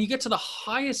when you get to the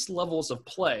highest levels of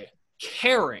play,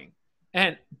 caring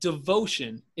and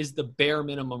devotion is the bare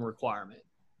minimum requirement.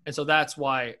 And so that's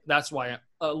why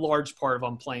a large part of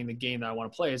I'm playing the game that I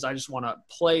want to play is I just want to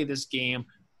play this game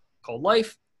called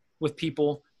life with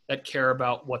people that care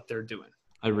about what they're doing.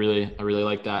 I really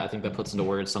like that. I think that puts into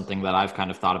words something that I've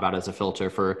kind of thought about as a filter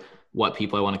for what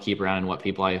people I want to keep around and what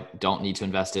people I don't need to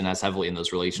invest in as heavily in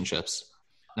those relationships.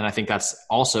 And I think that's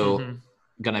also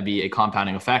going to be a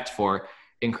compounding effect for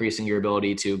increasing your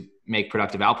ability to make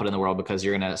productive output in the world, because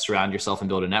you're going to surround yourself and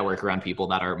build a network around people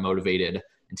that are motivated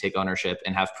and take ownership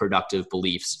and have productive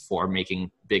beliefs for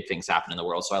making big things happen in the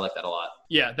world. So I like that a lot.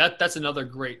 Yeah, that's another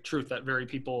great truth that very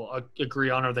people agree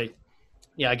on, or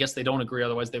I guess they don't agree.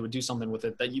 Otherwise they would do something with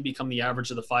it, that you become the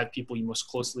average of the 5 people you most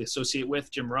closely associate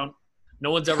with. Jim Rohn,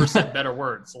 no one's ever said better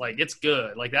words. Like, it's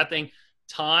good. Like that thing,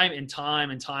 time and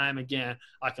time again,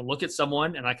 I can look at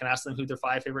someone and I can ask them who their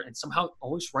 5 favorite, and somehow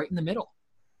always right in the middle,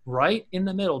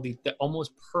 the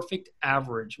almost perfect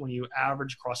average when you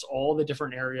average across all the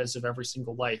different areas of every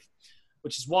single life,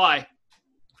 which is why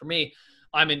for me,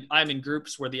 I'm in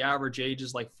groups where the average age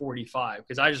is like 45,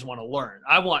 because I just want to learn.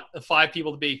 I want the 5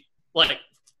 people to be like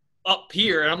up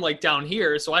here and I'm like down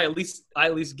here. So I at least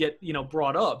get,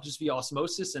 brought up just via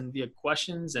osmosis and via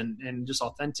questions and just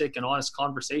authentic and honest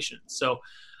conversations. So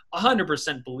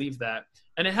 100% believe that.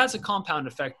 And it has a compound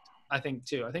effect, I think,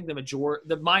 too. I think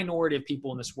the minority of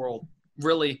people in this world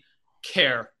really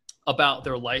care about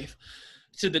their life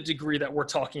to the degree that we're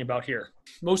talking about here.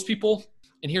 Most people,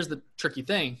 and here's the tricky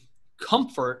thing,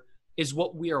 comfort is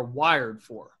what we are wired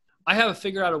for. I haven't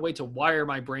figured out a way to wire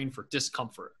my brain for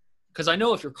discomfort, because I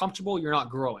know if you're comfortable, you're not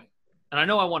growing. And I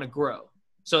know I want to grow.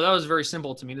 So that was very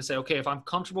simple to me to say, okay, if I'm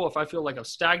comfortable, if I feel like I've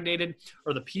stagnated,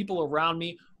 or the people around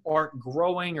me aren't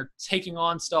growing or taking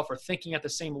on stuff or thinking at the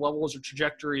same levels or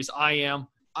trajectories I am,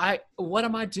 what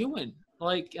am I doing?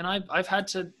 Like, and I've had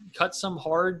to cut some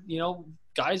hard,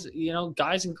 guys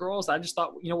and girls. I just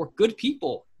thought, we're good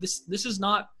people. This is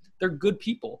not, they're good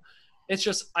people. It's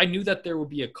just, I knew that there would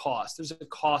be a cost. There's a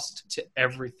cost to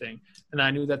everything. And I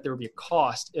knew that there would be a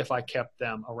cost if I kept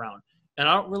them around. And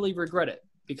I don't really regret it,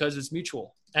 because it's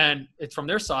mutual. And it's from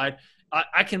their side.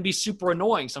 I can be super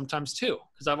annoying sometimes too,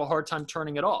 because I have a hard time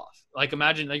turning it off. Like,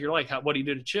 imagine that you're like, what do you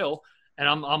do to chill? And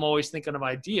I'm always thinking of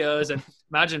ideas. And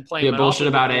imagine playing Monopoly. Bullshit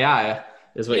about AI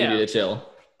is what you do to chill.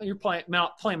 You're playing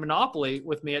Monopoly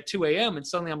with me at 2 a.m. and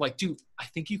suddenly I'm like, dude, I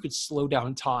think you could slow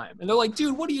down time. And they're like,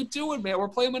 dude, what are you doing, man? We're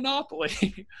playing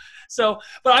Monopoly. So,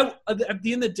 but at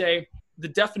the end of the day, the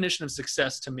definition of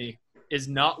success to me is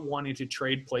not wanting to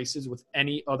trade places with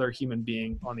any other human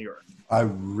being on the earth. I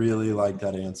really like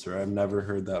that answer. I've never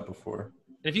heard that before.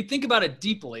 And if you think about it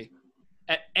deeply,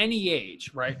 at any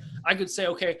age, right? I could say,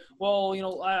 okay, well,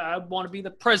 I want to be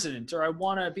the president, or I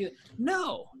want to be.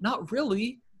 No, not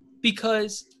really,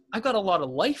 because I've got a lot of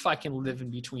life I can live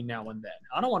in between now and then.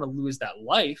 I don't want to lose that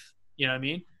life. You know what I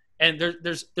mean? And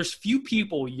there's few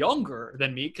people younger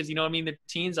than me, because the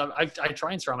teens. I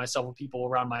try and surround myself with people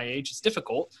around my age. It's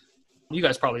difficult. You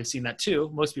guys probably have seen that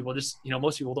too. Most people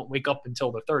most people don't wake up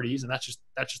until their 30s, and that's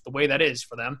just the way that is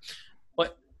for them.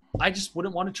 But I just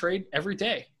wouldn't want to trade every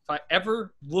day. If I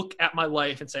ever look at my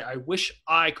life and say, I wish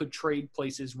I could trade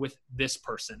places with this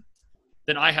person,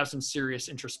 then I have some serious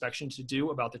introspection to do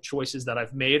about the choices that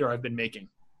I've made or I've been making.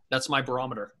 That's my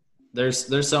barometer.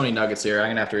 There's so many nuggets here. I'm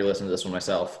gonna have to re-listen to this one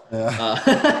myself. Yeah.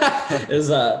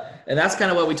 And that's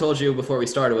kind of what we told you before we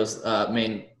started was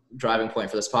main driving point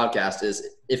for this podcast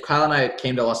is if Kyle and I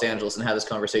came to Los Angeles and had this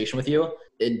conversation with you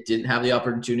and didn't have the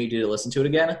opportunity to listen to it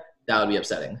again, that would be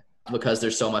upsetting because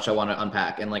there's so much I want to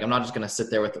unpack. And I'm not just going to sit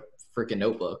there with a freaking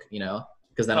notebook,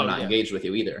 because then I'm not engaged with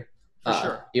you either. For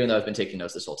sure. Even though I've been taking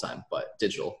notes this whole time, but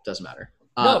digital doesn't matter.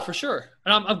 No, for sure.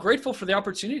 And I'm grateful for the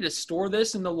opportunity to store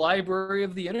this in the library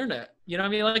of the internet.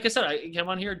 Like I said, I came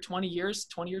on here 20 years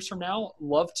from now,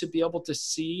 love to be able to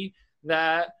see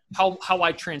that how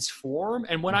I transform.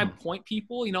 And when I point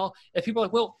people, if people are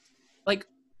like, well,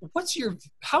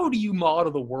 how do you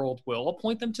model the world, Will? I'll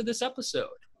point them to this episode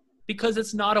because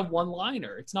it's not a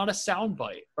one-liner. It's not a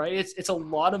soundbite, right? It's a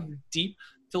lot of deep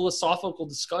philosophical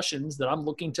discussions that I'm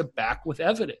looking to back with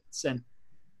evidence. And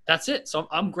that's it. So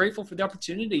I'm grateful for the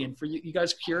opportunity and for you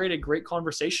guys curate a great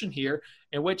conversation here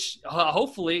in which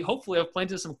hopefully I've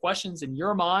planted some questions in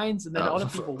your minds and then other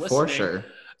people listening. For sure.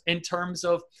 In terms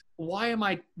of why am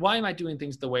I doing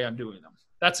things the way I'm doing them?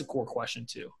 That's a core question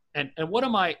too. And what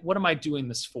am I doing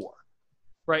this for?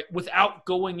 Right? Without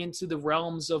going into the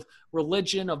realms of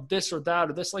religion, of this or that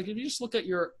or this, if you just look at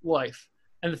your life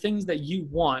and the things that you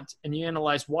want and you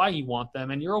analyze why you want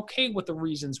them and you're okay with the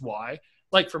reasons why.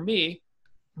 Like for me,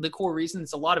 the core reason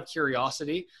is a lot of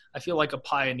curiosity. I feel like a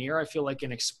pioneer. I feel like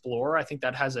an explorer. I think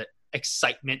that has an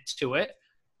excitement to it.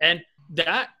 And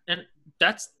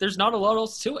there's not a lot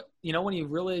else to it. When you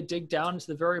really dig down into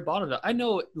the very bottom of it, I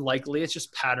know likely it's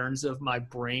just patterns of my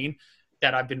brain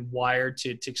that I've been wired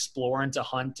to explore and to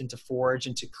hunt and to forage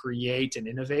and to create and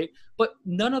innovate. But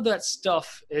none of that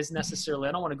stuff is necessarily,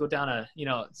 I don't want to go down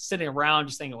sitting around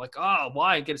just thinking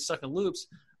why get stuck in loops.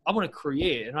 I want to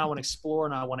create and I want to explore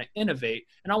and I want to innovate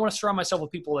and I want to surround myself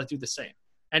with people that do the same.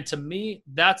 And to me,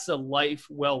 that's a life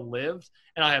well lived.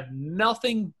 And I have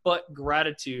nothing but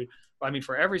gratitude.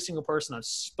 For every single person I've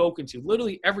spoken to,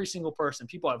 literally every single person,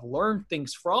 people I've learned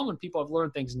things from and people I've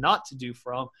learned things not to do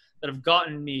from that have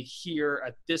gotten me here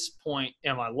at this point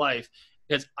in my life,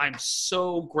 because I'm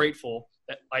so grateful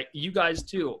that you guys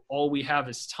do. All we have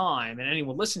is time. And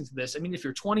anyone listening to this, if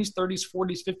you're 20s, 30s,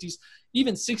 40s, 50s,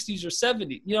 even 60s or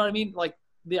 70s, you know what I mean?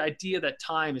 The idea that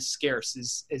time is scarce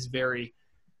is very,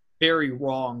 very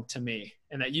wrong to me,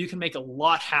 and that you can make a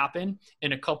lot happen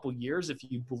in a couple years if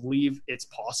you believe it's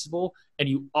possible and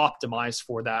you optimize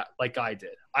for that like I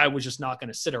did. I was just not going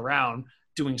to sit around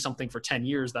doing something for 10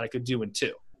 years that I could do in 2.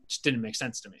 It just didn't make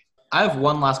sense to me. I have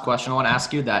one last question I want to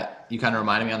ask you that you kind of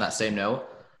reminded me on that same note.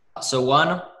 So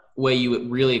one way you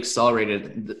really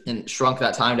accelerated and shrunk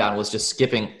that time down was just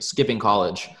skipping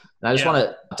college. And I just want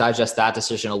to digest that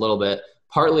decision a little bit,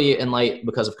 partly in light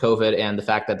because of COVID and the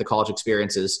fact that the college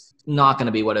experience is not going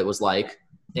to be what it was like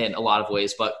in a lot of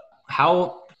ways. But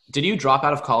how did you drop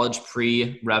out of college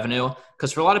pre-revenue?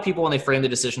 Because for a lot of people, when they frame the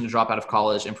decision to drop out of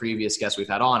college, and previous guests we've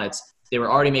had on, they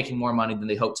were already making more money than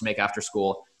they hoped to make after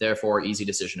school, therefore easy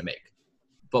decision to make.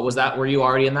 But were you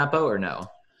already in that boat or no?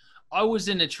 I was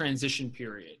in a transition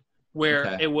period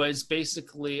where it was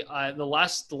basically the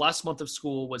last month of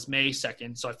school was May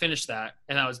 2nd. So I finished that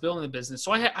and I was building the business.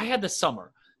 So I had the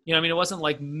summer, it wasn't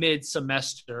like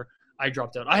mid-semester I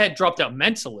dropped out. I had dropped out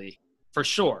mentally for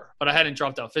sure, but I hadn't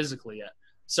dropped out physically yet.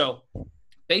 So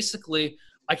basically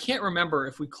I can't remember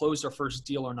if we closed our first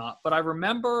deal or not, but I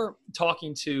remember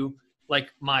talking to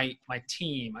my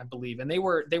team, I believe, and they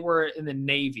were in the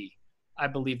Navy, I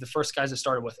believe, the first guys I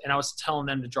started with. And I was telling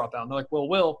them to drop out and they're like, well,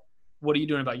 Will, what are you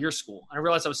doing about your school? And I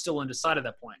realized I was still undecided at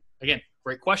that point. Again,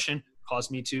 great question, caused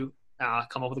me to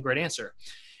come up with a great answer.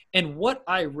 And what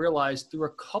I realized through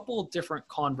a couple of different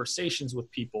conversations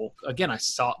with people, again, I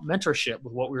sought mentorship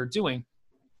with what we were doing,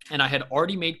 and I had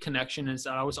already made connections.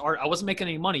 I wasn't making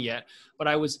any money yet, but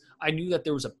I knew that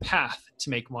there was a path to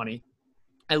make money.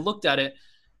 I looked at it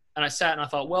and I sat and I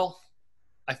thought, well,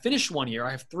 I finished 1 year.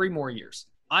 I have 3 more years.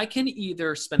 I can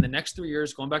either spend the next 3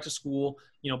 years going back to school,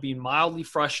 being mildly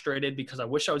frustrated because I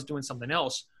wish I was doing something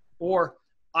else, or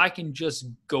I can just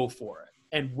go for it.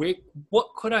 and what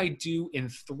could I do in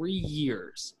 3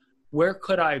 years? Where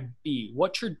could I be?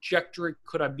 What trajectory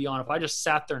could I be on if I just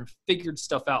sat there and figured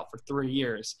stuff out for 3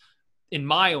 years in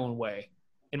my own way,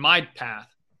 in my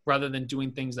path, rather than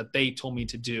doing things that they told me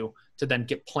to do to then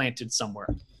get planted somewhere.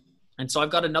 And so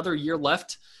I've got another year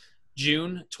left,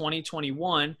 June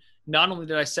 2021. Not only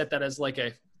did I set that as like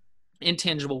a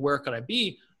intangible, where could I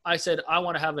be? I said, I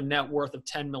want to have a net worth of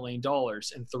 $10 million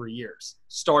in 3 years,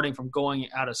 starting from going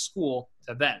out of school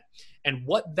to then. And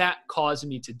what that caused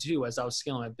me to do as I was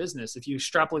scaling my business, if you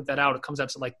extrapolate that out, it comes out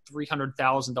to like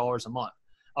 $300,000 a month.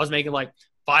 I was making like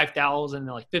 5,000,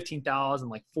 like 15,000,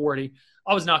 like 40.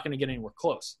 I was not going to get anywhere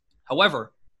close.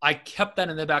 However, I kept that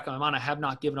in the back of my mind. I have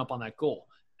not given up on that goal.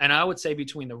 And I would say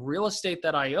between the real estate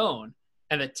that I own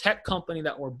and the tech company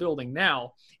that we're building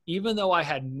now, even though I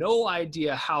had no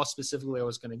idea how specifically I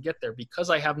was going to get there, because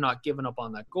I have not given up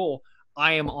on that goal,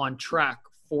 I am on track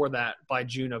for that by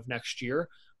June of next year,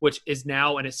 which is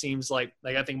now, and it seems like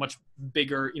I think much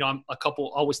bigger, I'm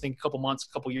always think a couple months,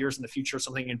 a couple years in the future,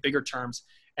 something in bigger terms.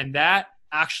 And that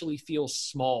actually feels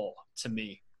small to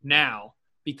me now,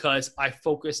 because I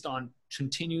focused on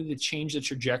continuing to change the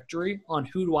trajectory on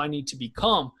who do I need to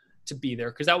become to be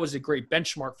there. Cause that was a great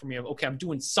benchmark for me of, okay, I'm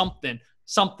doing something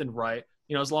right.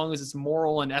 As long as it's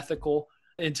moral and ethical,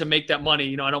 and to make that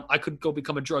money, I could go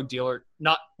become a drug dealer,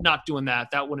 not doing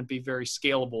that. That wouldn't be very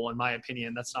scalable in my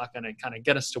opinion. That's not going to kind of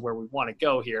get us to where we want to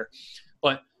go here.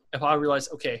 But if I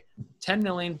realize, okay, 10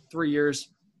 million, 3 years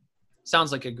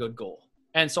sounds like a good goal.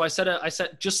 And so I set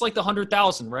just like the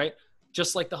 100,000, right?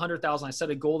 Just like the 100,000, I set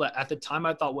a goal that at the time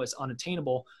I thought was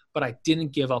unattainable, but I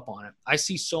didn't give up on it. I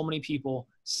see so many people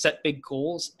set big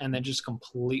goals and then just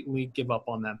completely give up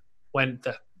on them, when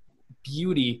the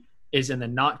beauty is in the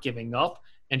not giving up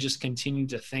and just continue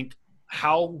to think,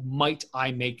 how might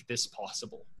I make this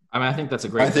possible? I think that's a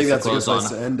great place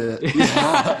to end it.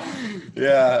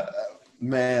 Yeah,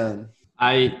 man.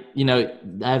 I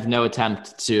have no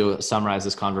attempt to summarize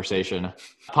this conversation.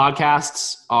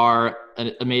 Podcasts are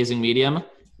an amazing medium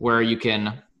where you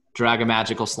can drag a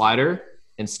magical slider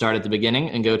and start at the beginning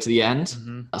and go to the end.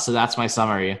 Mm-hmm. So that's my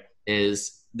summary.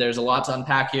 Is there's a lot to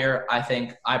unpack here. I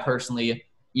think I personally,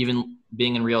 even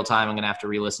being in real time, I'm going to have to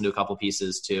re-listen to a couple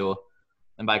pieces too.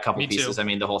 And by a couple pieces, I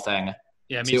mean the whole thing.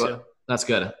 Yeah, me too. That's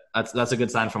good. That's a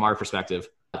good sign from our perspective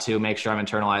to make sure I'm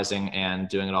internalizing and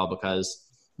doing it all, because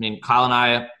Kyle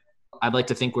and I'd like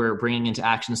to think we're bringing into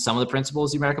action some of the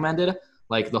principles you recommended.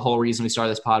 Like the whole reason we started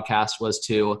this podcast was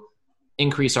to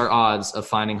increase our odds of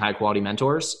finding high quality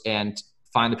mentors and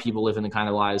find the people living the kind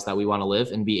of lives that we want to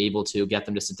live, and be able to get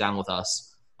them to sit down with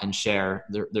us and share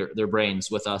their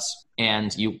brains with us.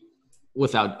 And you,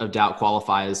 without a doubt,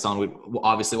 qualify as someone we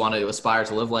obviously want to aspire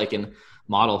to live like and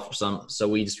model for some. So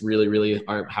we just really, really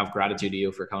have gratitude to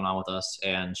you for coming on with us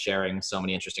and sharing so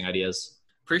many interesting ideas.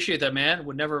 Appreciate that, man.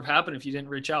 Would never have happened if you didn't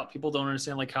reach out. People don't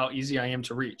understand like how easy I am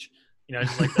to reach.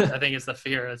 Just like I think it's the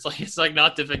fear. It's like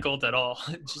not difficult at all.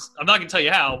 I'm not gonna tell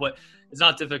you how, but it's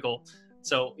not difficult.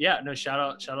 So yeah, no, shout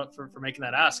out for making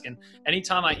that ask. And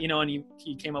anytime and you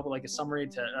came up with like a summary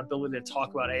to ability to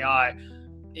talk about AI.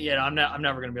 Yeah, I'm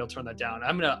never gonna be able to turn that down.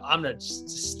 I'm gonna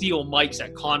steal mics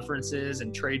at conferences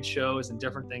and trade shows and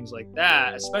different things like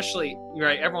that. Especially,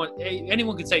 right?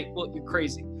 Anyone could say, "Well, you're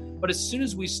crazy." But as soon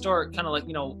as we start kind of like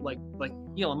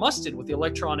Elon Musk did with the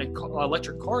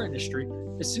electric car industry,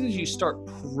 as soon as you start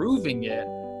proving it,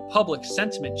 public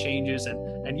sentiment changes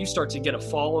and you start to get a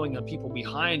following of people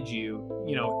behind you,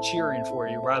 cheering for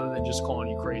you rather than just calling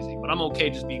you crazy. But I'm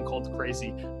okay just being called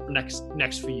crazy for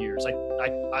next few years. I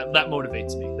that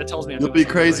motivates me. That tells me you'll be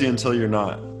crazy until you're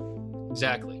not.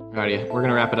 Exactly. Alrighty, we're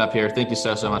gonna wrap it up here. Thank you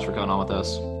so much for coming on with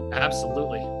us.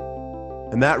 Absolutely.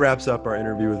 And that wraps up our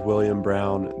interview with William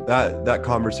Brown. That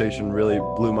conversation really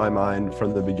blew my mind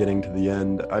from the beginning to the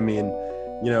end.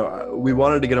 We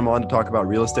wanted to get him on to talk about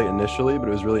real estate initially, but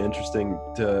it was really interesting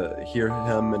to hear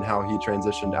him and how he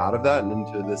transitioned out of that and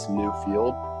into this new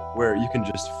field where you can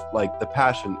just, the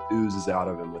passion oozes out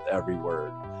of him with every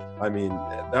word.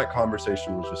 That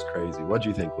conversation was just crazy. What do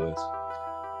you think, Lewis?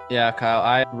 Yeah, Kyle,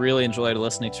 I really enjoyed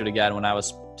listening to it again when I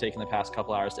was taking the past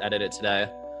couple hours to edit it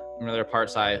today. There are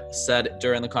parts I said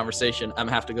during the conversation, I'm going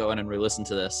to have to go in and re-listen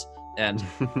to this. And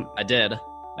I did.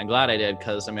 I'm glad I did,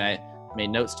 because I made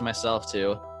notes to myself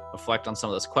to reflect on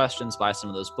some of those questions, buy some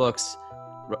of those books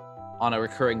on a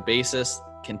recurring basis,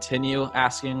 continue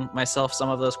asking myself some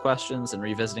of those questions and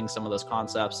revisiting some of those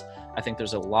concepts. I think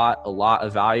there's a lot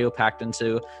of value packed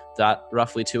into that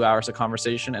roughly 2 hours of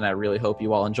conversation. And I really hope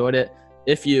you all enjoyed it.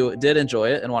 If you did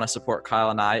enjoy it and want to support Kyle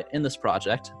and I in this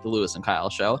project, the Lewis and Kyle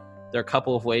Show, there are a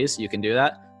couple of ways you can do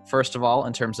that. First of all,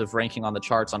 in terms of ranking on the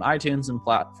charts on iTunes and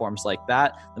platforms like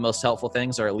that, the most helpful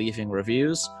things are leaving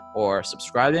reviews or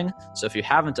subscribing. So if you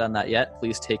haven't done that yet,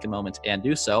 please take a moment and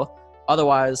do so.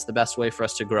 Otherwise, the best way for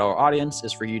us to grow our audience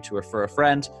is for you to refer a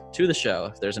friend to the show.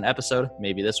 If there's an episode,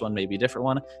 maybe this one, maybe a different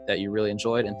one, that you really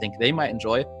enjoyed and think they might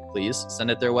enjoy, please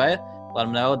send it their way. Let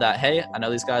them know that, hey, I know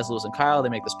these guys, Lewis and Kyle, they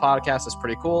make this podcast. It's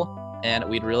pretty cool, and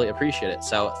we'd really appreciate it.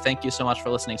 So thank you so much for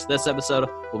listening to this episode.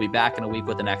 We'll be back in a week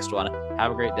with the next one.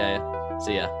 Have a great day.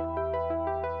 See ya.